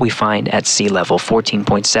 about what we find at sea level,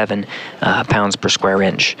 14.7 pounds per square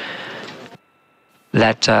inch.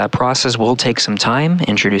 That process will take some time,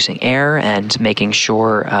 introducing air and making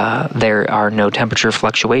sure there are no temperature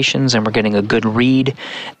fluctuations, and we're getting a good read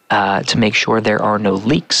to make sure there are no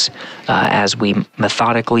leaks as we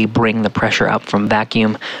methodically bring the pressure up from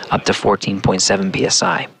vacuum up to 14.7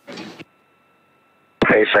 psi.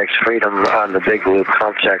 SpaceX Freedom on the big loop,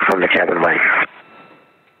 contact from the cabin mic.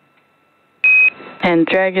 And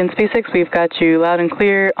Dragon SpaceX, we've got you loud and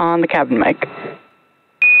clear on the cabin mic.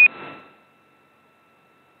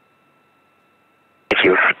 Thank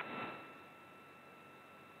you.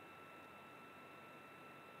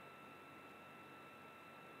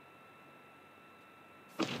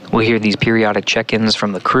 We'll hear these periodic check-ins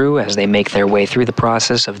from the crew as they make their way through the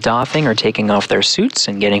process of doffing or taking off their suits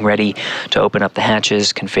and getting ready to open up the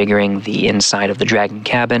hatches, configuring the inside of the Dragon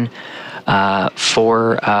cabin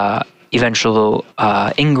for eventual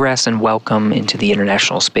ingress and welcome into the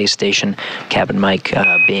International Space Station. Cabin mic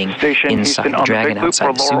being Station inside Houston the Dragon, on the big loop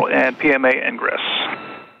outside the for Laurel suit. and PMA ingress.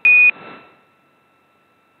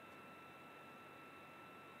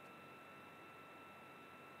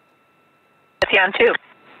 On 2.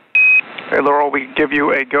 Hey, Laurel, we give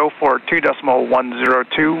you a go for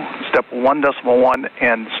 2.102, step 1.1,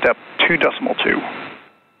 and step 2.2.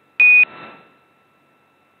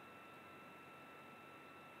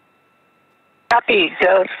 Copy.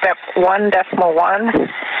 Go step 1.1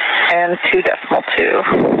 and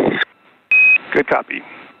 2.2. Good copy.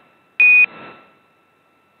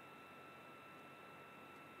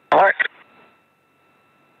 Alert.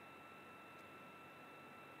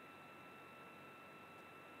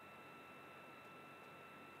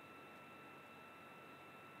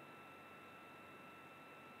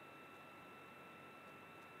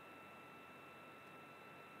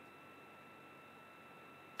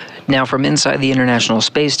 Now, from inside the International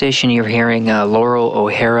Space Station, you're hearing Laurel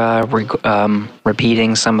O'Hara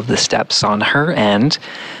repeating some of the steps on her end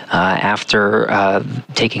after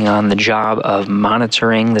taking on the job of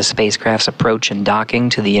monitoring the spacecraft's approach and docking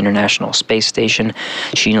to the International Space Station.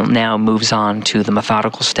 She now moves on to the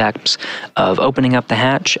methodical steps of opening up the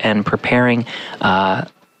hatch and preparing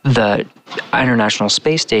the International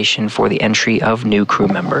Space Station for the entry of new crew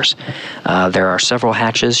members. There are several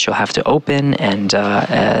hatches she'll have to open and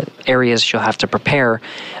areas she'll have to prepare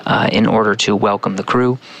in order to welcome the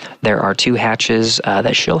crew. There are two hatches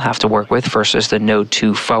that she'll have to work with. First is the Node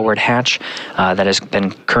 2 forward hatch that has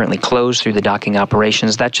been currently closed through the docking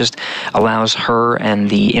operations. That just allows her and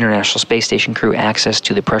the International Space Station crew access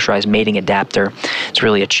to the pressurized mating adapter. It's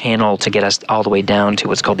really a channel to get us all the way down to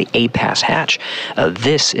what's called the A-Pass hatch.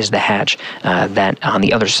 This is the hatch that on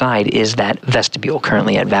the other side is that vestibule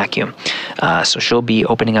currently at vacuum. So she'll be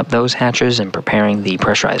opening up those hatches and preparing the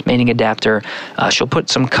pressurized mating adapter. She'll put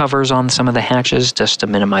some covers on some of the hatches just to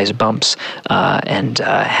minimize bumps and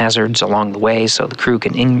hazards along the way so the crew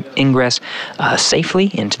can ingress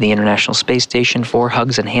safely into the International Space Station for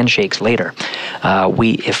hugs and handshakes later.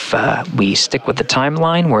 If we stick with the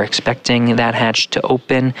timeline, we're expecting that hatch to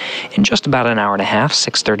open in just about an hour and a half,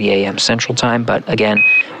 6:30 a.m. Central Time, but again,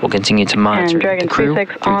 we'll continue to monitor Dragon the crew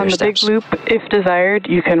SpaceX through on their the steps. big loop. If desired,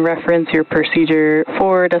 you can reference your procedure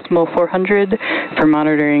 4.400 for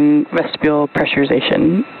monitoring vestibule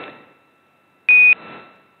pressurization.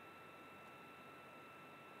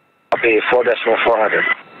 Copy 4.400.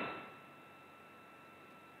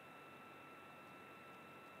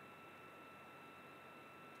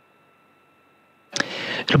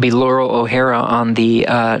 It'll be Laurel O'Hara on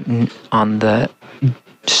the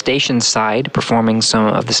station side performing some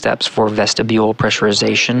of the steps for vestibule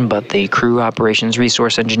pressurization, but the crew operations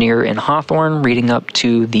resource engineer in Hawthorne reading up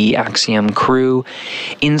to the Axiom crew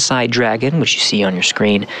inside Dragon, which you see on your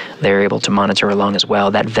screen. They're able to monitor along as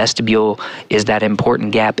well. That vestibule is that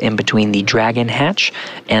important gap in between the Dragon hatch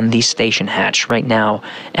and the station hatch. Right now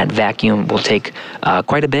at vacuum will take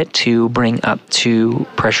quite a bit to bring up to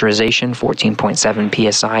pressurization.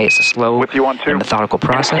 14.7 psi. It's a slow With you on two. and methodical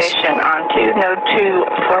process. Station on 2, node 2,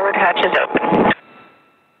 forward hatch is open.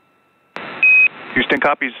 Houston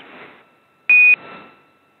copies.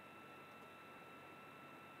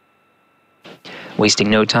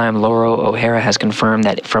 Wasting no time, Laurel O'Hara has confirmed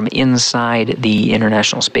that from inside the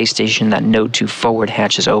International Space Station, that node 2 forward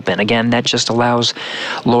hatch is open. Again, that just allows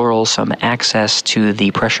Laurel some access to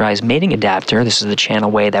the pressurized mating adapter. This is the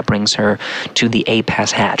channel way that brings her to the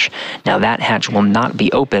APAS hatch. Now, that hatch will not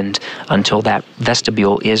be opened until that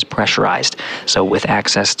vestibule is pressurized. So with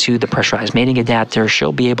access to the pressurized mating adapter,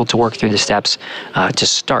 she'll be able to work through the steps to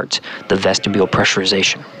start the vestibule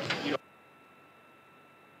pressurization.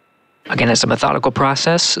 Again, it's a methodical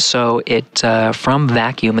process, so from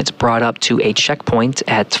vacuum, it's brought up to a checkpoint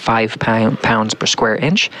at 5 pounds per square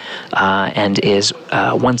inch, and is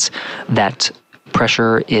once that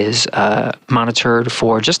pressure is monitored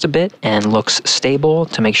for just a bit and looks stable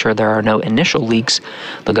to make sure there are no initial leaks,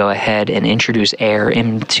 they'll go ahead and introduce air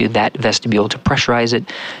into that vestibule to pressurize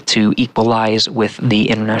it to equalize with the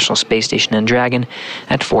International Space Station and Dragon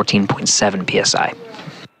at 14.7 psi.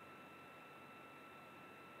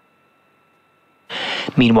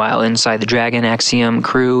 Meanwhile, inside the Dragon, Axiom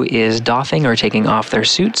crew is doffing or taking off their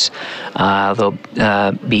suits. They'll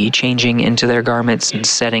be changing into their garments and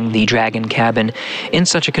setting the Dragon cabin in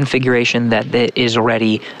such a configuration that it is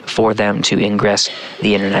ready for them to ingress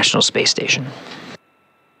the International Space Station.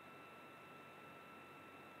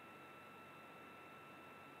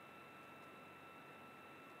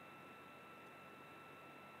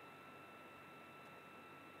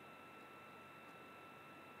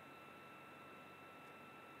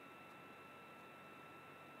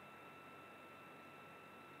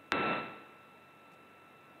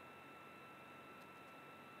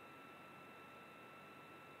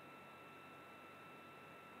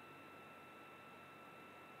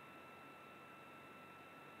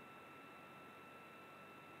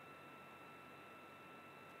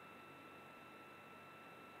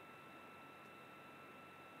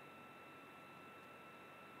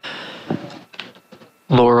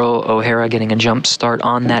 Laurel O'Hara getting a jump start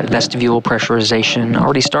on that vestibule pressurization,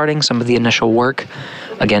 already starting some of the initial work,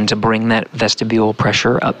 again, to bring that vestibule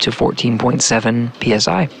pressure up to 14.7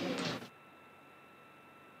 psi.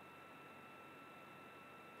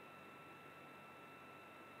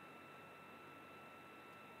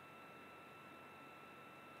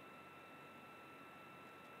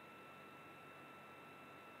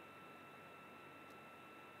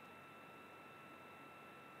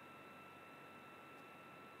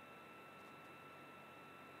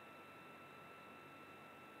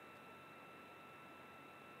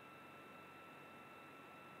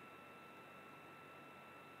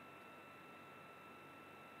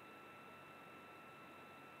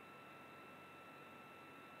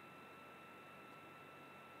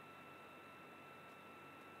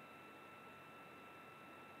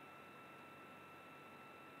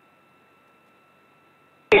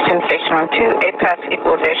 Houston Station on 2, APAS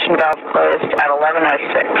equalization valve closed at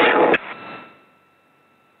 11:06.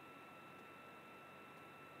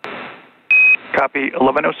 Copy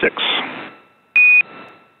 11:06.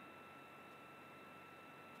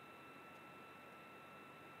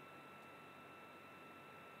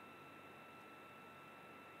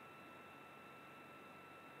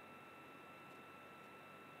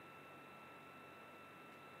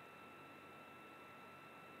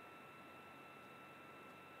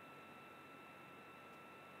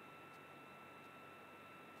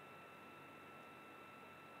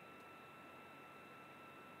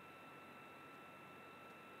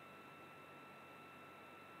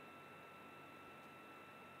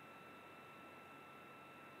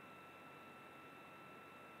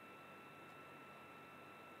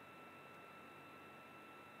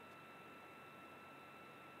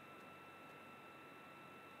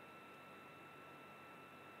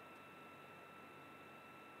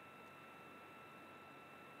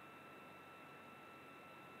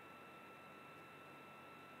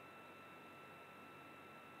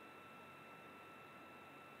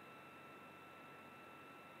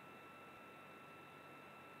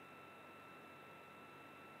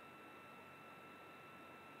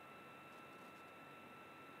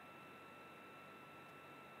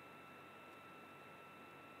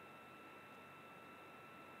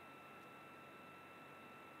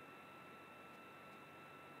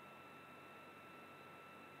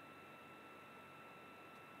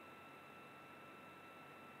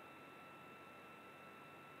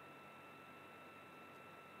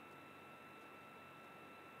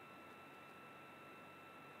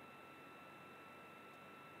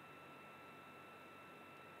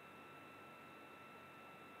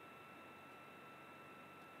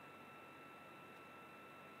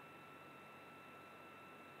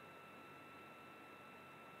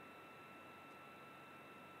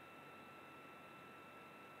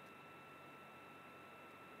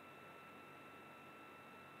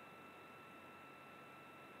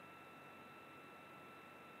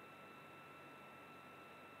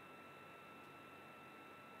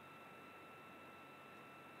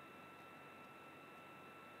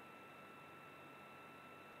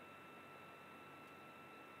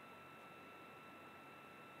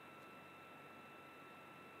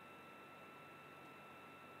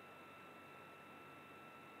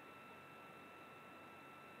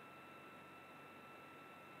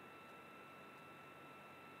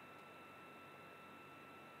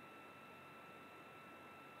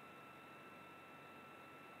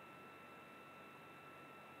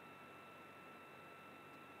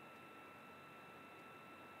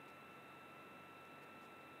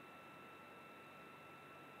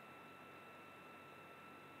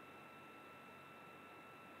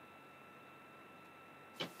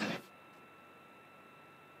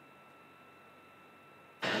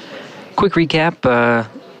 Quick recap,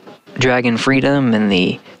 Dragon Freedom and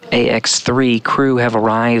the AX-3 crew have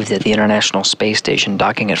arrived at the International Space Station,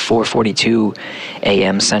 docking at 4:42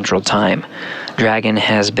 a.m. Central Time. Dragon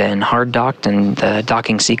has been hard docked and the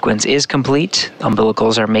docking sequence is complete.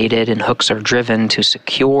 Umbilicals are mated and hooks are driven to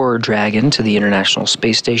secure Dragon to the International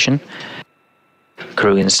Space Station.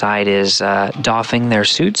 Crew inside is doffing their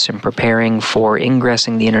suits and preparing for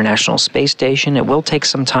ingressing the International Space Station. It will take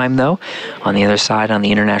some time, though. On the other side, on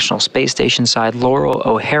the International Space Station side, Laurel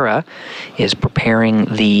O'Hara is preparing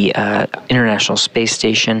the International Space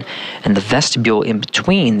Station and the vestibule in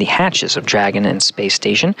between the hatches of Dragon and Space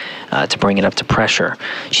Station to bring it up to pressure.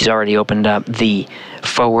 She's already opened up the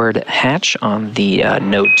forward hatch on the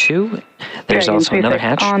Node 2. There's also another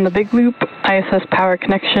hatch. On the big loop, ISS power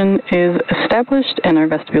connection is established and our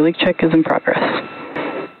vestibule leak check is in progress.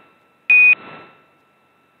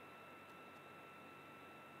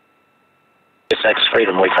 SpaceX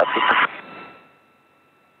Freedom, wake up.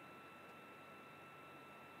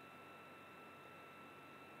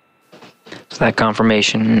 So that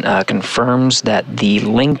confirmation confirms that the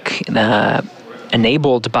link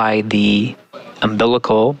enabled by the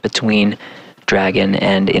umbilical between Dragon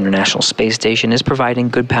and International Space Station is providing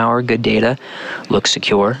good power, good data, looks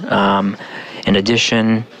secure. In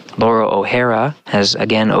addition, Laura O'Hara has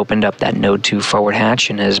again opened up that Node 2 forward hatch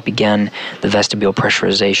and has begun the vestibule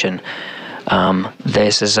pressurization.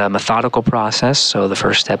 This is a methodical process, so the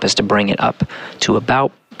first step is to bring it up to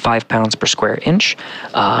about 5 pounds per square inch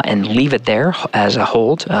and leave it there as a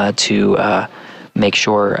hold to make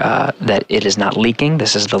sure that it is not leaking.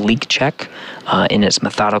 This is the leak check in its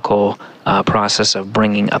methodical process of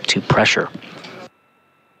bringing up to pressure.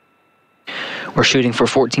 We're shooting for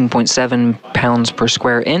 14.7 pounds per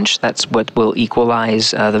square inch. That's what will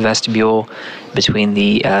equalize the vestibule between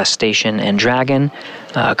the station and Dragon.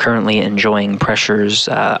 Currently enjoying pressures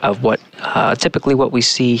of what typically what we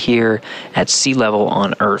see here at sea level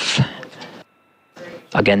on Earth.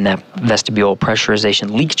 Again, that vestibule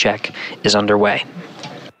pressurization leak check is underway.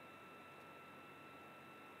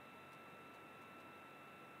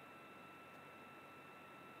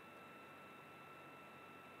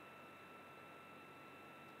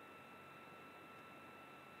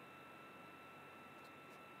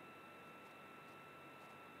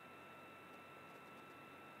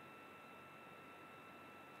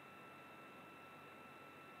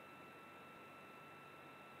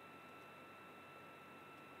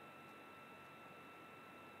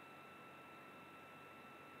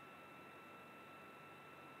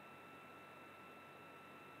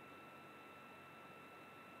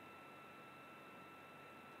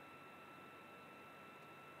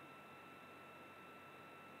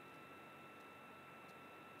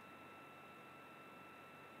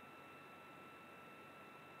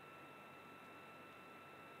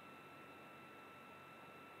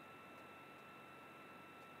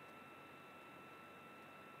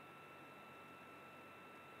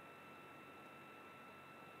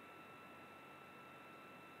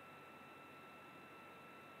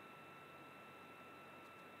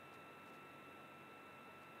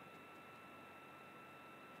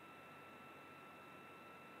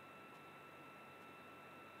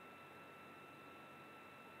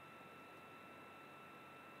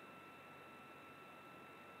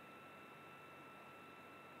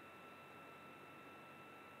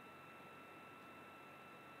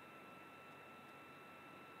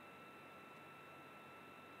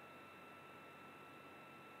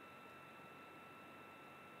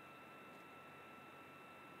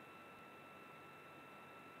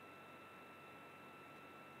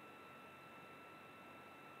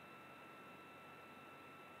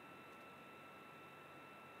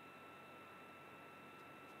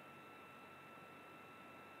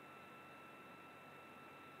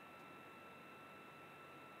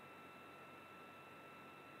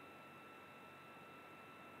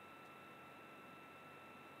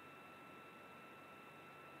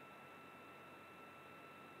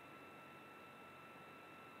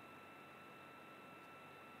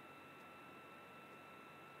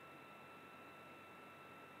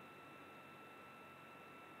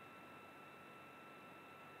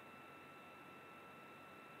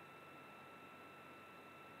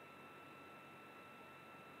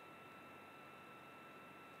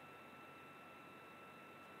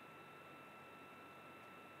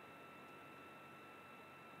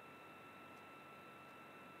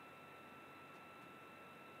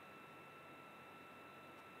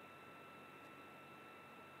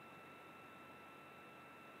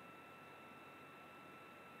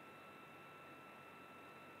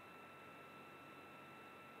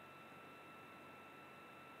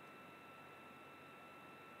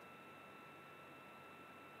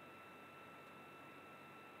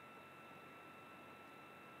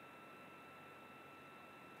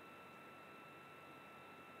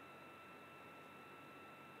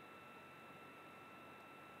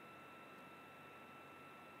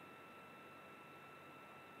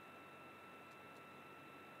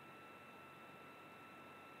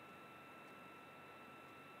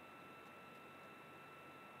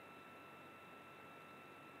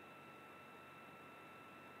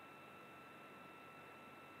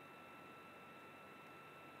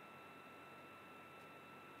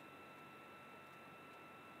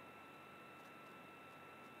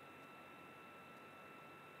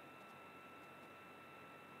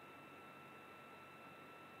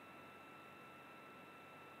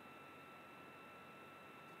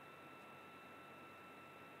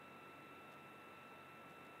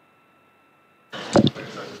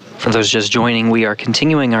 For those just joining, we are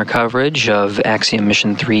continuing our coverage of Axiom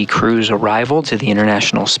Mission 3 crew's arrival to the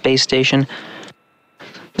International Space Station.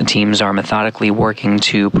 The teams are methodically working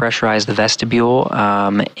to pressurize the vestibule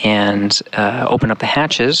and open up the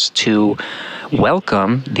hatches to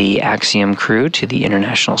welcome the Axiom crew to the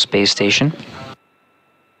International Space Station.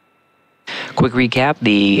 Quick recap,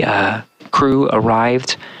 the crew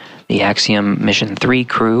arrived. The Axiom Mission 3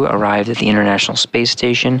 crew arrived at the International Space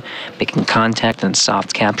Station, making contact and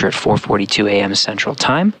soft capture at 4:42 a.m. Central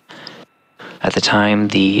Time. At the time,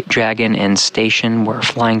 the Dragon and station were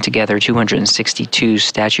flying together 262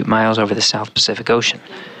 statute miles over the South Pacific Ocean.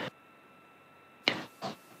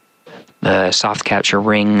 The soft capture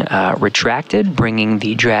ring retracted, bringing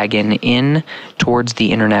the Dragon in towards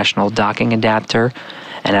the International Docking Adapter,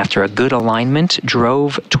 and after a good alignment,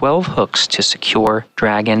 drove 12 hooks to secure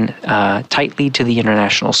Dragon tightly to the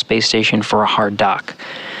International Space Station for a hard dock.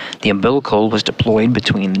 The umbilical was deployed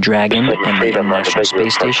between the Dragon and the International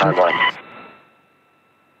Space Station.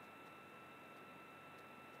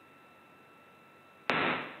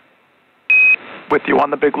 With you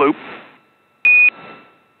on the big loop.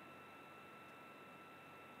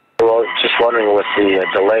 Well, just wondering, with the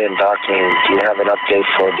delay in docking, do you have an update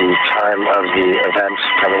for the time of the events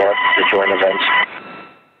coming up, the joint events?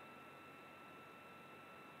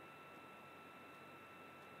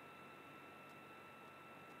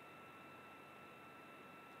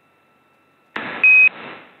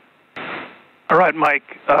 All right,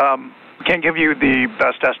 Mike. Can't give you the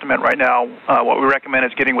best estimate right now. What we recommend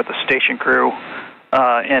is getting with the station crew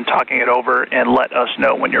and talking it over, and let us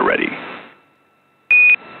know when you're ready.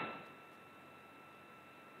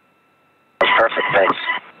 That's perfect. Thanks.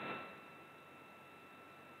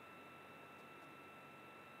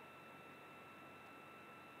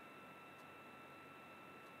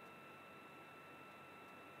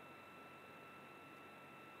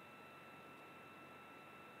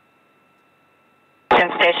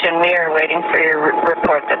 Station, we are waiting for your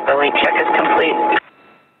report that the leak check is complete.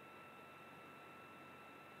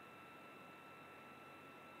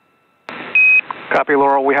 Copy,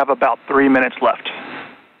 Laurel. We have about 3 minutes left.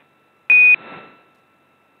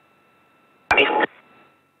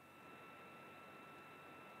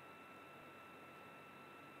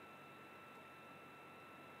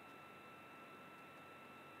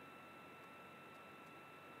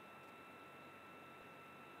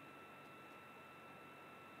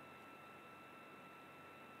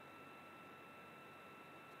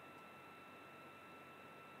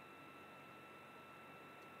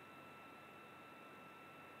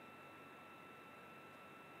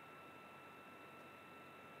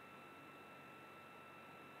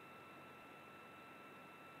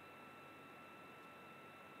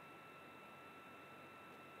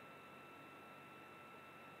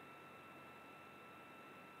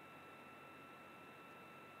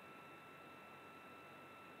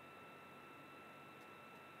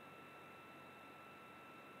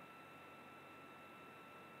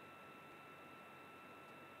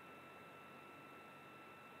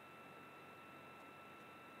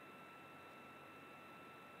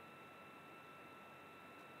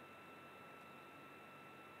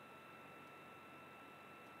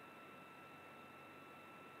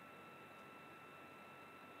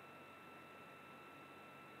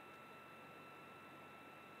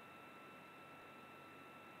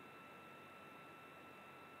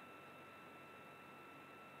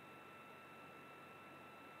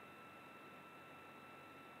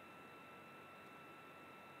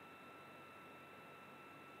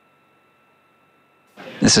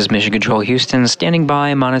 This is Mission Control Houston, standing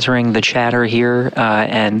by, monitoring the chatter here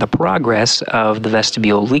and the progress of the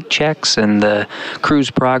vestibule leak checks and the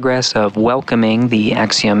crew's progress of welcoming the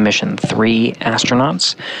Axiom Mission 3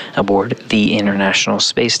 astronauts aboard the International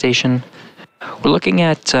Space Station. We're looking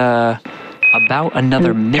at about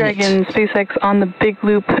another minute. Dragon, SpaceX on the big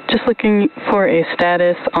loop, just looking for a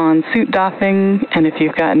status on suit doffing and if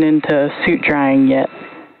you've gotten into suit drying yet.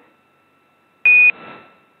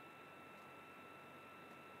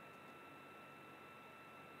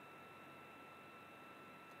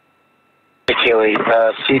 Keely,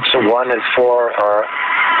 seats 1 and 4 are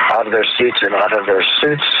out of their seats and out of their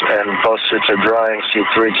suits, and both suits are drying. Seat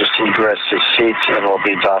 3 just egressed its seats and will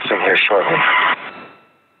be doffing here shortly.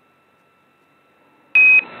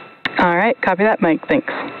 All right, copy that, Mike.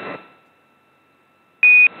 Thanks.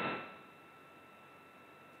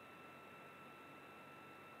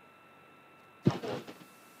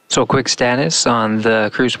 So a quick status on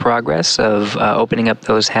the crew's progress of opening up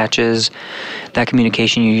those hatches. That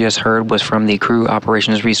communication you just heard was from the crew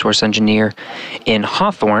operations resource engineer in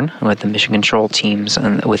Hawthorne with the mission control teams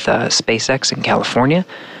and with SpaceX in California.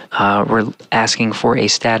 We're asking for a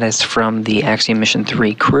status from the Axiom Mission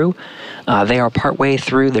 3 crew. They are partway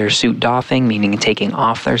through their suit doffing, meaning taking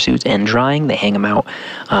off their suits and drying. They hang them out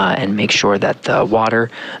and make sure that the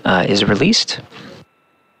water is released.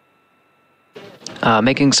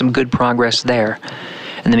 Making some good progress there.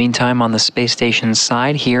 In the meantime, on the space station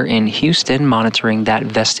side here in Houston, monitoring that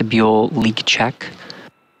vestibule leak check.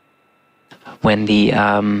 When the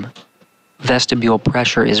vestibule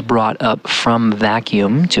pressure is brought up from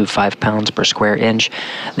vacuum to 5 pounds per square inch,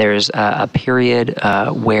 there's a period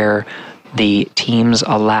where the teams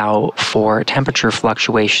allow for temperature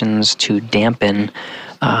fluctuations to dampen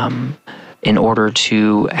in order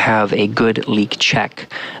to have a good leak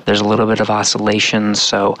check. There's a little bit of oscillation,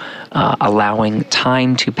 so allowing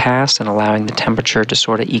time to pass and allowing the temperature to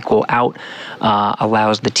sort of equal out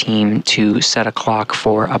allows the team to set a clock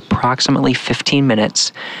for approximately 15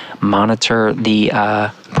 minutes, monitor the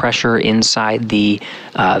pressure inside the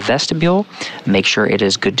vestibule, make sure it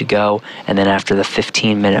is good to go, and then after the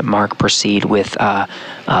 15-minute mark, proceed with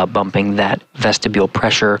bumping that vestibule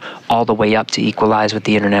pressure all the way up to equalize with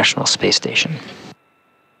the International Space Station.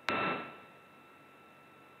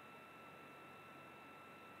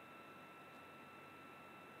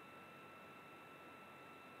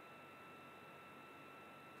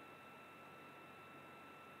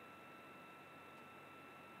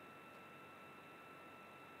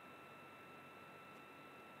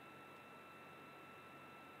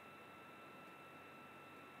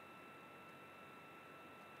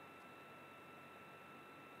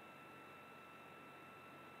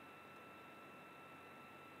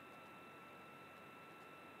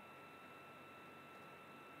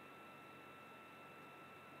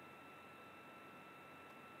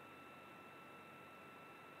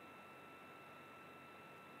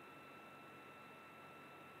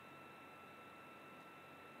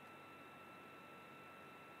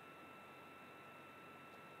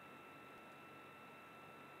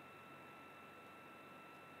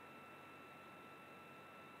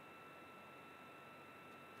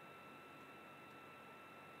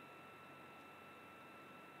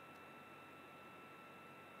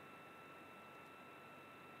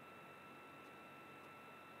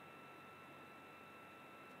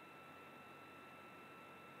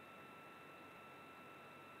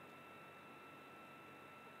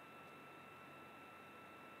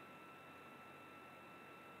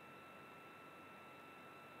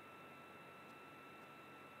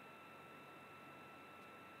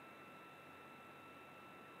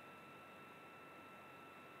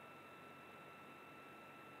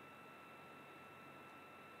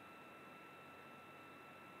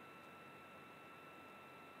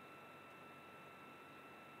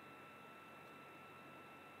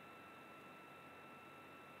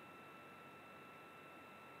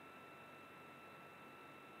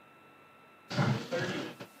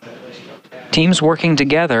 Teams working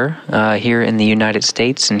together here in the United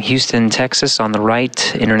States, in Houston, Texas, on the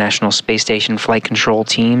right, International Space Station flight control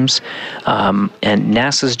teams, and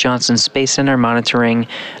NASA's Johnson Space Center monitoring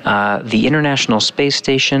the International Space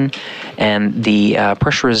Station and the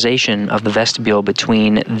pressurization of the vestibule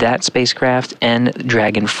between that spacecraft and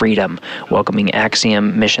Dragon Freedom, welcoming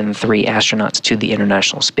Axiom Mission 3 astronauts to the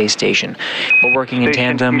International Space Station. We're working in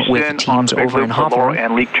tandem with teams over in Hawthorne.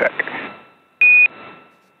 And leak check.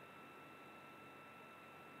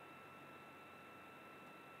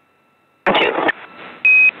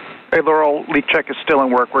 Hey, Laurel, leak check is still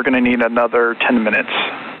in work. We're going to need another 10 minutes.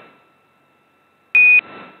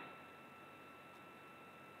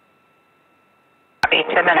 Copy,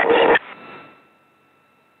 10 minutes.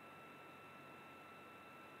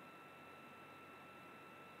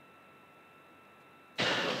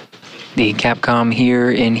 The Capcom here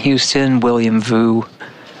in Houston, William Vu,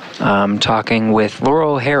 talking with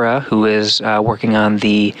Laura O'Hara, who is working on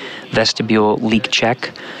the vestibule leak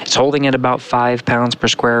check. It's holding at about 5 pounds per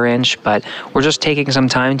square inch, but we're just taking some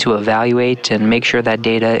time to evaluate and make sure that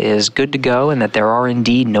data is good to go and that there are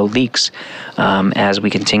indeed no leaks as we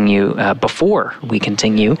continue, before we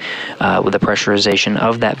continue with the pressurization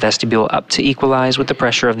of that vestibule up to equalize with the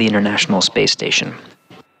pressure of the International Space Station.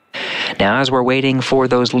 Now, as we're waiting for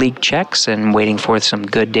those leak checks and waiting for some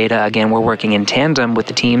good data, again, we're working in tandem with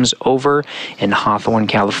the teams over in Hawthorne,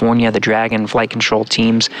 California. The Dragon flight control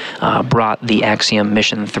teams brought the Axiom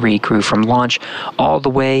Mission 3 crew from launch all the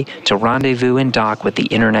way to rendezvous and dock with the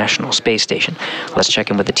International Space Station. Let's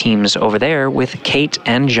check in with the teams over there with Kate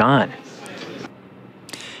and John.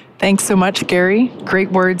 Thanks so much, Gary.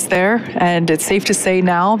 Great words there. And it's safe to say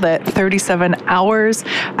now that 37 hours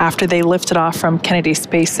after they lifted off from Kennedy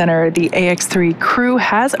Space Center, the AX-3 crew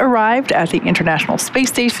has arrived at the International Space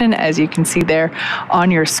Station, as you can see there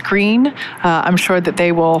on your screen. I'm sure that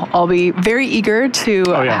they will all be very eager to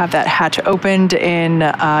have that hatch opened in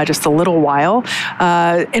just a little while.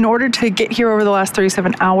 In order to get here over the last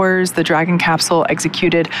 37 hours, the Dragon capsule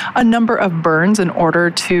executed a number of burns in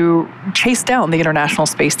order to chase down the International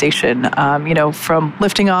Space Station. From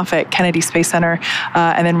lifting off at Kennedy Space Center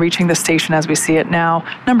and then reaching the station as we see it now.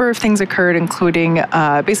 A number of things occurred, including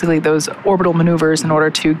basically those orbital maneuvers in order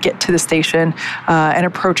to get to the station and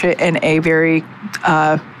approach it in a very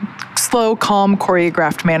slow, calm,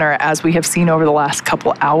 choreographed manner, as we have seen over the last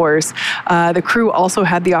couple hours. The crew also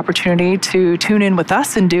had the opportunity to tune in with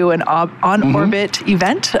us and do an on-orbit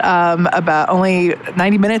event about only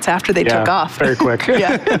 90 minutes after they took off. Very quick.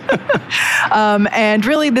 And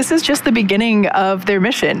really, this is just the beginning of their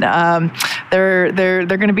mission. They're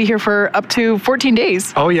going to be here for up to 14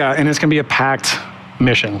 days. Oh, yeah, and it's going to be a packed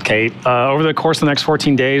mission, Kate. Over the course of the next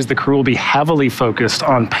 14 days, the crew will be heavily focused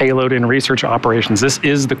on payload and research operations. This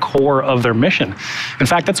is the core of their mission. In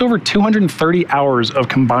fact, that's over 230 hours of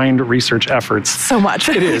combined research efforts. So much.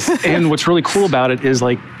 It is. And what's really cool about it is,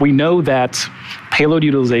 we know that payload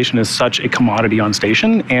utilization is such a commodity on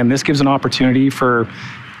station, and this gives an opportunity for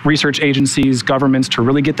research agencies, governments to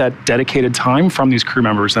really get that dedicated time from these crew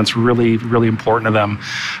members. That's really, really important to them.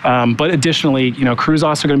 But additionally, crew's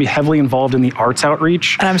also going to be heavily involved in the arts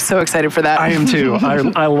outreach. And I'm so excited for that. I am too.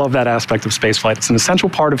 I love that aspect of spaceflight. It's an essential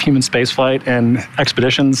part of human spaceflight and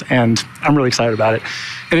expeditions, and I'm really excited about it.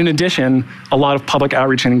 And in addition, a lot of public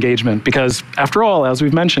outreach and engagement, because after all, as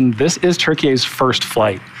we've mentioned, this is Turkey's first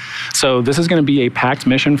flight. So this is going to be a packed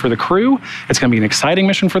mission for the crew. It's going to be an exciting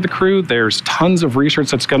mission for the crew. There's tons of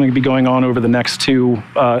research that's going to be going on over the next two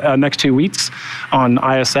weeks on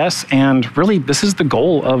ISS. And really, this is the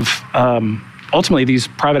goal of ultimately these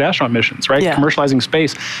private astronaut missions, right? Yeah. Commercializing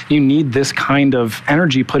space. You need this kind of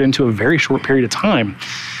energy put into a very short period of time.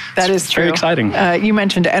 That is true. Very exciting. You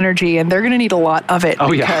mentioned energy, and they're going to need a lot of it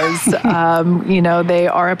because, they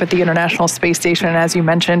are up at the International Space Station, and as you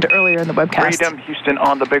mentioned earlier in the webcast. Freedom, Houston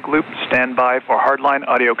on the big loop. Stand by for hardline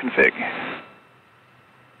audio config.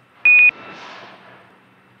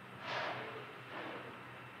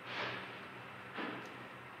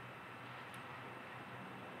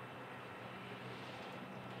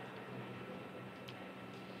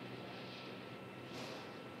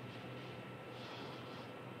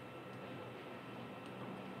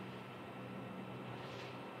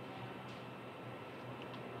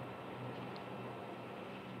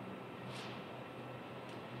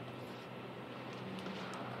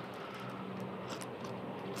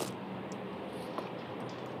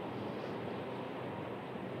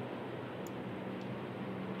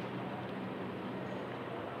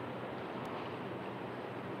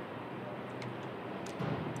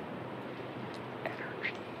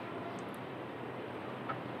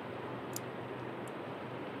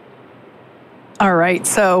 All right,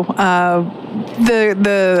 so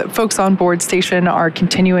the folks on board station are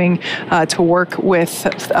continuing to work with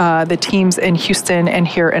the teams in Houston and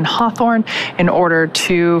here in Hawthorne in order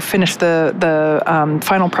to finish the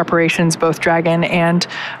final preparations, both Dragon and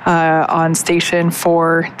on station,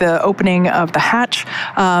 for the opening of the hatch.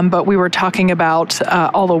 But we were talking about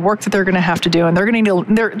all the work that they're going to have to do, and they're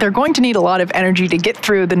going to need a lot of energy to get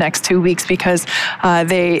through the next 2 weeks because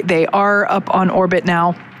they are up on orbit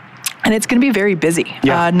now. And it's going to be very busy.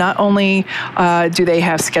 Yeah. Not only do they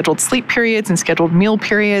have scheduled sleep periods and scheduled meal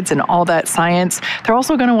periods and all that science, they're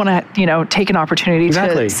also going to want to, take an opportunity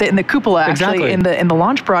to sit in the cupola. Actually, in the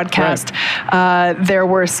launch broadcast, there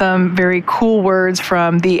were some very cool words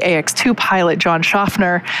from the AX-2 pilot, John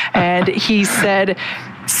Schaffner, and he said,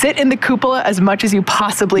 sit in the cupola as much as you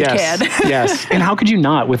possibly can. Yes. And how could you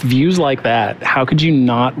not? With views like that, how could you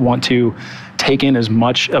not want to take in as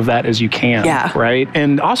much of that as you can, right?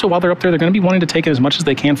 And also, while they're up there, they're going to be wanting to take in as much as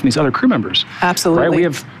they can from these other crew members. Absolutely. Right? We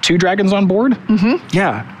have 2 Dragons on board. Mm-hmm.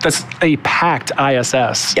 Yeah, that's a packed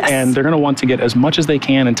ISS. Yes. And they're going to want to get as much as they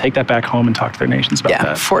can and take that back home and talk to their nations about that.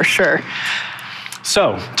 Yeah, for sure.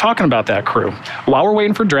 So, talking about that crew, while we're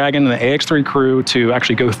waiting for Dragon and the AX-3 crew to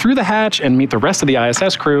actually go through the hatch and meet the rest of the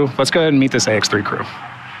ISS crew, let's go ahead and meet this AX-3 crew.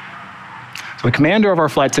 So the commander of our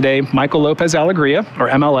flight today, Michael Lopez Alegria, or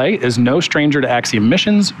MLA, is no stranger to Axiom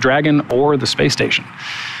missions, Dragon, or the space station.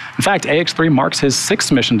 In fact, AX-3 marks his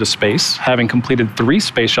 6th mission to space, having completed 3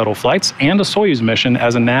 space shuttle flights and a Soyuz mission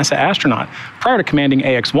as a NASA astronaut prior to commanding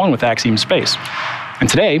AX-1 with Axiom Space. And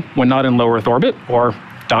today, when not in low Earth orbit, or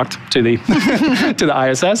docked to the to the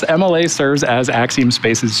ISS. MLA serves as Axiom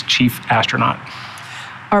Space's chief astronaut.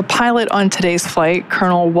 Our pilot on today's flight,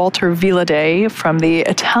 Colonel Walter Villadei from the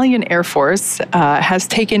Italian Air Force, has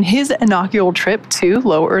taken his inaugural trip to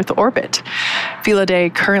low Earth orbit.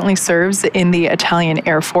 Villadei currently serves in the Italian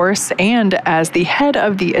Air Force and as the head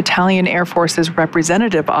of the Italian Air Force's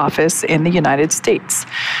representative office in the United States.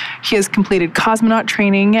 He has completed cosmonaut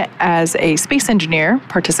training as a space engineer,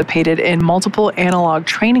 participated in multiple analog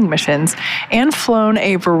training missions, and flown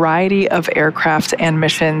a variety of aircraft and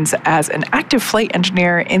missions as an active flight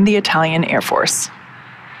engineer in the Italian Air Force.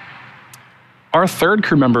 Our third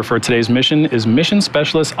crew member for today's mission is Mission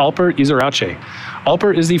Specialist Alper Izirace.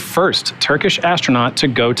 Alper is the first Turkish astronaut to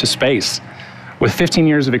go to space. With 15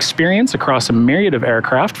 years of experience across a myriad of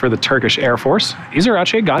aircraft for the Turkish Air Force,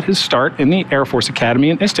 Izirace got his start in the Air Force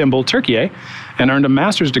Academy in Istanbul, Turkey, and earned a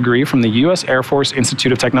master's degree from the U.S. Air Force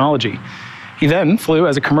Institute of Technology. He then flew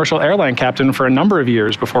as a commercial airline captain for a number of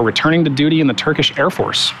years before returning to duty in the Turkish Air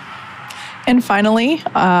Force. And finally,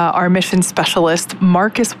 our mission specialist,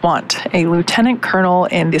 Marcus Want, a lieutenant colonel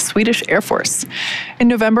in the Swedish Air Force. In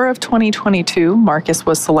November of 2022, Marcus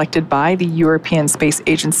was selected by the European Space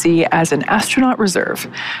Agency as an astronaut reserve.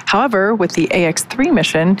 However, with the AX-3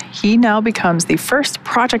 mission, he now becomes the first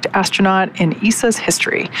project astronaut in ESA's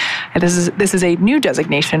history. And this is a new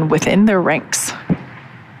designation within their ranks.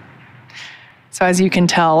 So as you can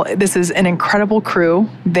tell, this is an incredible crew.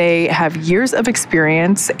 They have years of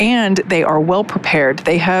experience and they are well prepared.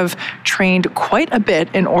 They have trained quite a bit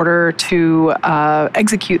in order to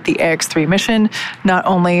execute the AX-3 mission, not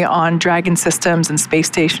only on Dragon systems and space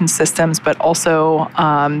station systems, but also,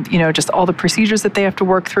 just all the procedures that they have to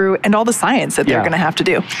work through and all the science that they're going to have to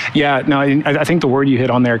do. Yeah, no, I think the word you hit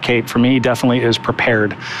on there, Kate, for me definitely is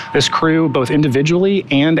prepared. This crew, both individually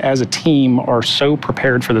and as a team, are so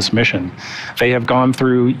prepared for this mission. They have gone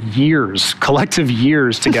through years, collective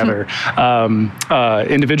years together,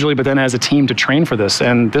 individually, but then as a team to train for this.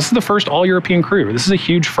 And this is the first all-European crew. This is a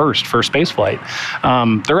huge first for spaceflight.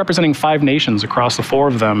 They're representing 5 nations across the 4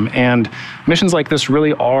 of them. And missions like this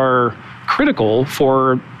really are critical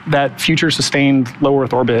for that future sustained low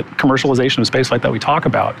Earth orbit commercialization of spaceflight that we talk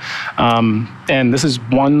about. And this is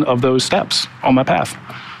one of those steps on that path.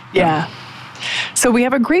 Yeah. So we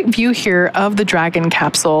have a great view here of the Dragon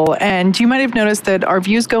capsule, and you might have noticed that our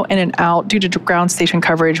views go in and out due to ground station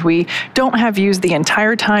coverage. We don't have views the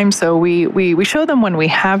entire time, so we show them when we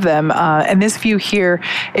have them. And this view here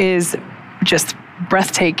is just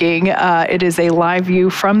breathtaking. It is a live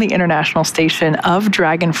view from the International Station of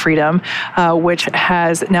Dragon Freedom, which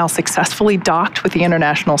has now successfully docked with the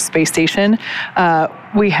International Space Station.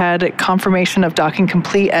 We had confirmation of docking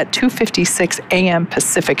complete at 2:56 a.m.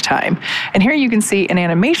 Pacific time. And here you can see an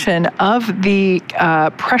animation of the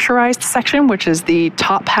pressurized section, which is the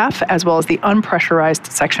top half, as well as the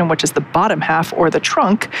unpressurized section, which is the bottom half, or the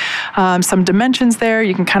trunk. Some dimensions there.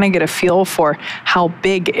 You can kind of get a feel for how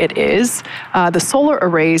big it is. The solar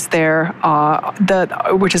arrays there,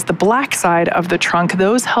 which is the black side of the trunk,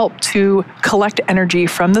 those help to collect energy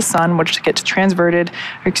from the sun, which gets converted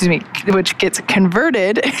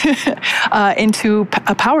into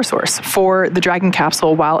a power source for the Dragon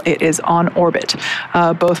capsule while it is on orbit,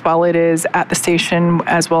 both while it is at the station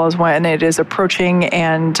as well as when it is approaching,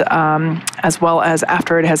 and as well as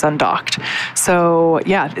after it has undocked. So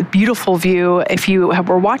yeah, beautiful view. If you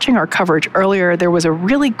were watching our coverage earlier, there was a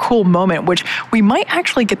really cool moment, which we might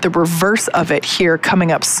actually get the reverse of it here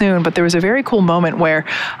coming up soon, but there was a very cool moment where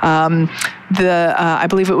I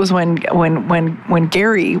believe it was when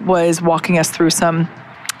Gary was walking us through some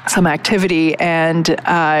activity, and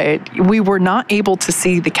we were not able to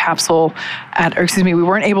see the capsule we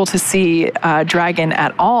weren't able to see Dragon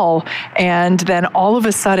at all. And then all of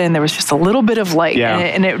a sudden there was just a little bit of light,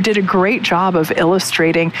 and it did a great job of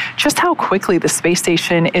illustrating just how quickly the space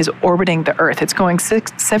station is orbiting the Earth. It's going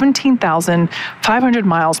 17,500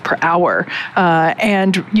 miles per hour,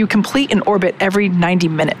 and you complete an orbit every 90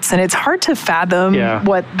 minutes. And it's hard to fathom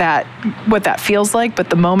what that feels like, but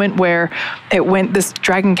the moment where this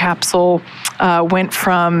Dragon capsule went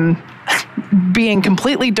from being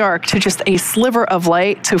completely dark to just a sliver of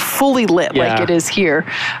light to fully lit like it is here.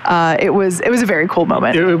 It was a very cool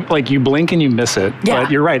moment. Like you blink and you miss it. Yeah.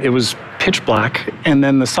 But you're right. It was pitch black, and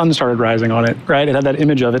then the sun started rising on it, right? It had that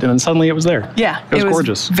image of it, and then suddenly it was there. Yeah, it was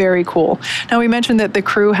gorgeous. Very cool. Now, we mentioned that the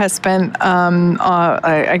crew has spent,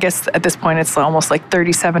 I guess at this point, it's almost like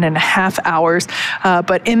 37 and a half hours,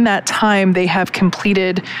 but in that time, they have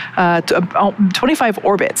completed 25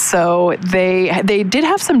 orbits. So they did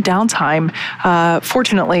have some downtime,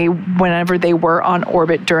 fortunately, whenever they were on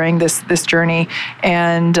orbit during this journey,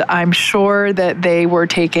 and I'm sure that they were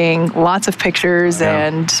taking lots of pictures.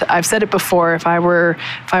 And I've said it before, if I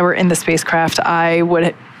were in the spacecraft, I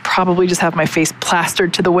would probably just have my face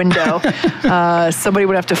plastered to the window. Somebody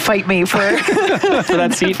would have to fight me for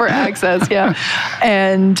that seat, for access. Yeah,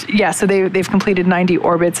 and yeah, so they've completed 90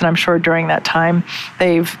 orbits, and I'm sure during that time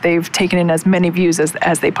they've taken in as many views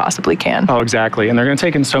as they possibly can. Oh, exactly, and they're going to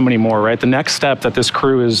take in so many more. Right, the next step that this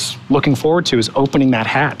crew is looking forward to is opening that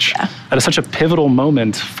hatch. Yeah. That is such a pivotal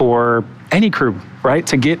moment for any crew, right,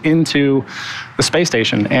 to get into the space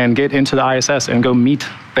station and get into the ISS and go meet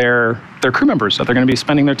their crew members that they're going to be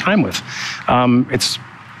spending their time with.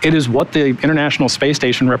 It is what the International Space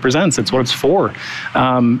Station represents. It's what it's for.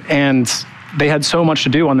 And they had so much to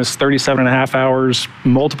do on this 37 and a half hours,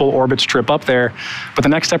 multiple orbits trip up there. But the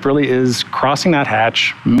next step really is crossing that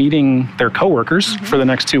hatch, meeting their coworkers for the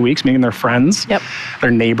next 2 weeks, meeting their friends,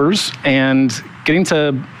 their neighbors, and getting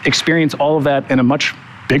to experience all of that in a much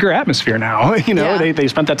bigger atmosphere now. They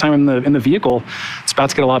spent that time in the vehicle. It's about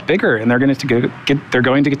to get a lot bigger, and they're going to get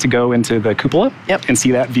to go into the cupola and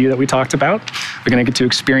see that view that we talked about. They're going to get to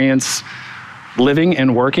experience living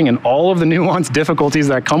and working and all of the nuanced difficulties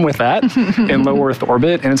that come with that in low Earth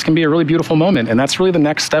orbit, and it's going to be a really beautiful moment. And that's really the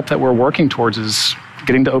next step that we're working towards, is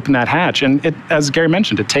getting to open that hatch. And as Gary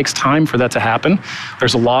mentioned, it takes time for that to happen.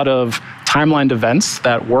 There's a lot of timelined events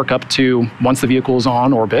that work up to once the vehicle is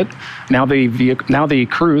on orbit. Now the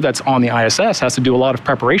crew that's on the ISS has to do a lot of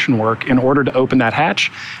preparation work in order to open that hatch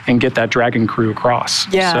and get that Dragon crew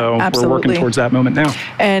across. Yeah, so absolutely. We're working towards that moment now.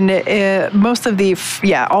 And most of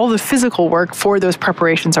all the physical work for those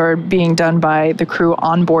preparations are being done by the crew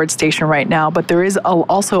on board station right now, but there is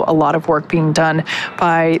also a lot of work being done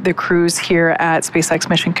by the crews here at SpaceX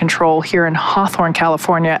Mission Control here in Hawthorne,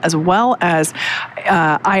 California, as well as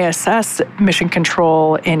ISS Mission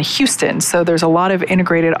Control in Houston. So there's a lot of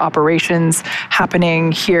integrated operations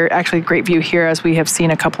happening here. Actually, great view here, as we have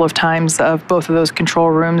seen a couple of times, of both of those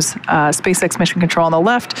control rooms. SpaceX Mission Control on the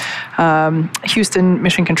left, Houston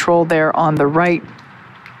Mission Control there on the right.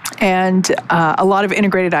 And a lot of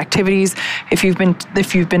integrated activities. If you've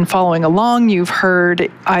been following along, you've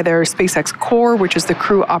heard either SpaceX Core, which is the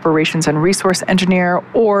Crew Operations and Resource Engineer,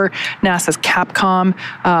 or NASA's Capcom,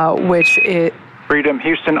 which is Freedom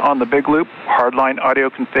Houston on the big loop. Hardline audio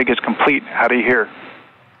config is complete. How do you hear?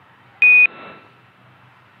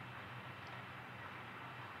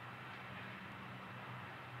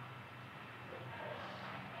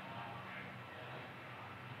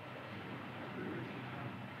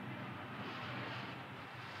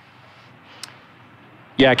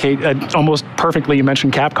 Yeah, Kate, almost perfectly you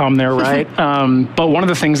mentioned Capcom there, right? But one of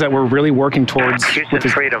the things that we're really working towards... Houston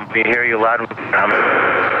Freedom, we hear you loud and clear.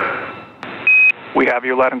 We have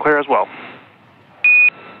you loud and clear as well.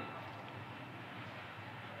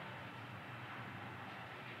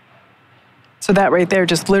 So that right there,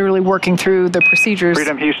 just literally working through the procedures.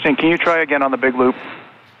 Freedom Houston, can you try again on the big loop?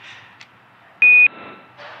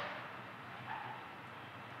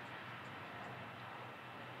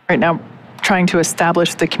 Right now, trying to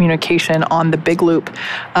establish the communication on the big loop,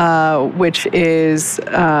 which is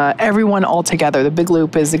everyone all together. The big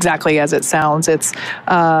loop is exactly as it sounds. It's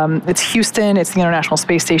Houston, it's the International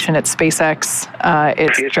Space Station, it's SpaceX,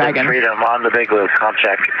 it's Houston Dragon. Freedom on the big loop, comp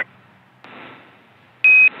check.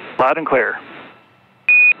 Loud and clear.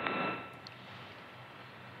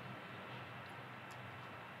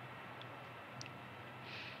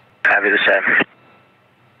 Happy to say.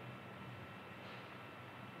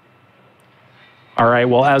 All right,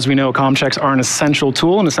 well, as we know, comm checks are an essential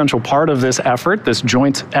tool, an essential part of this effort, this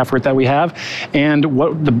joint effort that we have. And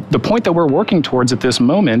what the point that we're working towards at this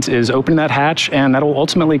moment is opening that hatch, and that'll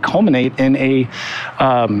ultimately culminate in a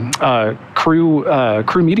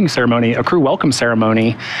crew meeting ceremony, a crew welcome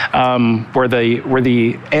ceremony, where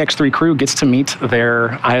the AX-3 crew gets to meet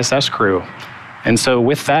their ISS crew. And so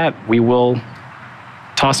with that, we will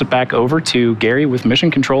toss it back over to Gary with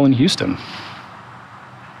Mission Control in Houston.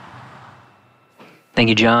 Thank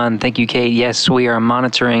you, John. Thank you, Kate. Yes, we are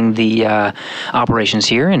monitoring the operations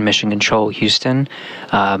here in Mission Control, Houston.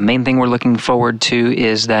 Main thing we're looking forward to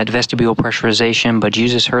is that vestibule pressurization, but you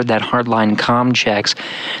just heard that hardline comm checks.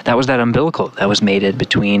 That was that umbilical that was mated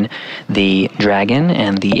between the Dragon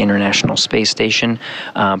and the International Space Station,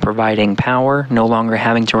 providing power, no longer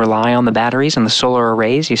having to rely on the batteries and the solar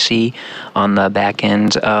arrays you see on the back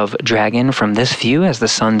end of Dragon from this view as the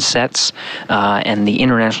sun sets, and the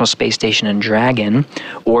International Space Station and Dragon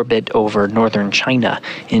orbit over northern China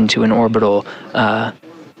into an orbital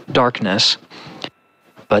darkness.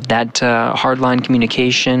 But that hardline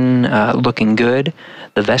communication looking good.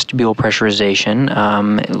 The vestibule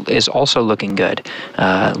pressurization is also looking good.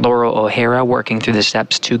 Laurel O'Hara working through the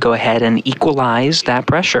steps to go ahead and equalize that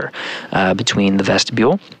pressure between the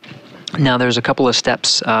vestibule. Now, there's a couple of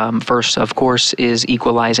steps. First, of course, is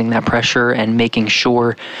equalizing that pressure and making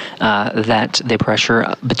sure that the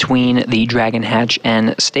pressure between the Dragon hatch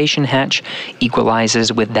and station hatch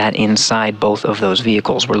equalizes with that inside both of those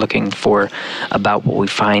vehicles. We're looking for about what we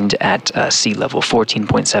find at sea level,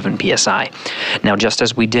 14.7 psi. Now, just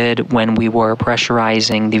as we did when we were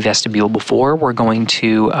pressurizing the vestibule before, we're going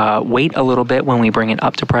to wait a little bit when we bring it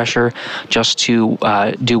up to pressure just to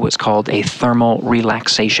do what's called a thermal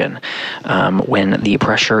relaxation. When the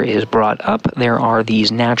pressure is brought up, there are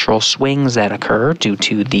these natural swings that occur due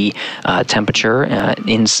to the temperature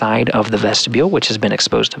inside of the vestibule, which has been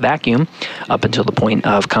exposed to vacuum up until the point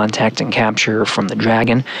of contact and capture from the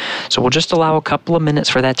Dragon. So we'll just allow a couple of minutes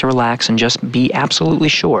for that to relax and just be absolutely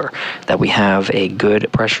sure that we have a good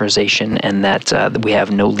pressurization and that we have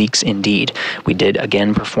no leaks indeed. We did,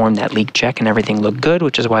 again, perform that leak check and everything looked good,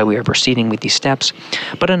 which is why we are proceeding with these steps.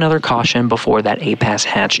 But another caution before that APAS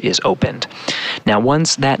hatch is opened. Now,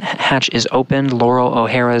 once that hatch is opened, Laurel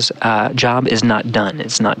O'Hara's job is not done.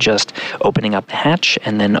 It's not just opening up the hatch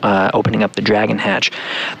and then opening up the Dragon hatch.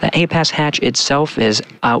 The APAS hatch itself is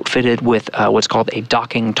outfitted with what's called a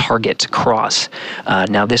docking target cross.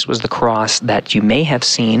 Now, this was the cross that you may have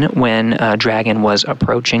seen when Dragon was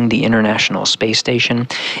approaching the International Space Station.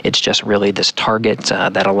 It's just really this target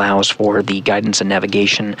that allows for the guidance and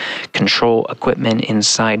navigation control equipment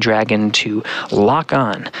inside Dragon to lock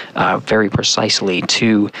on very precisely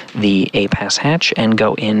to the APAS hatch and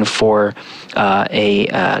go in for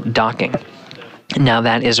a docking. Now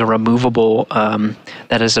that is a removable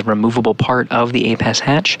part of the APAS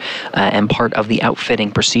hatch and part of the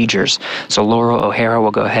outfitting procedures. So Laurel O'Hara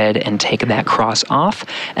will go ahead and take that cross off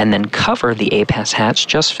and then cover the APAS hatch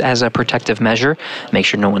just as a protective measure. Make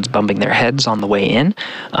sure no one's bumping their heads on the way in,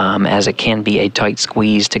 as it can be a tight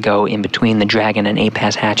squeeze to go in between the Dragon and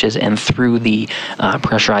APAS hatches and through the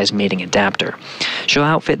pressurized mating adapter. She'll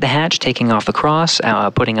outfit the hatch, taking off the cross,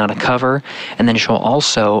 putting on a cover, and then she'll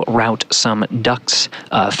also route some ducts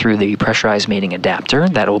through the pressurized mating adapter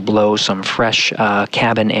that will blow some fresh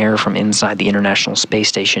cabin air from inside the International Space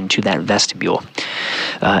Station to that vestibule.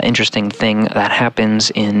 Interesting thing that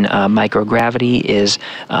happens in microgravity is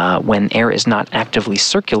when air is not actively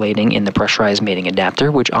circulating in the pressurized mating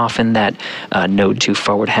adapter, which often that node 2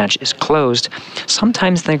 forward hatch is closed,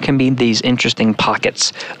 sometimes there can be these interesting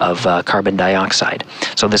pockets of carbon dioxide.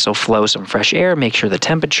 So this will flow some fresh air, make sure the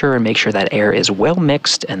temperature and make sure that air is well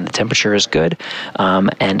mixed and the temperature is good,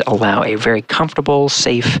 and allow a very comfortable,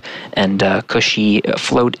 safe, and cushy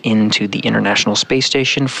float into the International Space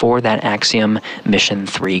Station for that Axiom Mission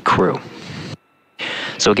 3 crew.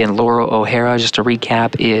 So again, Laurel O'Hara, just to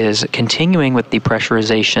recap, is continuing with the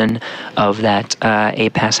pressurization of that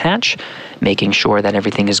APAS hatch, making sure that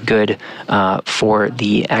everything is good for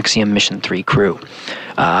the Axiom Mission 3 crew.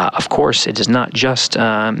 Of course, it is not just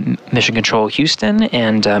Mission Control Houston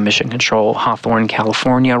and Mission Control Hawthorne,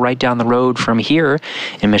 California. Right down the road from here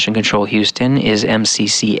in Mission Control Houston is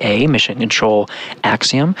MCCA, Mission Control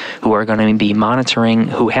Axiom, who are going to be monitoring,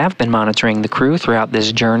 who have been monitoring the crew throughout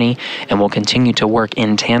this journey and will continue to work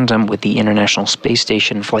in tandem with the International Space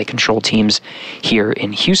Station flight control teams here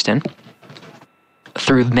in Houston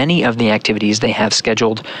through many of the activities they have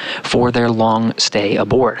scheduled for their long stay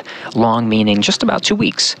aboard. Long meaning just about 2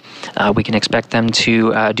 weeks. We can expect them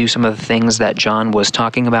to do some of the things that John was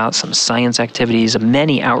talking about, some science activities,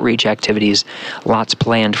 many outreach activities, lots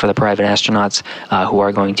planned for the private astronauts who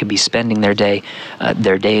are going to be spending their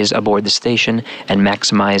days aboard the station and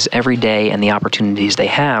maximize every day and the opportunities they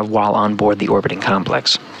have while on board the orbiting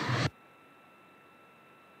complex.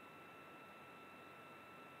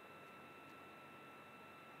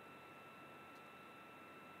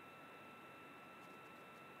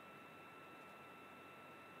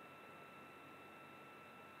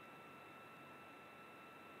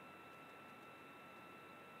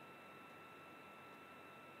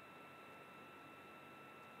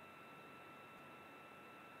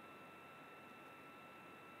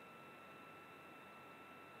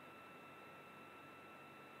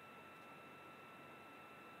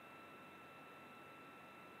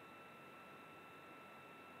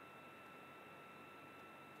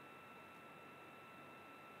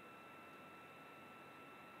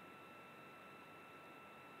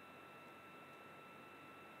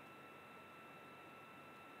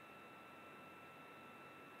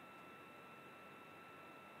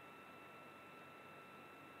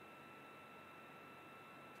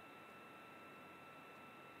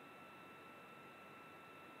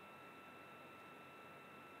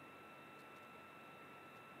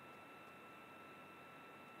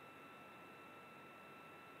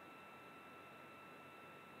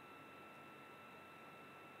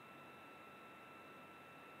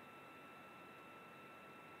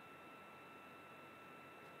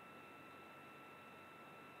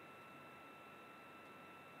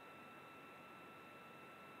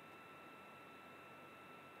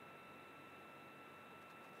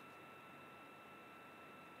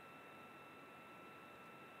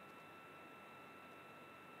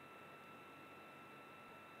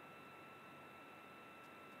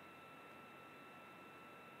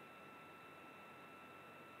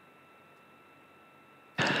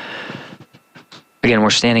 Again,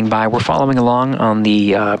 we're standing by. We're following along on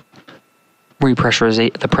the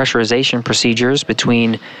pressurization procedures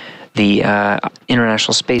between the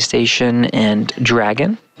International Space Station and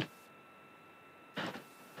Dragon.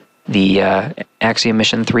 The Axiom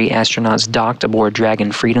Mission 3 astronauts docked aboard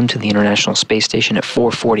Dragon Freedom to the International Space Station at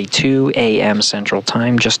 4:42 a.m. Central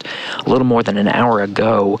Time, just a little more than an hour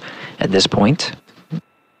ago at this point.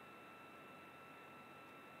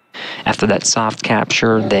 After that soft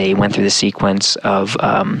capture, they went through the sequence of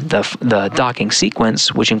the docking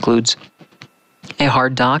sequence, which includes a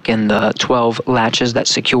hard dock and the 12 latches that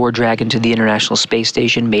secure Dragon to the International Space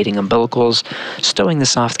Station, mating umbilicals, stowing the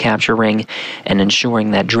soft capture ring, and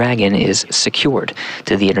ensuring that Dragon is secured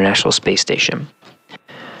to the International Space Station.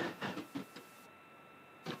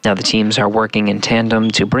 Now the teams are working in tandem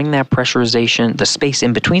to bring that pressurization, the space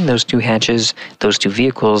in between those two hatches, those two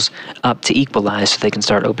vehicles, up to equalize so they can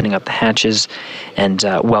start opening up the hatches and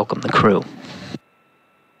welcome the crew.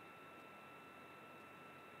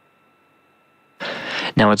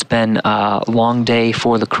 Now, it's been a long day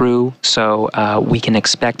for the crew, so we can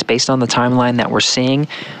expect, based on the timeline that we're seeing,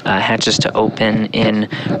 hatches to open in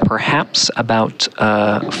perhaps about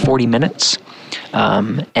 40 minutes,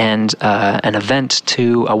 and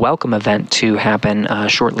a welcome event to happen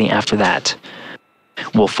shortly after that.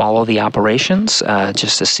 We'll follow the operations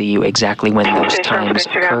just to see exactly when those times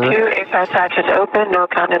occur. APAS hatches open, no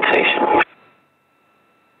condensation.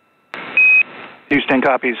 Houston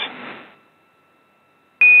copies.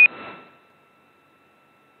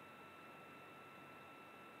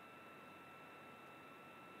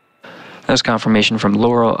 That was confirmation from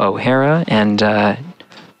Laurel O'Hara and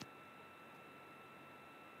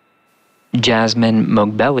Jasmine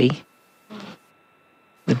Mogbelli.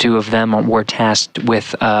 The two of them were tasked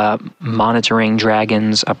with monitoring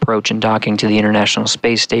Dragon's approach and docking to the International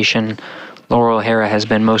Space Station. Laurel O'Hara has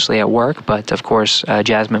been mostly at work, but of course,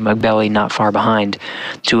 Jasmine Mogbelli not far behind.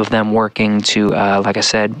 Two of them working to, like I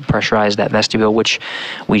said, pressurize that vestibule, which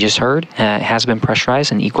we just heard has been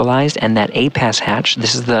pressurized and equalized. And that APAS hatch,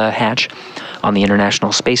 this is the hatch on the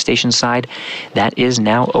International Space Station side, that is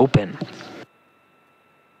now open.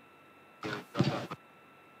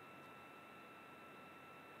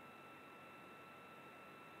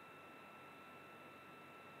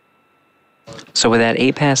 So with that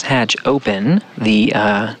APAS hatch open, the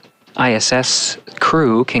ISS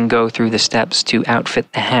crew can go through the steps to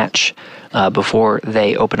outfit the hatch before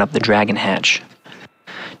they open up the Dragon hatch.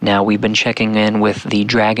 Now, we've been checking in with the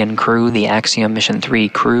Dragon crew, the Axiom Mission 3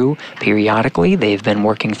 crew, periodically. They've been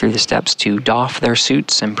working through the steps to doff their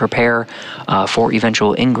suits and prepare for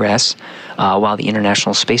eventual ingress while the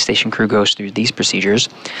International Space Station crew goes through these procedures.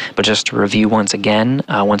 But just to review once again,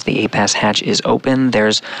 once the APAS hatch is open,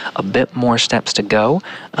 there's a bit more steps to go.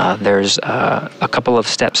 There's a couple of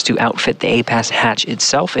steps to outfit the APAS hatch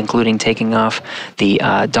itself, including taking off the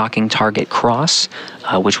docking target cross,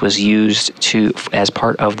 which was used as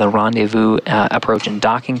part of the Rendezvous approach and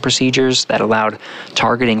docking procedures that allowed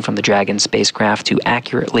targeting from the Dragon spacecraft to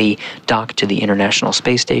accurately dock to the International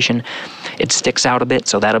Space Station. It sticks out a bit,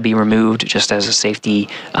 so that'll be removed just as a safety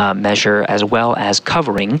measure, as well as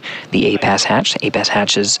covering the APAS hatch. The APAS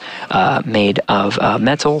hatch is made of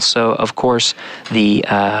metal, so of course the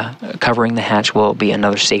covering the hatch will be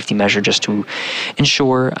another safety measure just to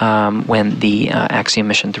ensure when the Axiom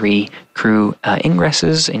Mission 3 crew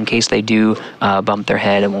ingresses, in case they do bump their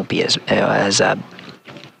head, it won't be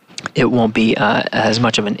as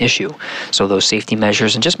much of an issue. So those safety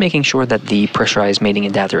measures and just making sure that the pressurized mating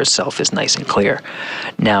adapter itself is nice and clear.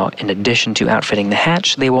 Now, in addition to outfitting the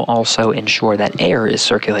hatch, they will also ensure that air is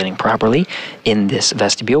circulating properly in this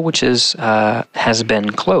vestibule, which has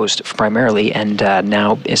been closed primarily, and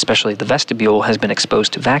now especially the vestibule has been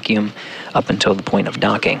exposed to vacuum up until the point of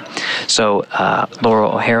docking. So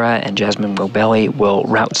Laurel O'Hara and Jasmine Mogbelli will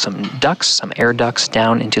route some air ducts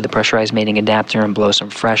down into the pressurized mating adapter and blow some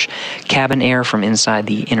fresh cabin air from inside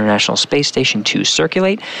the International Space Station to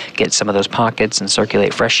circulate, get some of those pockets and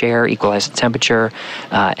circulate fresh air, equalize the temperature,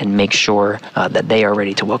 and make sure that they are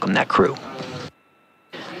ready to welcome that crew.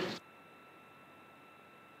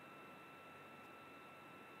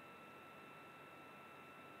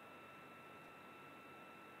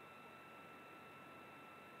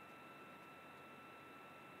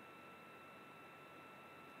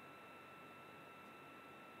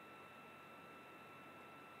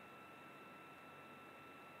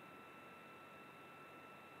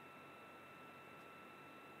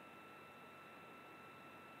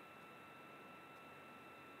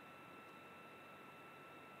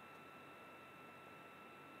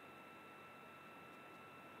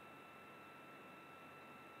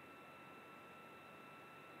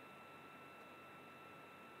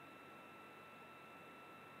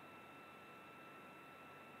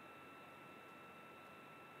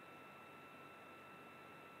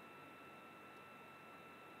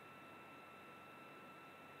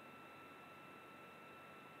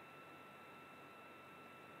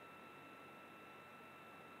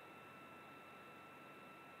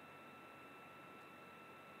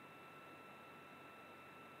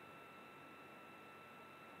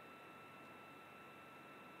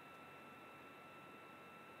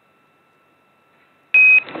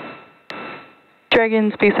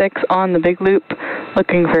 Dragon SpaceX on the big loop,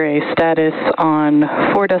 looking for a status on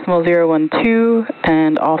 4.012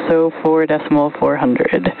 and also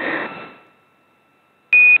 4.400.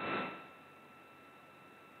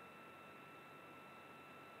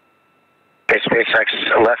 SpaceX,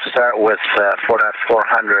 let's start with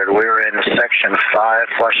 4.400. We're in section 5,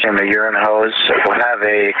 flushing the urine hose. We'll have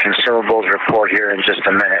a consumables report here in just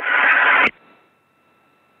a minute.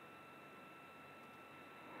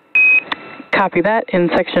 Copy that in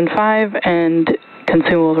section 5, and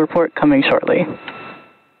consumables report coming shortly.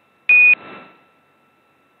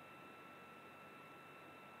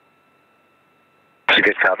 That's a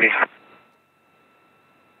good copy.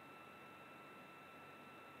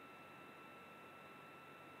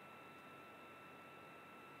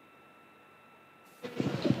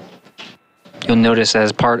 You'll notice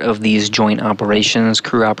as part of these joint operations,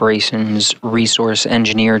 crew operations, resource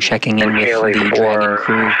engineer checking in with the Dragon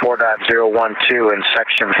crew. 4.012 in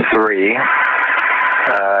section 3.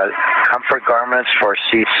 Comfort garments for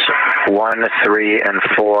seats 1, 3, and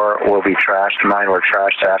 4 will be trashed. Mine were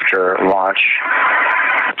trashed after launch.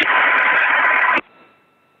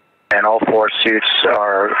 And all 4 suits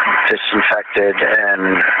are disinfected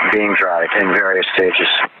and being dried in various stages.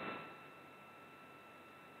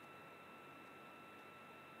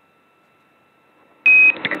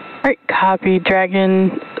 All right, copy,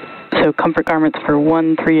 Dragon. So comfort garments for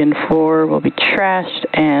 1, 3, and 4 will be trashed,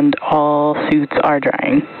 and all suits are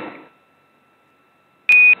drying.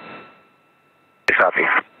 Copy.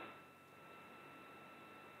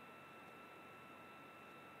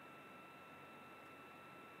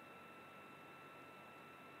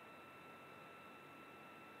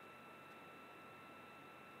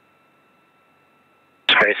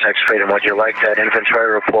 SpaceX Freedom, would you like that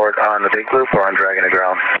inventory report on the big loop or on Dragon to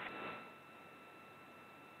ground?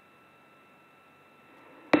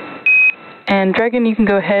 And Dragon, you can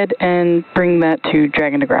go ahead and bring that to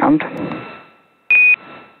Dragon to ground.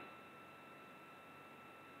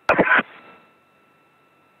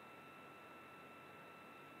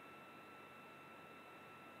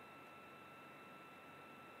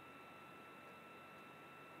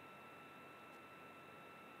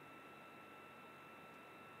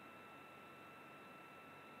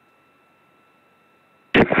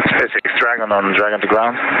 SpaceX Dragon on Dragon to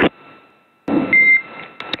ground.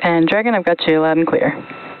 And Dragon, I've got you loud and clear.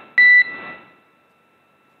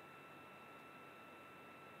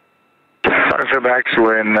 We're back to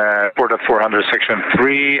in 4.400 section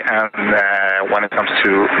 3, and when it comes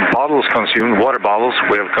to bottles consumed, water bottles,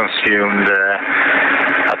 we have consumed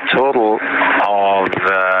a total of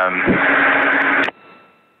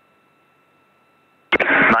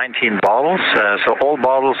 19 bottles. So all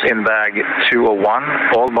bottles in bag 201,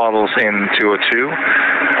 all bottles in 202,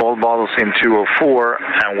 all bottles in 204,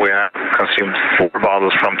 and we have consumed 4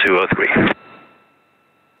 bottles from 203.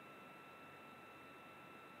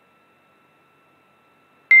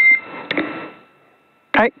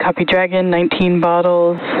 All right, copy, Dragon, 19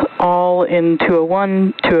 bottles, all in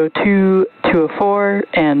 201, 202, 204,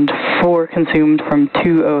 and 4 consumed from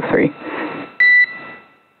 203.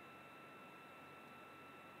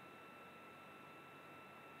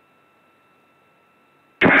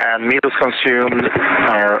 And meals consumed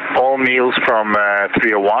are all meals from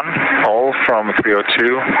 301, all from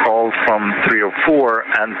 302, all from 304,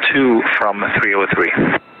 and 2 from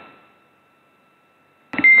 303.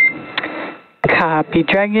 Copy,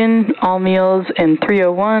 Dragon, all meals in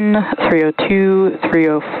 301, 302,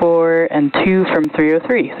 304, and 2 from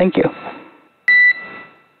 303. Thank you.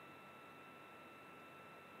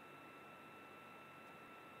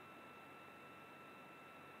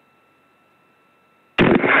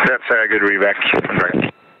 That's a good revac from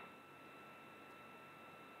Dragon.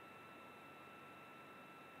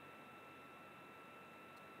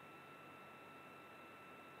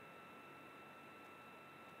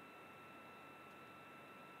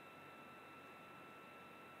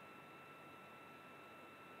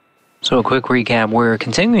 So a quick recap, we're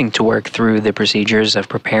continuing to work through the procedures of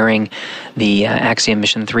preparing the Axiom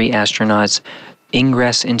Mission 3 astronauts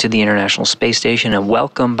ingress into the International Space Station and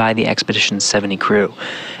welcome by the Expedition 70 crew.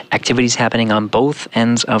 Activities happening on both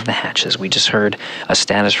ends of the hatches. We just heard a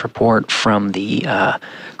status report from the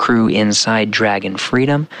crew inside Dragon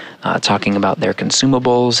Freedom, talking about their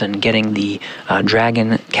consumables and getting the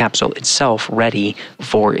Dragon capsule itself ready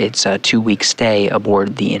for its 2-week stay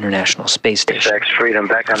aboard the International Space Station. SpaceX Freedom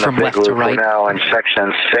back on From the big left to loop. right. We're now in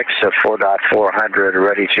section 6 of 4.400,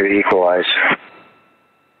 ready to equalize.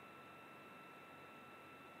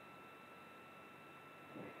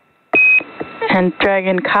 And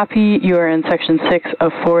Dragon, copy, you are in section 6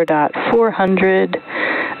 of 4.400.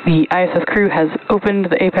 The ISS crew has opened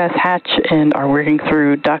the APAS hatch and are working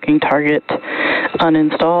through docking target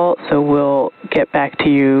uninstall, so we'll get back to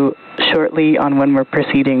you shortly on when we're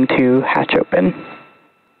proceeding to hatch open.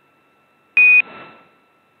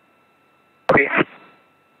 Okay.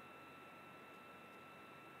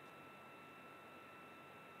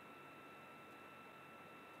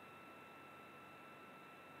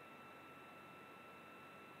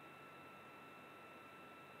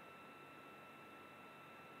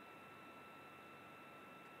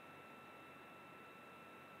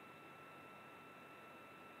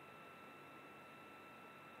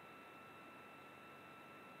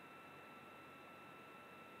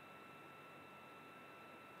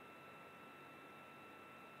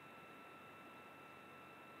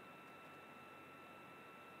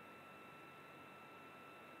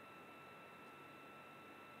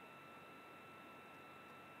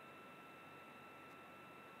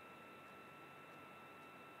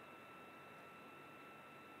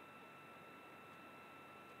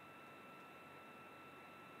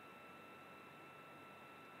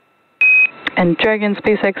 And Dragon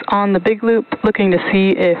SpaceX on the big loop, looking to see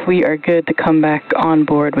if we are good to come back on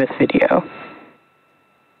board with video.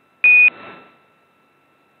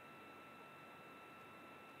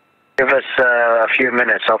 Give us a few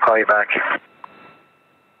minutes, I'll call you back.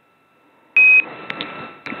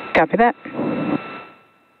 Copy that.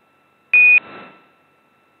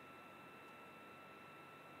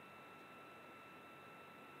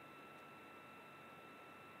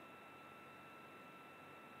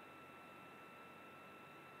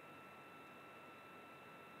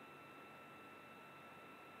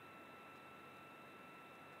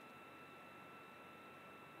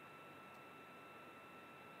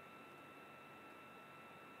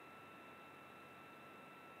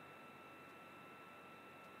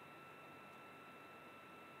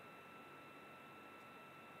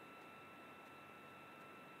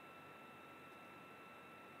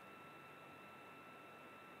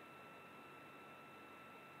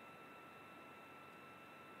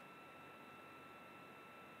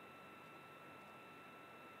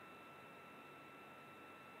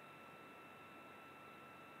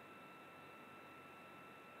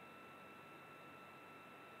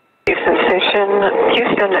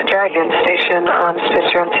 Houston Dragon Station on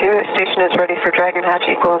Space Run 2. Station is ready for Dragon hatch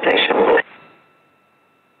equalization.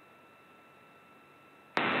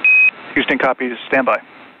 Houston copies, standby.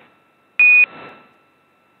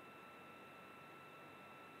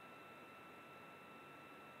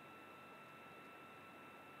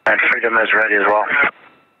 And Freedom is ready as well.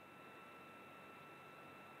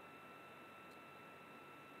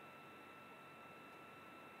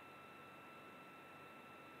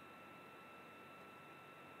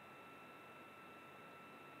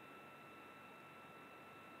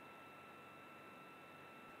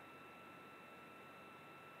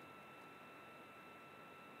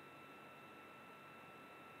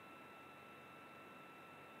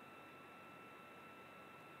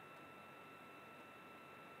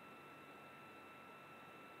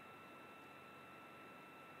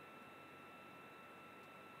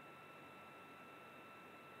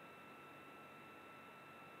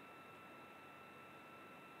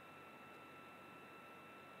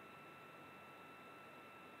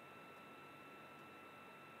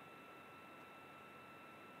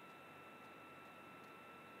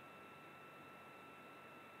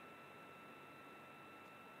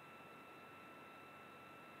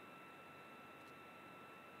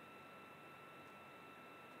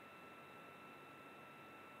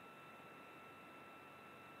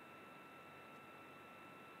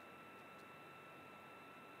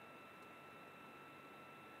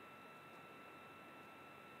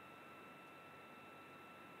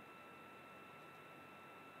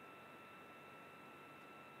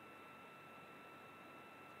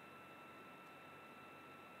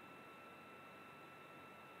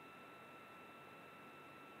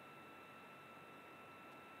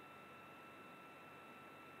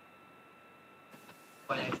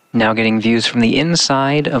 Now getting views from the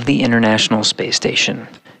inside of the International Space Station.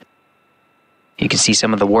 You can see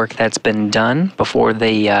some of the work that's been done before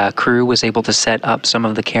the crew was able to set up some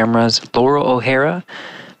of the cameras. Laura O'Hara,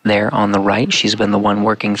 there on the right, she's been the one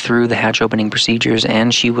working through the hatch opening procedures,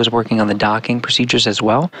 and she was working on the docking procedures as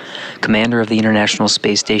well. Commander of the International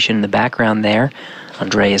Space Station in the background there,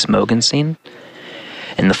 Andreas Mogensen.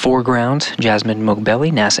 In the foreground, Jasmine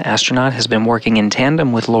Mogbelli, NASA astronaut, has been working in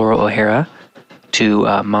tandem with Laura O'Hara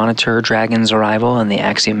to monitor Dragon's arrival and the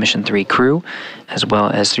Axiom Mission 3 crew, as well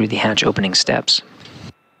as through the hatch opening steps.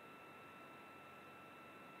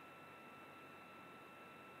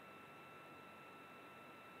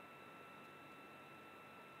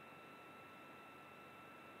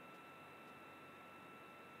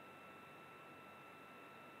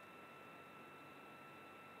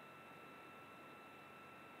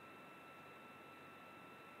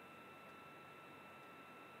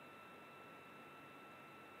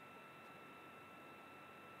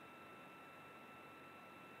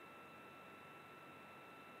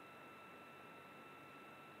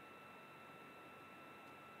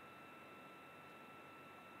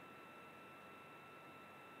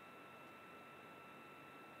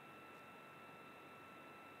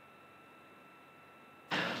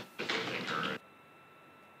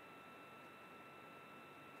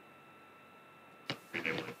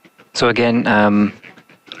 So again,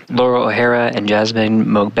 Laura O'Hara and Jasmine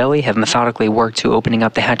Mogbelli have methodically worked to opening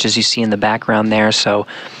up the hatches you see in the background there. So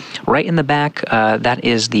right in the back, that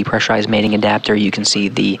is the pressurized mating adapter. You can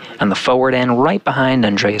see on the forward end, right behind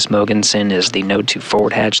Andreas Mogensen, is the Node 2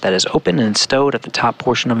 forward hatch that is open and stowed at the top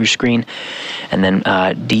portion of your screen. And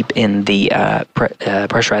then deep in the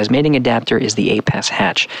pressurized mating adapter is the APAS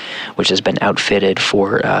hatch, which has been outfitted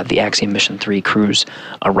for the Axiom Mission 3 crew's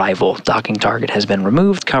arrival. Docking target has been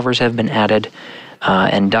removed, covers have been added,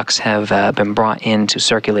 and ducts have been brought in to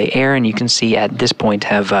circulate air, and you can see at this point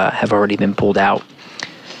have already been pulled out.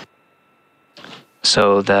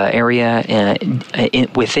 So the area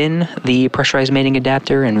within the pressurized mating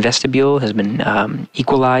adapter and vestibule has been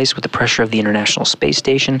equalized with the pressure of the International Space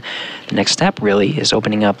Station. The next step really is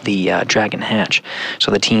opening up the Dragon hatch.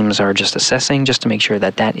 So the teams are just assessing just to make sure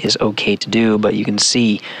that that is okay to do, but you can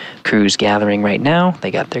see crews gathering right now.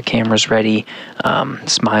 They got their cameras ready,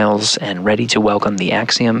 smiles, and ready to welcome the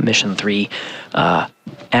Axiom Mission 3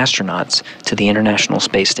 astronauts to the International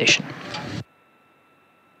Space Station.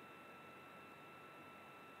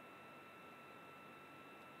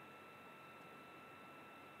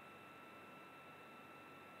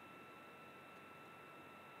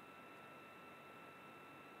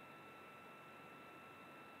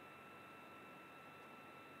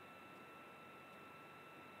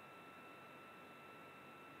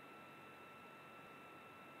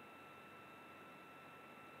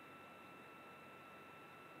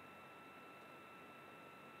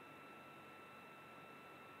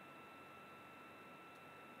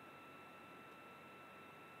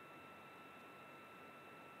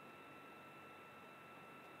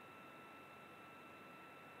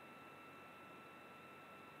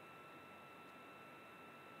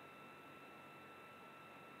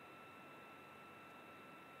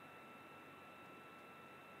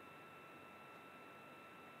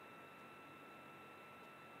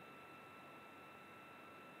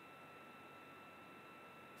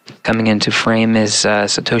 Coming into frame is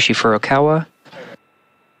Satoshi Furukawa.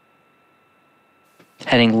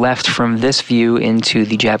 Heading left from this view into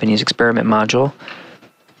the Japanese experiment module.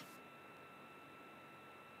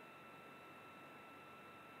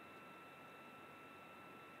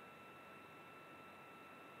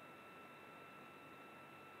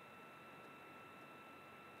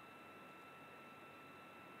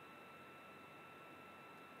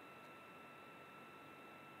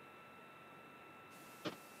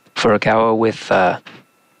 Furukawa with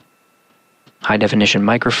high-definition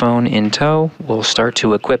microphone in tow will start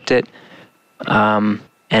to equip it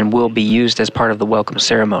and will be used as part of the welcome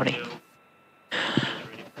ceremony.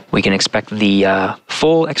 We can expect the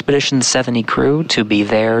full Expedition 70 crew to be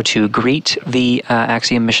there to greet the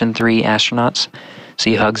Axiom Mission 3 astronauts.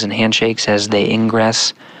 See hugs and handshakes as they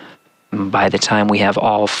ingress. By the time we have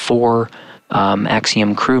all 4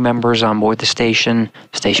 Axiom crew members on board the station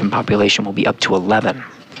population will be up to 11.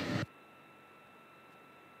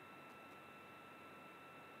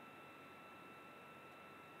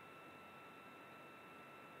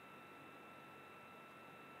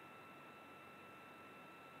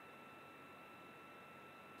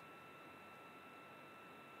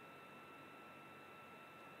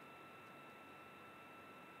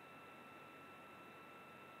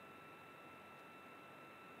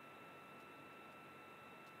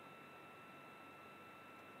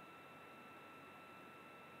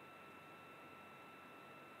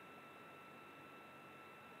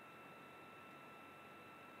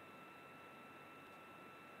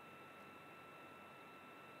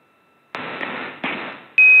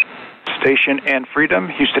 Station and Freedom,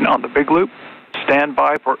 Houston on the Big Loop. Stand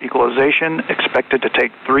by for equalization, expected to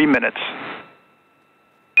take 3 minutes.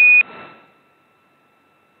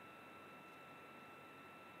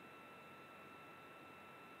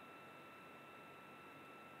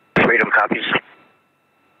 Freedom copies.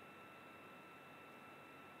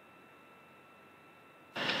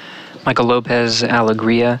 Michael Lopez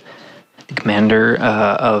Alegria, the commander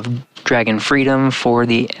of Dragon Freedom for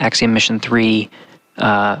the Axiom Mission 3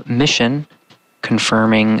 mission,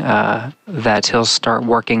 confirming that he'll start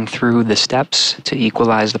working through the steps to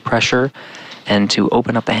equalize the pressure and to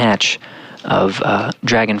open up the hatch of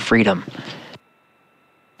Dragon Freedom.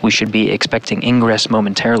 We should be expecting ingress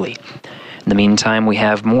momentarily. In the meantime, we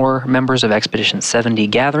have more members of Expedition 70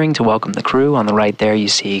 gathering to welcome the crew. On the right there, you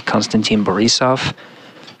see Konstantin Borisov,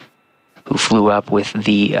 who flew up with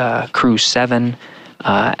the Crew 7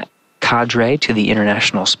 cadre to the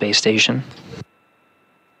International Space Station.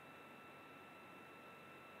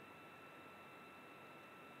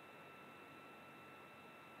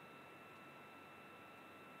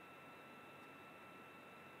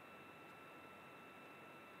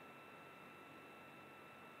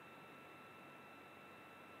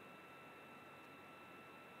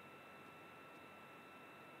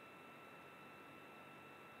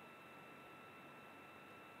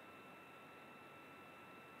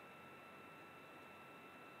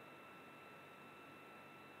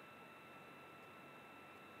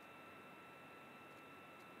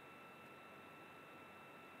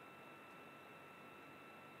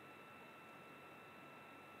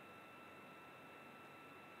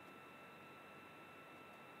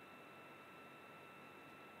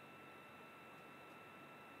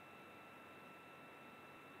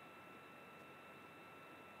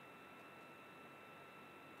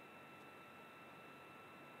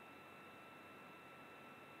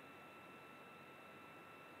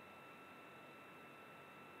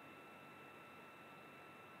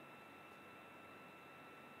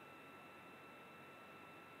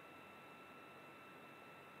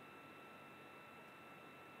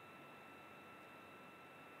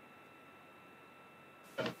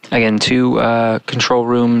 Again, two control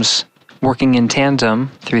rooms working in tandem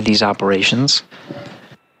through these operations.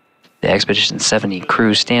 The Expedition 70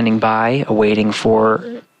 crew standing by, awaiting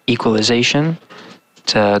for equalization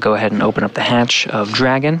to go ahead and open up the hatch of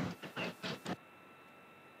Dragon.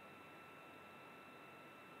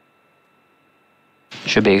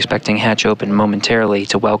 Should be expecting hatch open momentarily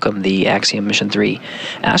to welcome the Axiom Mission 3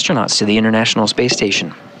 astronauts to the International Space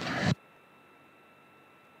Station.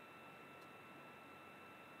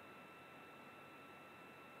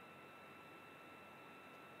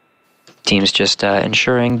 Team's just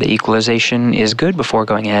ensuring the equalization is good before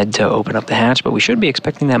going ahead to open up the hatch, but we should be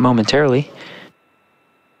expecting that momentarily.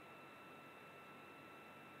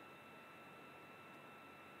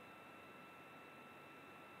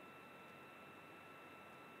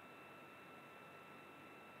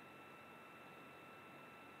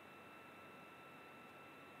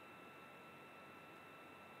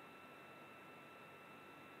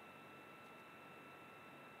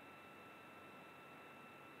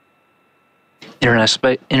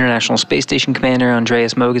 International Space Station Commander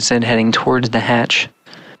Andreas Mogensen heading towards the hatch.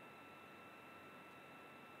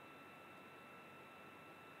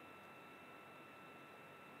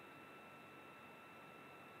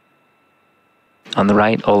 On the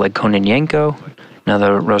right, Oleg Kononenko,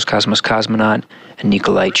 another Roscosmos cosmonaut, and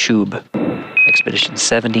Nikolai Chub. Expedition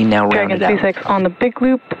 70 now rounded out. Dragon SpaceX on the big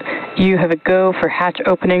loop. You have a go for hatch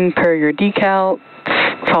opening per your decal,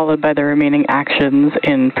 followed by the remaining actions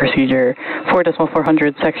in procedure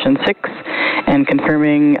 4.400 section 6, and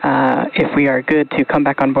confirming if we are good to come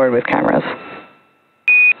back on board with cameras.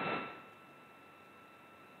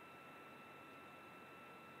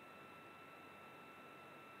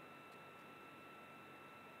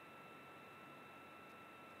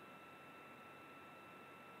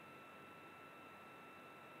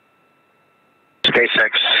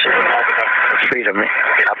 SpaceX, Freedom,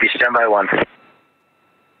 copy, standby 1.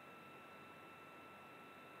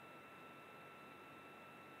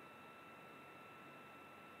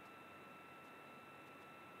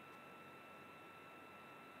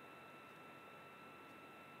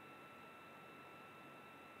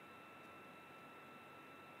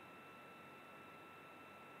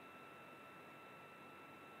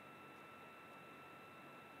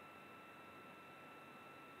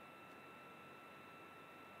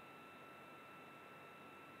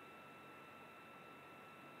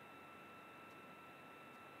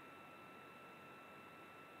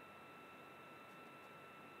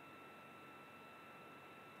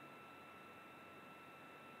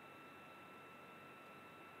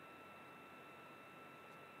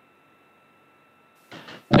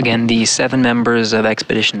 Again, the 7 members of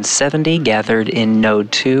Expedition 70 gathered in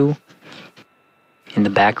Node 2. In the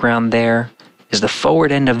background there is the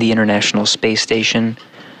forward end of the International Space Station.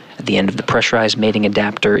 At the end of the pressurized mating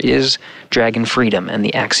adapter is Dragon Freedom and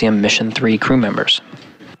the Axiom Mission 3 crew members.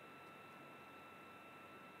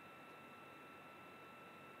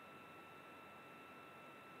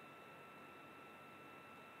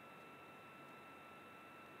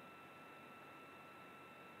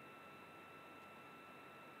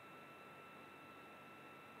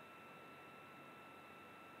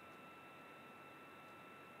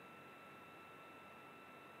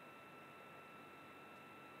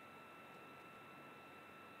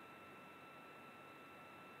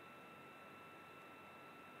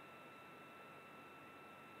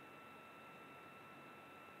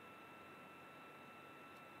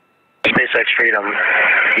 SpaceX Freedom,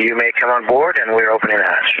 you may come on board and we're opening the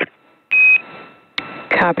hatch.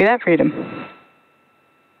 Copy that, Freedom.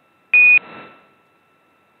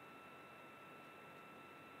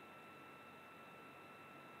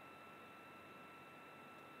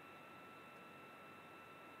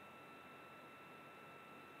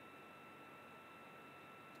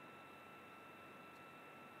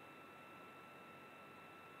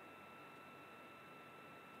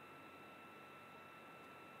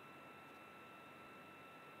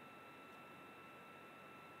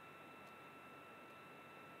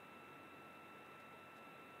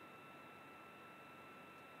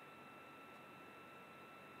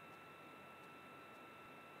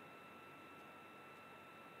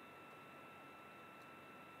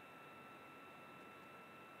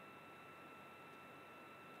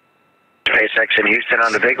 SpaceX in Houston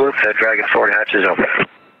on the big loop, the Dragon forward hatch is open.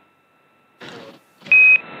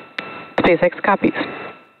 SpaceX copies.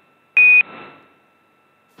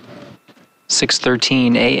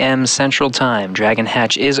 6:13 a.m. Central Time. Dragon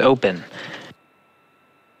hatch is open.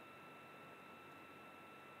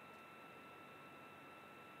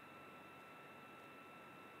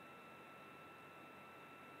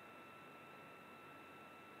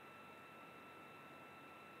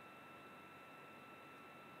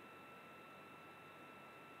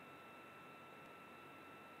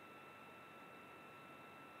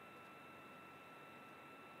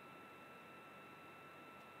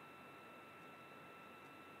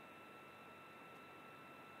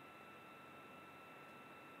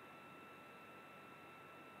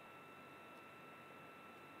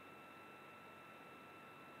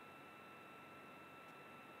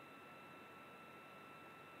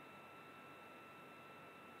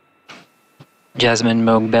 Jasmine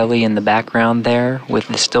Mogbelli in the background there with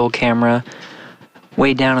the still camera.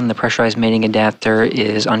 Way down in the pressurized mating adapter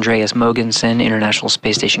is Andreas Mogensen, International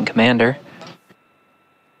Space Station Commander,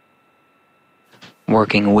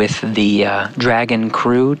 working with the Dragon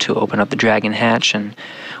crew to open up the Dragon hatch, and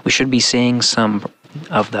we should be seeing some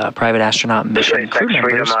of the private astronaut mission crew SpaceX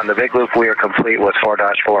members. Freedom on the big loop. We are complete with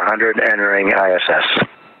 4-400 entering ISS.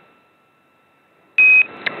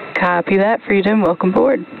 Copy that, Freedom. Welcome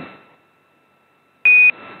aboard.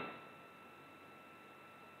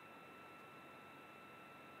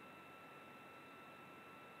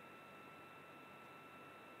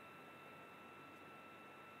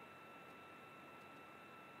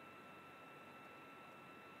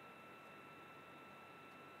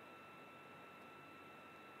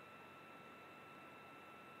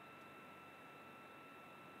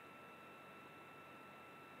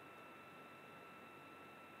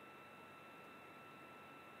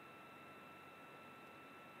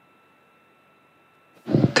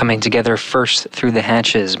 Coming together first through the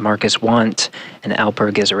hatches, Marcus Want and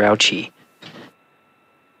Alper Gizarauchi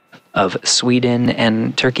of Sweden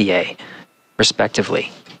and Turkey,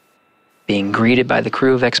 respectively, being greeted by the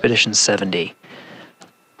crew of Expedition 70.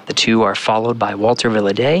 The two are followed by Walter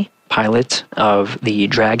Villaday, pilot of the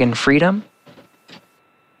Dragon Freedom.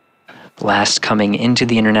 Last coming into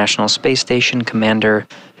the International Space Station, Commander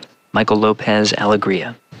Michael Lopez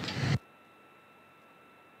Alegria.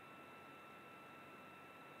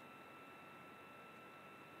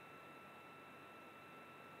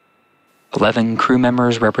 "11 crew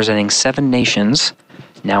members representing 7 nations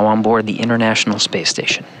now on board the International Space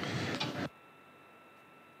Station.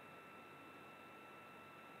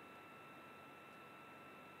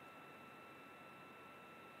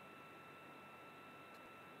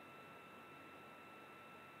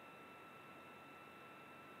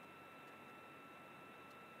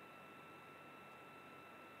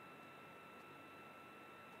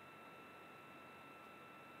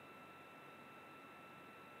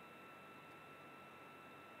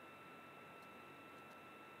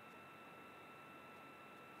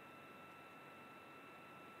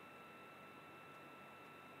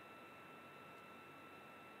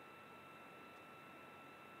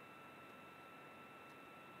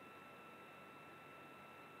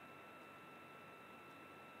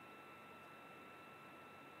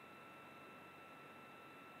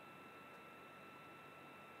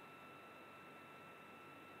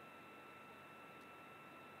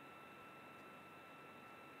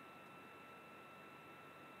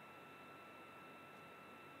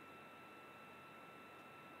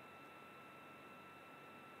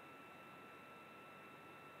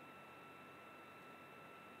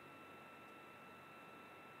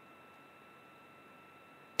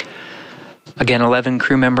 Again, 11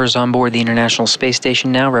 crew members on board the International Space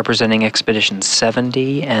Station now, representing Expedition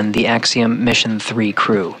 70 and the Axiom Mission 3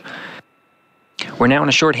 crew. We're now in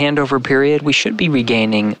a short handover period. We should be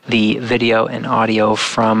regaining the video and audio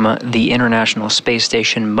from the International Space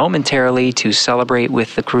Station momentarily to celebrate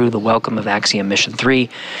with the crew the welcome of Axiom Mission 3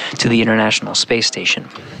 to the International Space Station.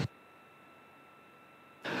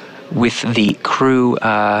 With the crew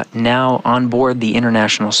now on board the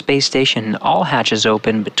International Space Station, all hatches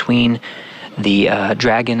open between the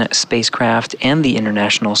Dragon spacecraft and the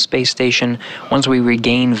International Space Station. Once we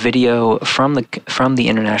regain video from the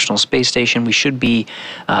International Space Station, we should be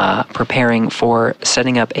preparing for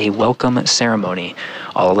setting up a welcome ceremony.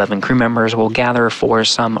 All 11 crew members will gather for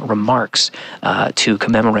some remarks to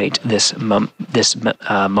commemorate this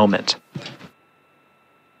moment.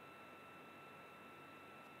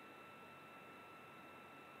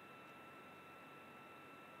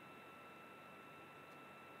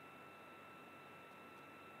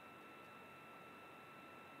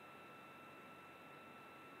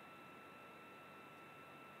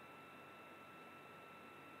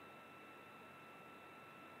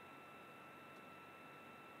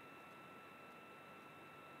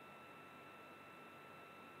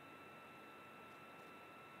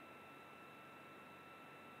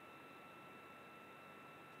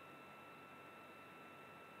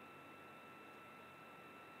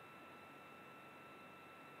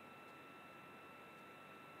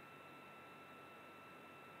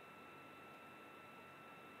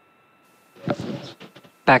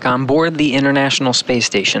 Back on board the International Space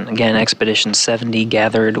Station, again, Expedition 70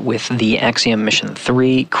 gathered with the Axiom Mission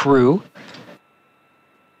 3 crew.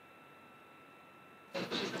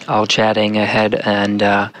 All chatting ahead and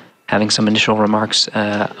having some initial remarks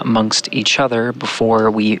amongst each other before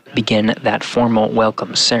we begin that formal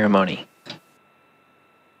welcome ceremony.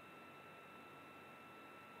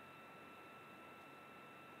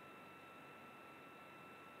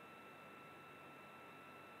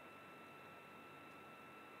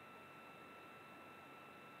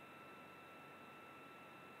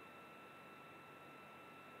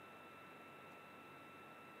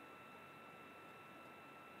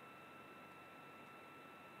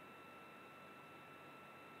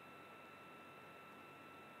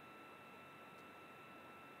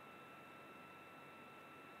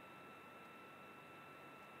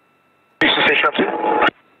 Houston Station on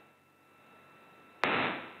 2.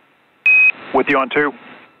 With you on 2.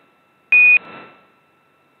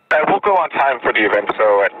 We'll go on time for the event,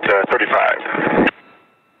 so at 35.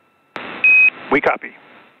 We copy.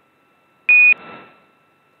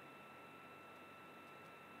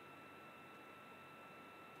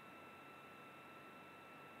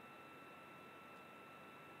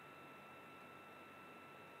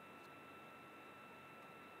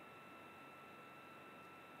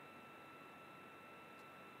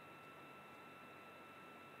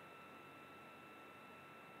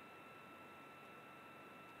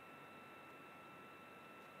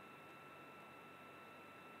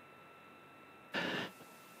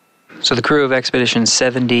 So the crew of Expedition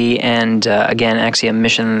 70 and, again, Axiom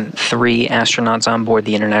Mission 3 astronauts on board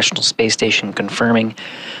the International Space Station confirming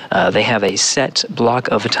they have a set block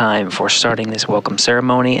of time for starting this welcome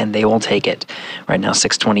ceremony, and they will take it. Right now,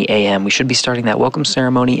 6:20 a.m. We should be starting that welcome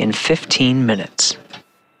ceremony in 15 minutes.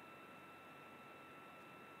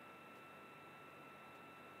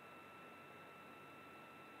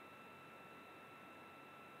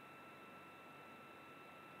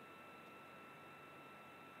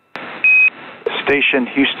 Station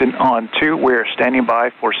Houston on 2. We're standing by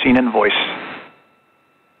for scene and voice.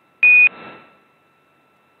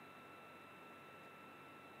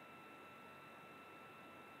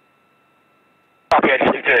 Copy, I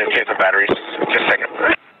just need to change the batteries. Just a second.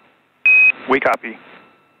 We copy.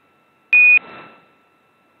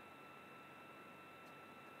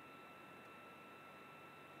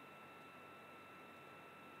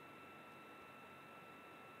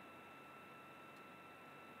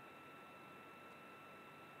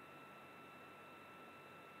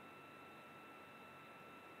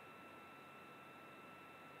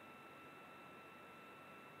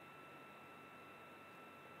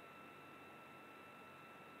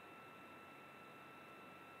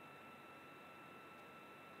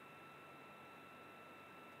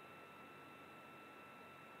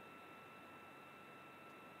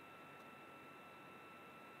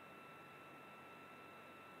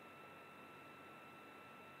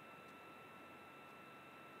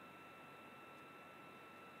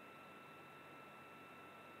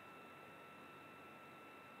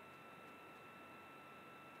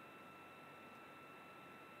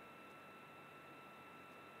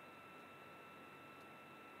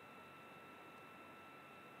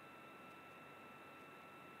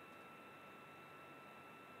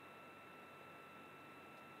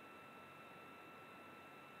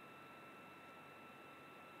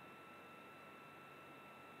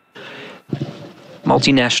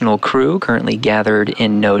 Multinational crew currently gathered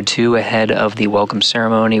in Node 2 ahead of the welcome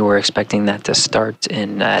ceremony. We're expecting that to start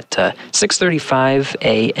at 6:35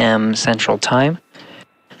 a.m. Central Time.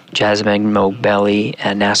 Jasmine Mogbelli,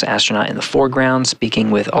 a NASA astronaut in the foreground,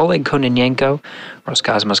 speaking with Oleg Kononenko,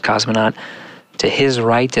 Roscosmos cosmonaut. To his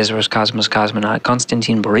right is Roscosmos cosmonaut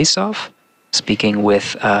Konstantin Borisov, speaking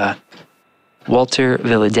with Walter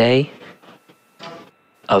Villadei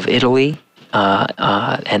of Italy,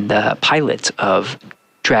 and the pilot of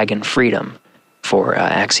Dragon Freedom for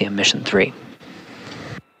Axiom Mission 3.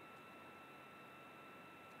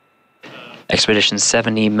 Expedition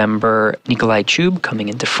 70 member Nikolai Chub coming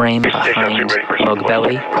into frame behind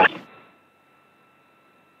Mogbelli.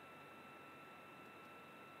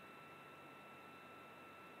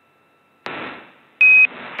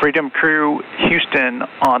 Freedom crew, Houston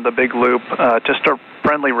on the big loop. Just a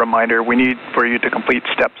friendly reminder, we need for you to complete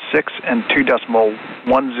step 6 and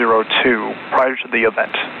 2.102 prior to the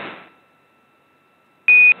event.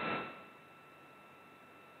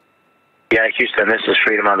 Yeah, Houston, this is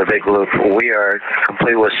Freedom on the big loop. We are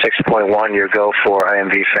complete with 6.1. Your go for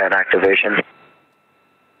IMV fan activation.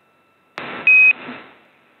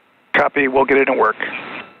 Copy, we'll get it in work.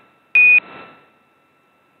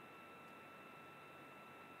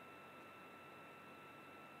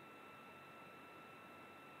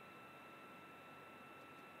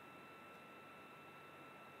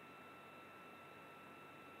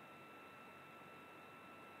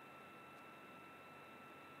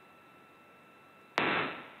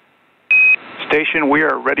 Station, we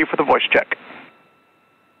are ready for the voice check.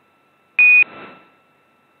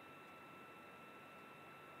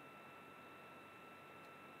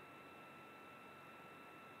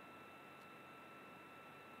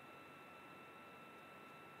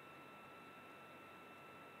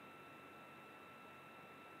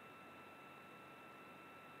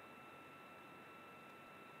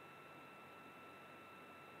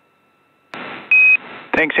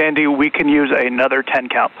 Thanks, Andy. We can use another 10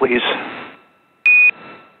 count, please.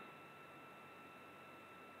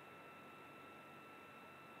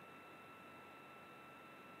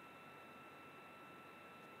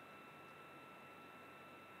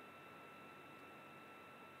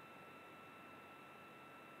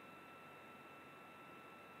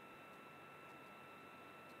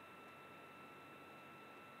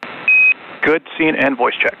 Good, scene, and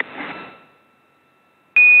voice check.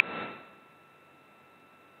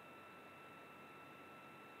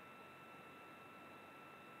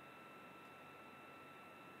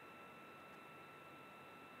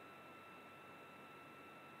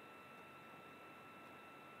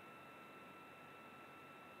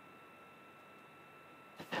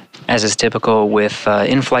 As is typical with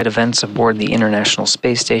in-flight events aboard the International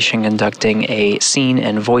Space Station, conducting a scene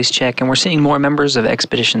and voice check, and we're seeing more members of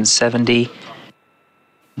Expedition 70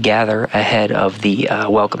 gather ahead of the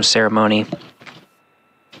welcome ceremony.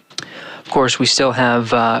 Of course, we still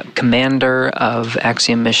have Commander of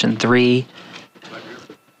Axiom Mission 3,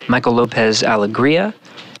 Michael Lopez Alegria,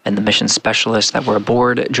 and the mission specialists that were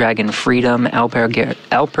aboard, Dragon Freedom, Alper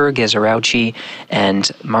Gezerauchi, and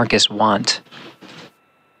Marcus Want.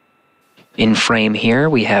 In frame here,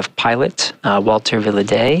 we have pilot Walter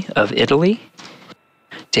Villadei of Italy.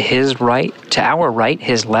 To our right,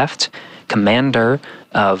 his left, commander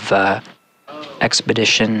of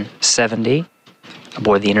Expedition 70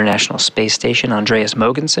 aboard the International Space Station, Andreas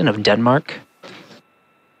Mogensen of Denmark.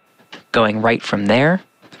 Going right from there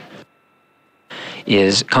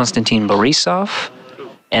is Konstantin Borisov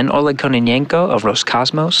and Oleg Kononenko of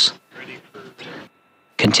Roscosmos.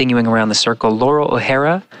 Continuing around the circle, Laurel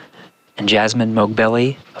O'Hara and Jasmine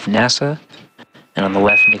Mogbelli of NASA, and on the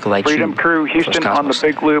left, Nikolai Chu. Freedom Crew, Houston, on the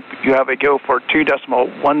big loop, you have a go for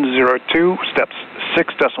 2.102, steps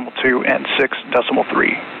 6.2 and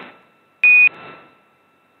 6.3.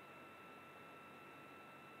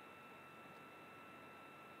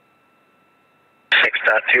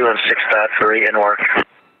 6.2 and 6.3 in work.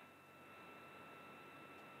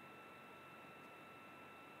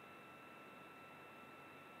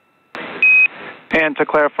 And to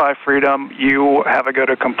clarify, Freedom, you have a go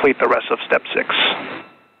to complete the rest of step 6.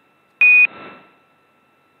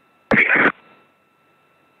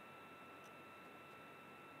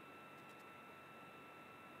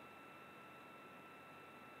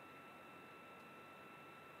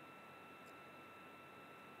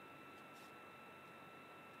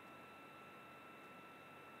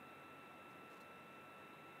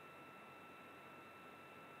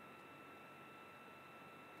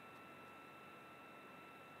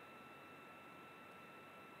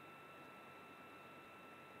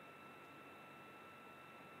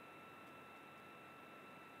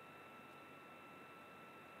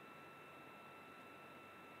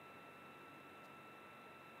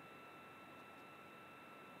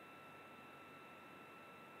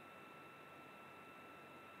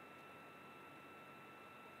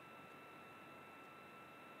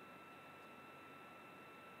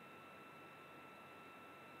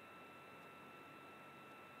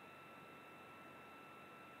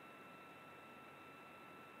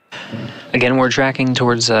 Again, we're tracking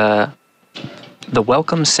towards the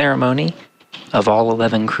welcome ceremony of all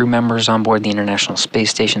 11 crew members on board the International Space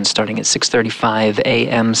Station, starting at 6:35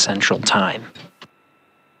 a.m. Central Time.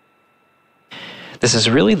 This is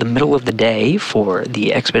really the middle of the day for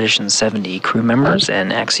the Expedition 70 crew members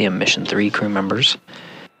and Axiom Mission 3 crew members.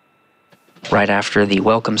 Right after the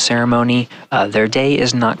welcome ceremony, their day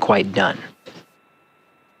is not quite done.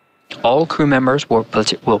 All crew members will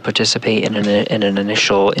participate in an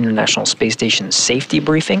initial International Space Station safety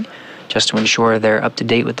briefing, just to ensure they're up to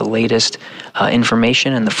date with the latest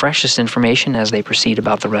information and the freshest information as they proceed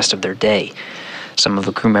about the rest of their day. Some of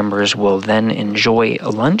the crew members will then enjoy a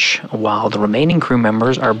lunch, while the remaining crew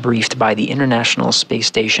members are briefed by the International Space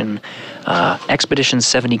Station Expedition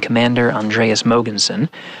 70 Commander Andreas Mogensen,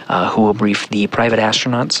 who will brief the private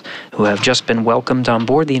astronauts who have just been welcomed on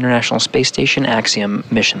board the International Space Station Axiom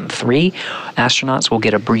Mission 3. Astronauts will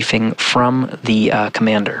get a briefing from the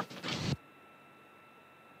commander.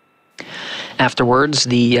 Afterwards,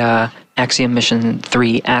 the Axiom Mission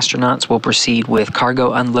 3 astronauts will proceed with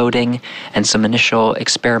cargo unloading and some initial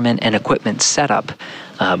experiment and equipment setup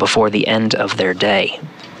before the end of their day.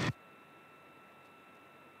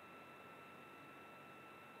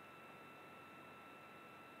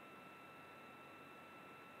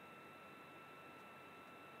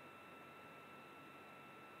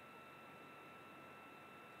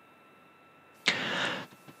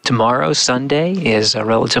 Tomorrow, Sunday, is a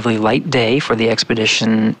relatively light day for the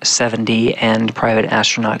Expedition 70 and private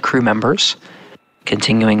astronaut crew members.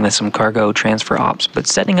 continuing with some cargo transfer ops, but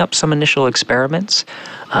setting up some initial experiments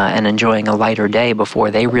and enjoying a lighter day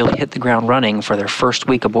before they really hit the ground running for their first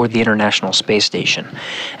week aboard the International Space Station.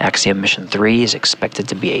 Axiom Mission 3 is expected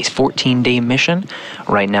to be a 14-day mission.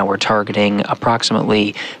 Right now we're targeting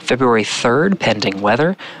approximately February 3rd, pending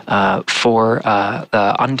weather, for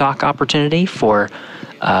the undock opportunity for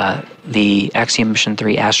the Axiom Mission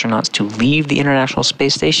 3 astronauts to leave the International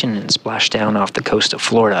Space Station and splash down off the coast of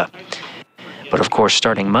Florida. But of course,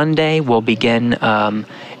 starting Monday, we'll begin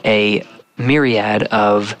a myriad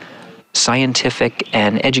of scientific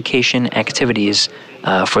and education activities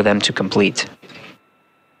for them to complete.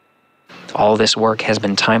 All this work has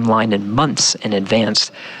been timelined in months in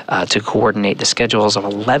advance to coordinate the schedules of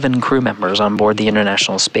 11 crew members on board the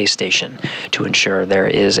International Space Station to ensure there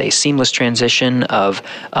is a seamless transition of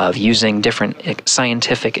using different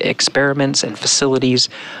scientific experiments and facilities,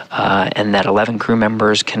 and that 11 crew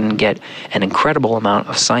members can get an incredible amount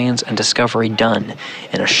of science and discovery done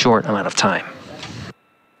in a short amount of time.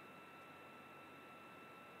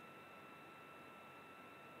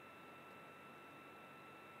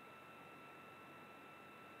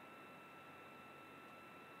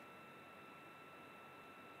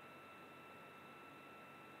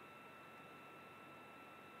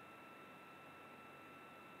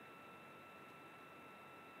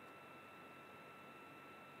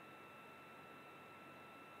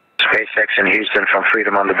 SpaceX in Houston from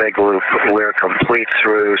Freedom on the Big Loop. We're complete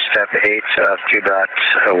through step 8 of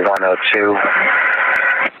Q.102.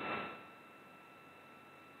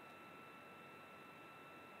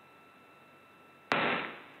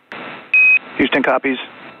 Houston copies.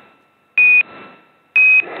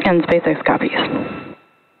 And SpaceX copies.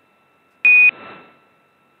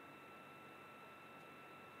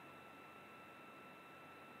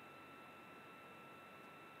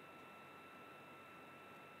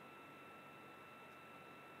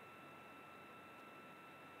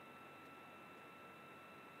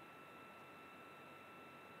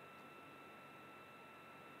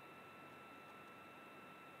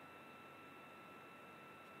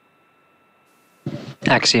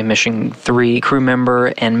 Axiom Mission 3 crew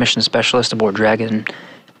member and mission specialist aboard Dragon,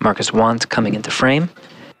 Marcus Want, coming into frame.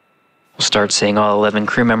 We'll start seeing all 11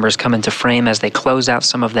 crew members come into frame as they close out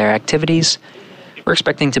some of their activities. We're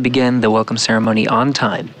expecting to begin the welcome ceremony on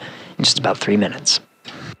time in just about 3 minutes.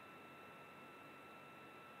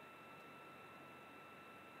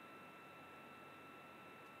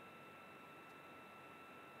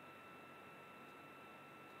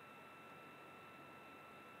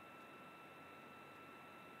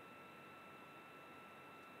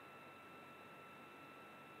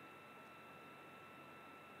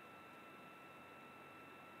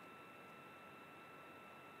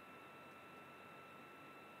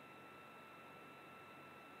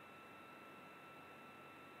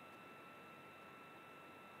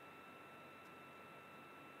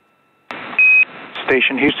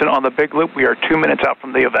 Station Houston on the Big Loop. We are 2 minutes out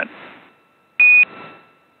from the event.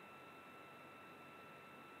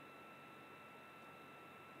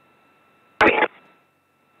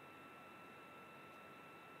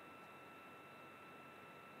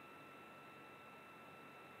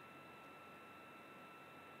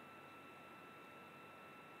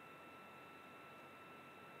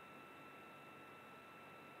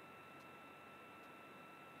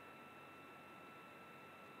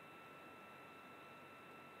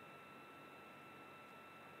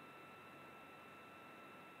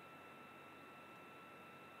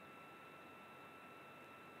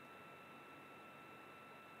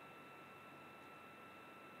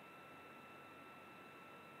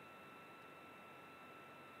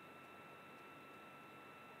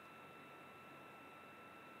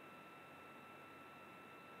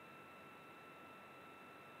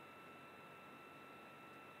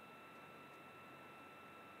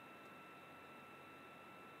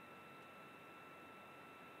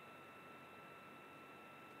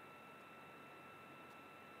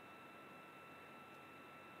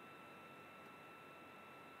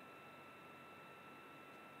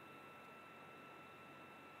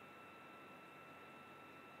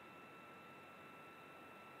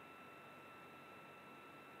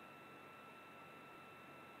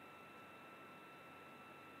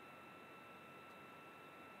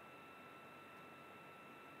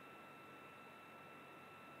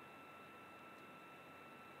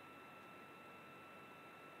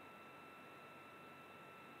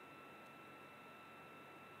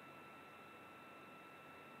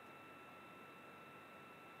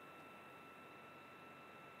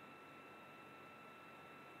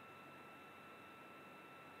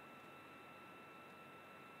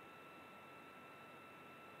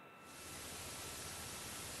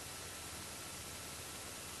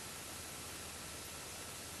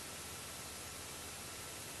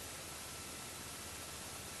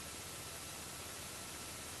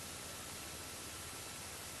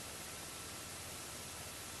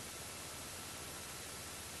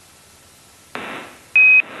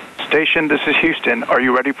 Station, this is Houston. Are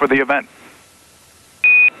you ready for the event?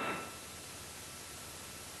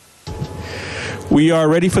 We are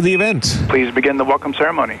ready for the event. Please begin the welcome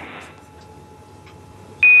ceremony.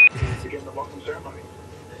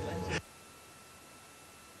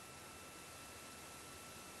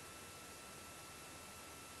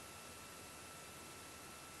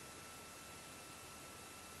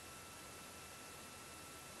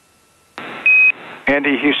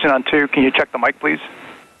 Andy, Houston on 2, can you check the mic, please?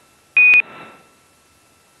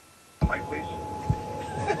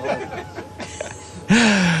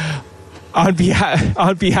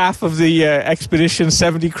 On behalf of the Expedition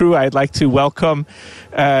 70 crew, I'd like to welcome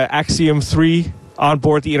Axiom-3 on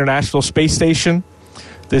board the International Space Station.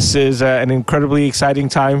 This is an incredibly exciting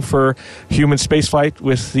time for human spaceflight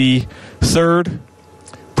with the third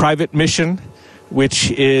private mission,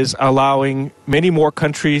 which is allowing many more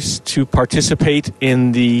countries to participate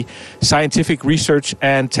in the scientific research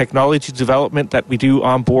and technology development that we do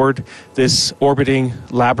on board this orbiting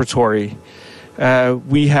laboratory.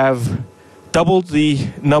 We have doubled the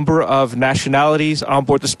number of nationalities on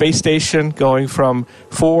board the space station, going from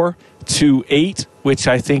 4 to 8, which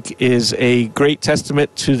I think is a great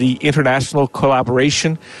testament to the international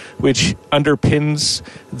collaboration which underpins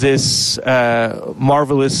this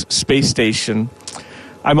marvelous space station.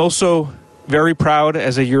 I'm also very proud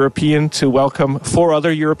as a European to welcome 4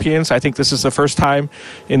 other Europeans. I think this is the first time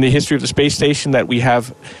in the history of the space station that we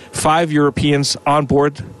have 5 Europeans on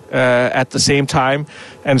board at the same time.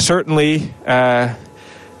 And certainly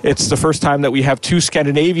it's the first time that we have 2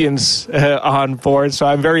 Scandinavians on board. So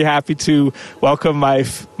I'm very happy to welcome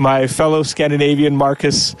my fellow Scandinavian,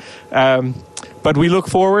 Marcus. But we look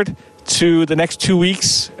forward to the next 2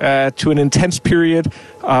 weeks, to an intense period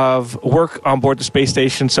of work on board the space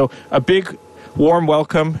station. So a big warm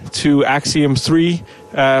welcome to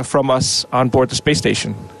Axiom-3 from us on board the space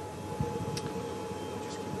station.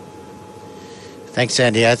 Thanks,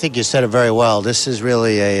 Andy. I think you said it very well. This is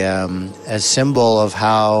really a symbol of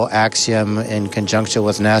how Axiom, in conjunction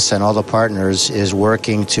with NASA and all the partners, is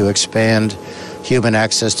working to expand human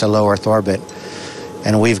access to low Earth orbit.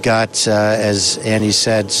 And we've got, as Andy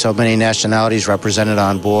said, so many nationalities represented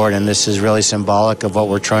on board, and this is really symbolic of what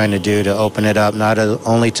we're trying to do to open it up not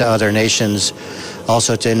only to other nations,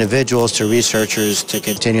 also to individuals, to researchers, to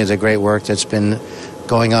continue the great work that's been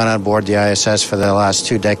going on board the ISS for the last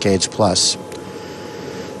 2 decades plus.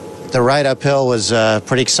 The ride uphill was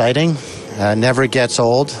pretty exciting. Never gets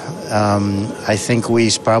old. I think we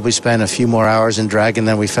probably spent a few more hours in Dragon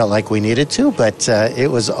than we felt like we needed to, but it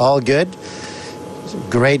was all good.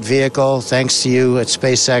 Great vehicle. Thanks to you at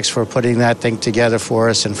SpaceX for putting that thing together for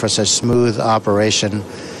us and for such smooth operation.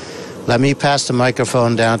 Let me pass the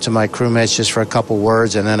microphone down to my crewmates just for a couple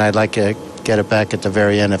words, and then I'd like to get it back at the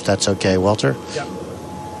very end if that's okay. Walter? Yeah.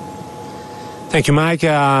 Thank you, Mike.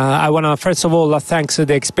 I want to, first of all, thank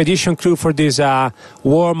the expedition crew for this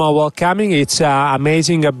warm welcoming. It's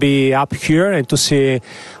amazing to be up here and to see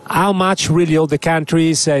how much really all the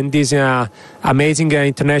countries and this amazing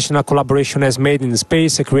international collaboration has made in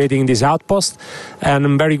space, creating this outpost. And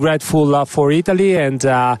I'm very grateful for Italy, and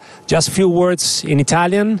just a few words in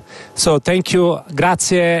Italian. So thank you,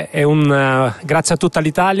 grazie grazie a tutta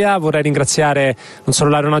l'Italia. Vorrei ringraziare non solo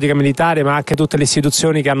l'aeronautica militare ma anche tutte le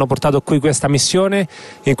istituzioni che hanno portato qui questa missione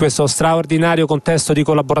in questo straordinario contesto di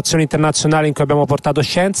collaborazione internazionale in cui abbiamo portato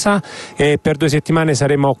scienza, e per 2 settimane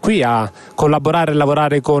saremo qui a collaborare e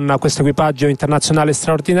lavorare con questo equipaggio internazionale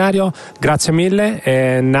straordinario. Grazie mille,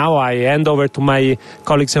 and now I hand over to my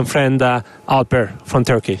colleagues and friend Alper from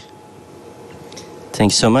Turkey.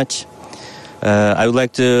 Thank you so much. I would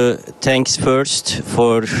like to thank first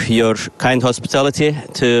for your kind hospitality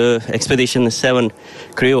to Expedition 7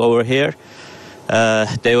 crew over here.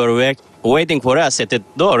 They were waiting for us at the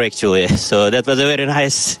door, actually, so that was a very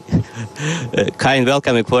nice kind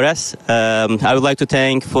welcoming for us. I would like to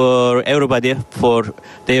thank for everybody for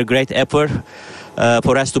their great effort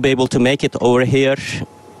for us to be able to make it over here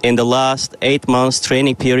in the last 8 months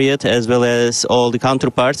training period, as well as all the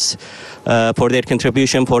counterparts for their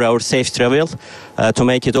contribution for our safe travel to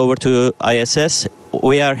make it over to ISS.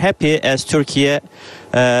 We are happy as Turkey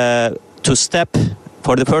to step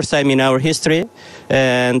for the first time in our history,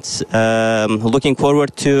 and looking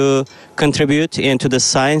forward to contribute into the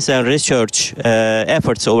science and research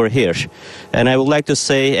efforts over here. And I would like to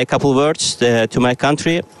say a couple words to my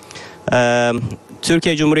country.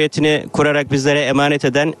 Türkiye Cumhuriyeti'ni kurarak bizlere emanet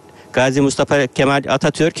eden Gazi Mustafa Kemal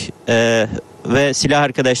Atatürk ve silah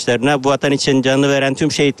arkadaşlarına, bu vatan için canını veren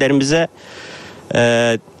tüm şehitlerimize,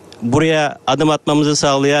 buraya adım atmamızı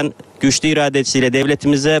sağlayan güçlü iradesiyle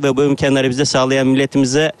devletimize ve bu imkanları bize sağlayan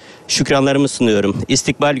milletimize şükranlarımı sunuyorum.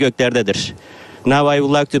 İstikbal göklerdedir. Now I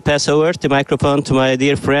would like to pass over the microphone to my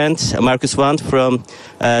dear friend Marcus Wandt from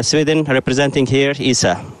Sweden, representing here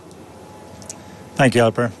ESA. Thank you,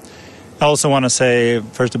 Alper. I also want to say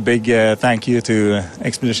first a big thank you to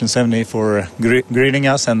Expedition 70 for greeting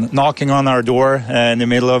us and knocking on our door in the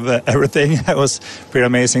middle of everything. It was pretty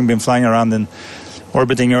amazing. Been flying around and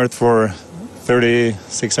orbiting Earth for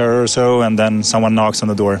 36 hours or so, and then someone knocks on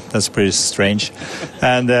the door. That's pretty strange.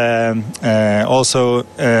 And also,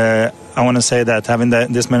 I want to say that having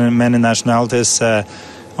this many nationalities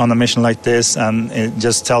on a mission like this, and it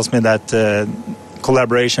just tells me that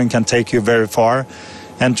collaboration can take you very far.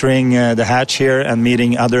 Entering the hatch here and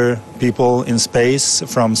meeting other people in space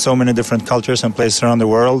from so many different cultures and places around the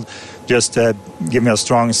world just give me a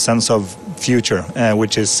strong sense of future,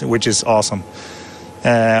 which is awesome.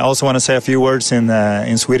 I also want to say a few words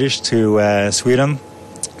in Swedish to Sweden.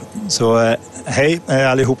 Så hej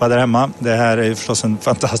allihopa där hemma. Det här är förstås en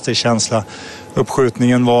fantastisk känsla.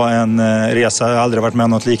 Uppskjutningen var en resa, jag har aldrig varit med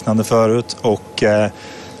om något liknande förut, och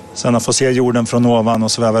sen att få se jorden från ovan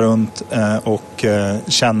och sväva runt och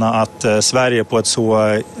känna att Sverige på ett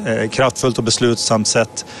så kraftfullt och beslutsamt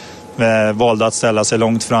sätt valde att ställa sig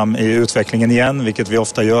långt fram i utvecklingen igen, vilket vi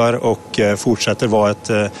ofta gör, och fortsätter vara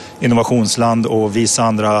ett innovationsland och visa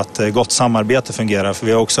andra att gott samarbete fungerar. För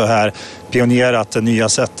vi har också här pionerat det nya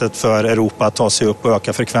sättet för Europa att ta sig upp och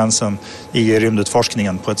öka frekvensen i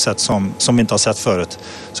rymdutforskningen på ett sätt som vi inte har sett förut.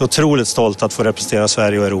 Så otroligt stolt att få representera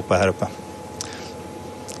Sverige och Europa här uppe.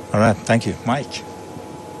 All right, thank you. Mike.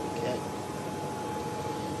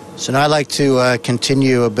 So now I'd like to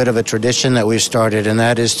continue a bit of a tradition that we've started, and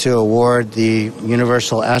that is to award the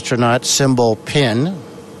Universal Astronaut symbol pin,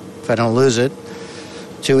 if I don't lose it,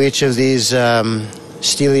 to each of these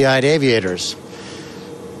steely-eyed aviators.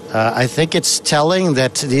 I think it's telling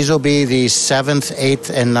that these will be the 7th,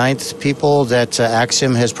 8th, and 9th people that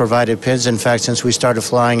Axiom has provided pins. In fact, since we started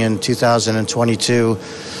flying in 2022,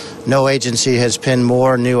 no agency has pinned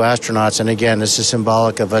more new astronauts. And again, this is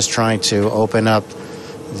symbolic of us trying to open up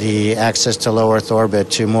the access to low Earth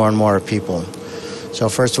orbit to more and more people. So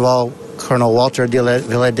first of all, Colonel Walter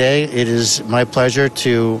Villadé, it is my pleasure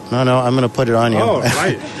to... No, I'm going to put it on you. Oh,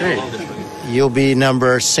 right. Hey. You'll be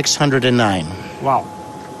number 609. Wow.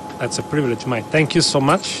 That's a privilege, Mike. Thank you so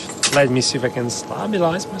much. Let me see if I can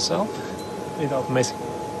stabilize myself without messing.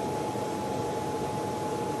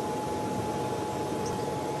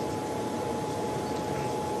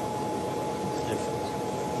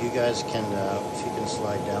 You guys can, if you can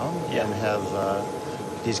slide down and have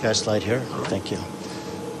these guys slide here. Thank you.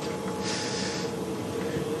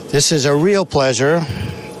 This is a real pleasure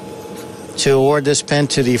to award this pin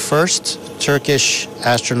to the first Turkish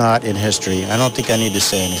astronaut in history. I don't think I need to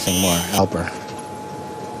say anything more. Alper.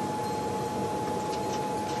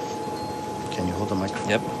 Can you hold the microphone?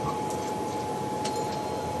 Yep.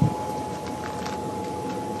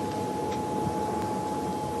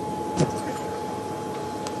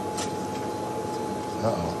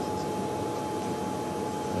 Uh-oh.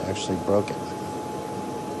 I actually broke it.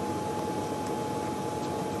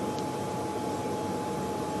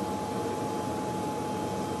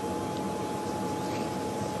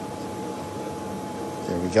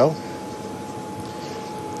 There we go.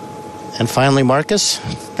 And finally, Marcus.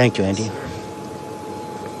 Thank you, Andy.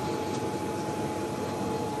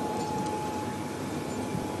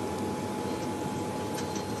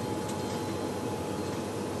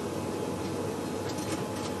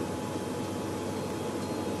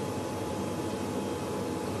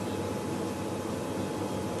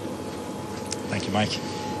 Thank you, Mike.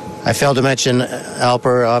 I failed to mention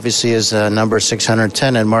Alper obviously is number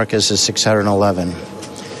 610 and Marcus is 611.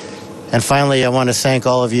 And finally, I want to thank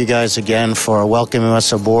all of you guys again for welcoming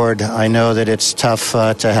us aboard. I know that it's tough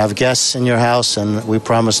to have guests in your house, and we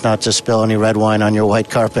promise not to spill any red wine on your white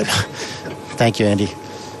carpet. Thank you, Andy.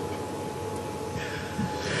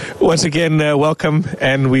 Once again, welcome,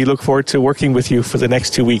 and we look forward to working with you for the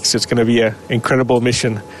next 2 weeks. It's going to be an incredible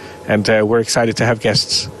mission, and we're excited to have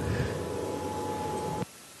guests.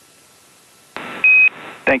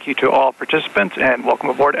 Thank you to all participants and welcome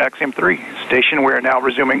aboard Axiom-3 station. We are now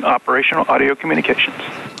resuming operational audio communications.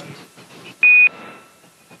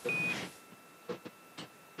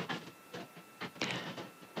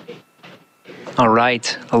 All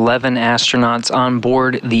right, 11 astronauts on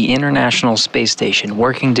board the International Space Station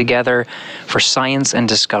working together for science and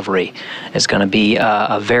discovery. It's going to be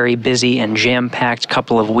a very busy and jam-packed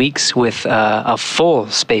couple of weeks with a full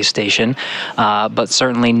space station, but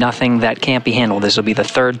certainly nothing that can't be handled. This will be the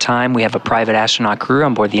third time we have a private astronaut crew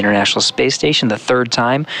on board the International Space Station, the third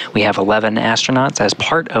time we have 11 astronauts as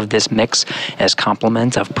part of this mix as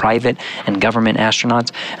complement of private and government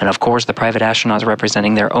astronauts, and of course the private astronauts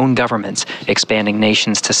representing their own governments, expanding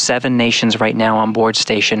nations to 7 nations right now on board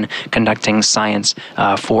station, conducting science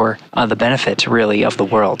for the benefit, really, of the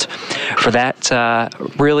world. For that,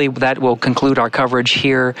 really, that will conclude our coverage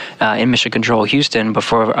here in Mission Control Houston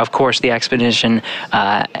before, of course, the expedition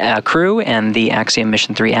crew and the Axiom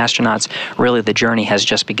Mission 3 astronauts. Really, the journey has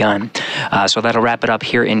just begun. So that'll wrap it up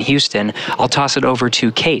here in Houston. I'll toss it over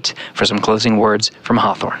to Kate for some closing words from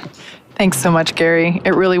Hawthorne. Thanks so much, Gary.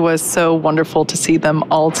 It really was so wonderful to see them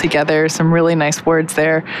all together. Some really nice words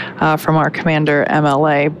there from our commander,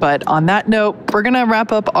 MLA. But on that note, we're going to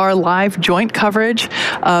wrap up our live joint coverage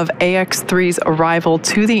of AX-3's arrival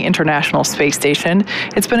to the International Space Station.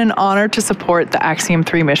 It's been an honor to support the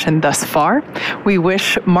Axiom-3 mission thus far. We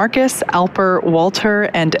wish Marcus, Alper,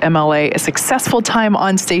 Walter, and MLA a successful time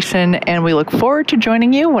on station, and we look forward to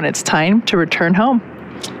joining you when it's time to return home.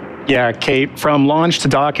 Yeah, Kate, from launch to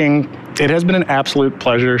docking, it has been an absolute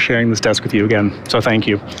pleasure sharing this desk with you again, so thank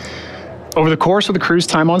you. Over the course of the crew's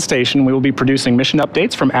time on station, we will be producing mission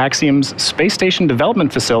updates from Axiom's Space Station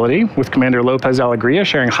Development Facility, with Commander Lopez Alegria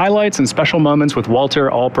sharing highlights and special moments with Walter,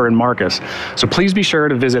 Alper, and Marcus. So please be sure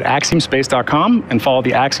to visit axiomspace.com and follow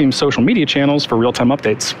the Axiom social media channels for real-time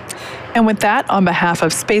updates. And with that, on behalf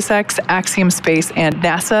of SpaceX, Axiom Space, and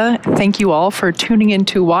NASA, thank you all for tuning in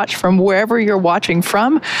to watch from wherever you're watching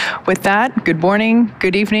from. With that, good morning,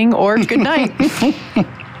 good evening, or good night.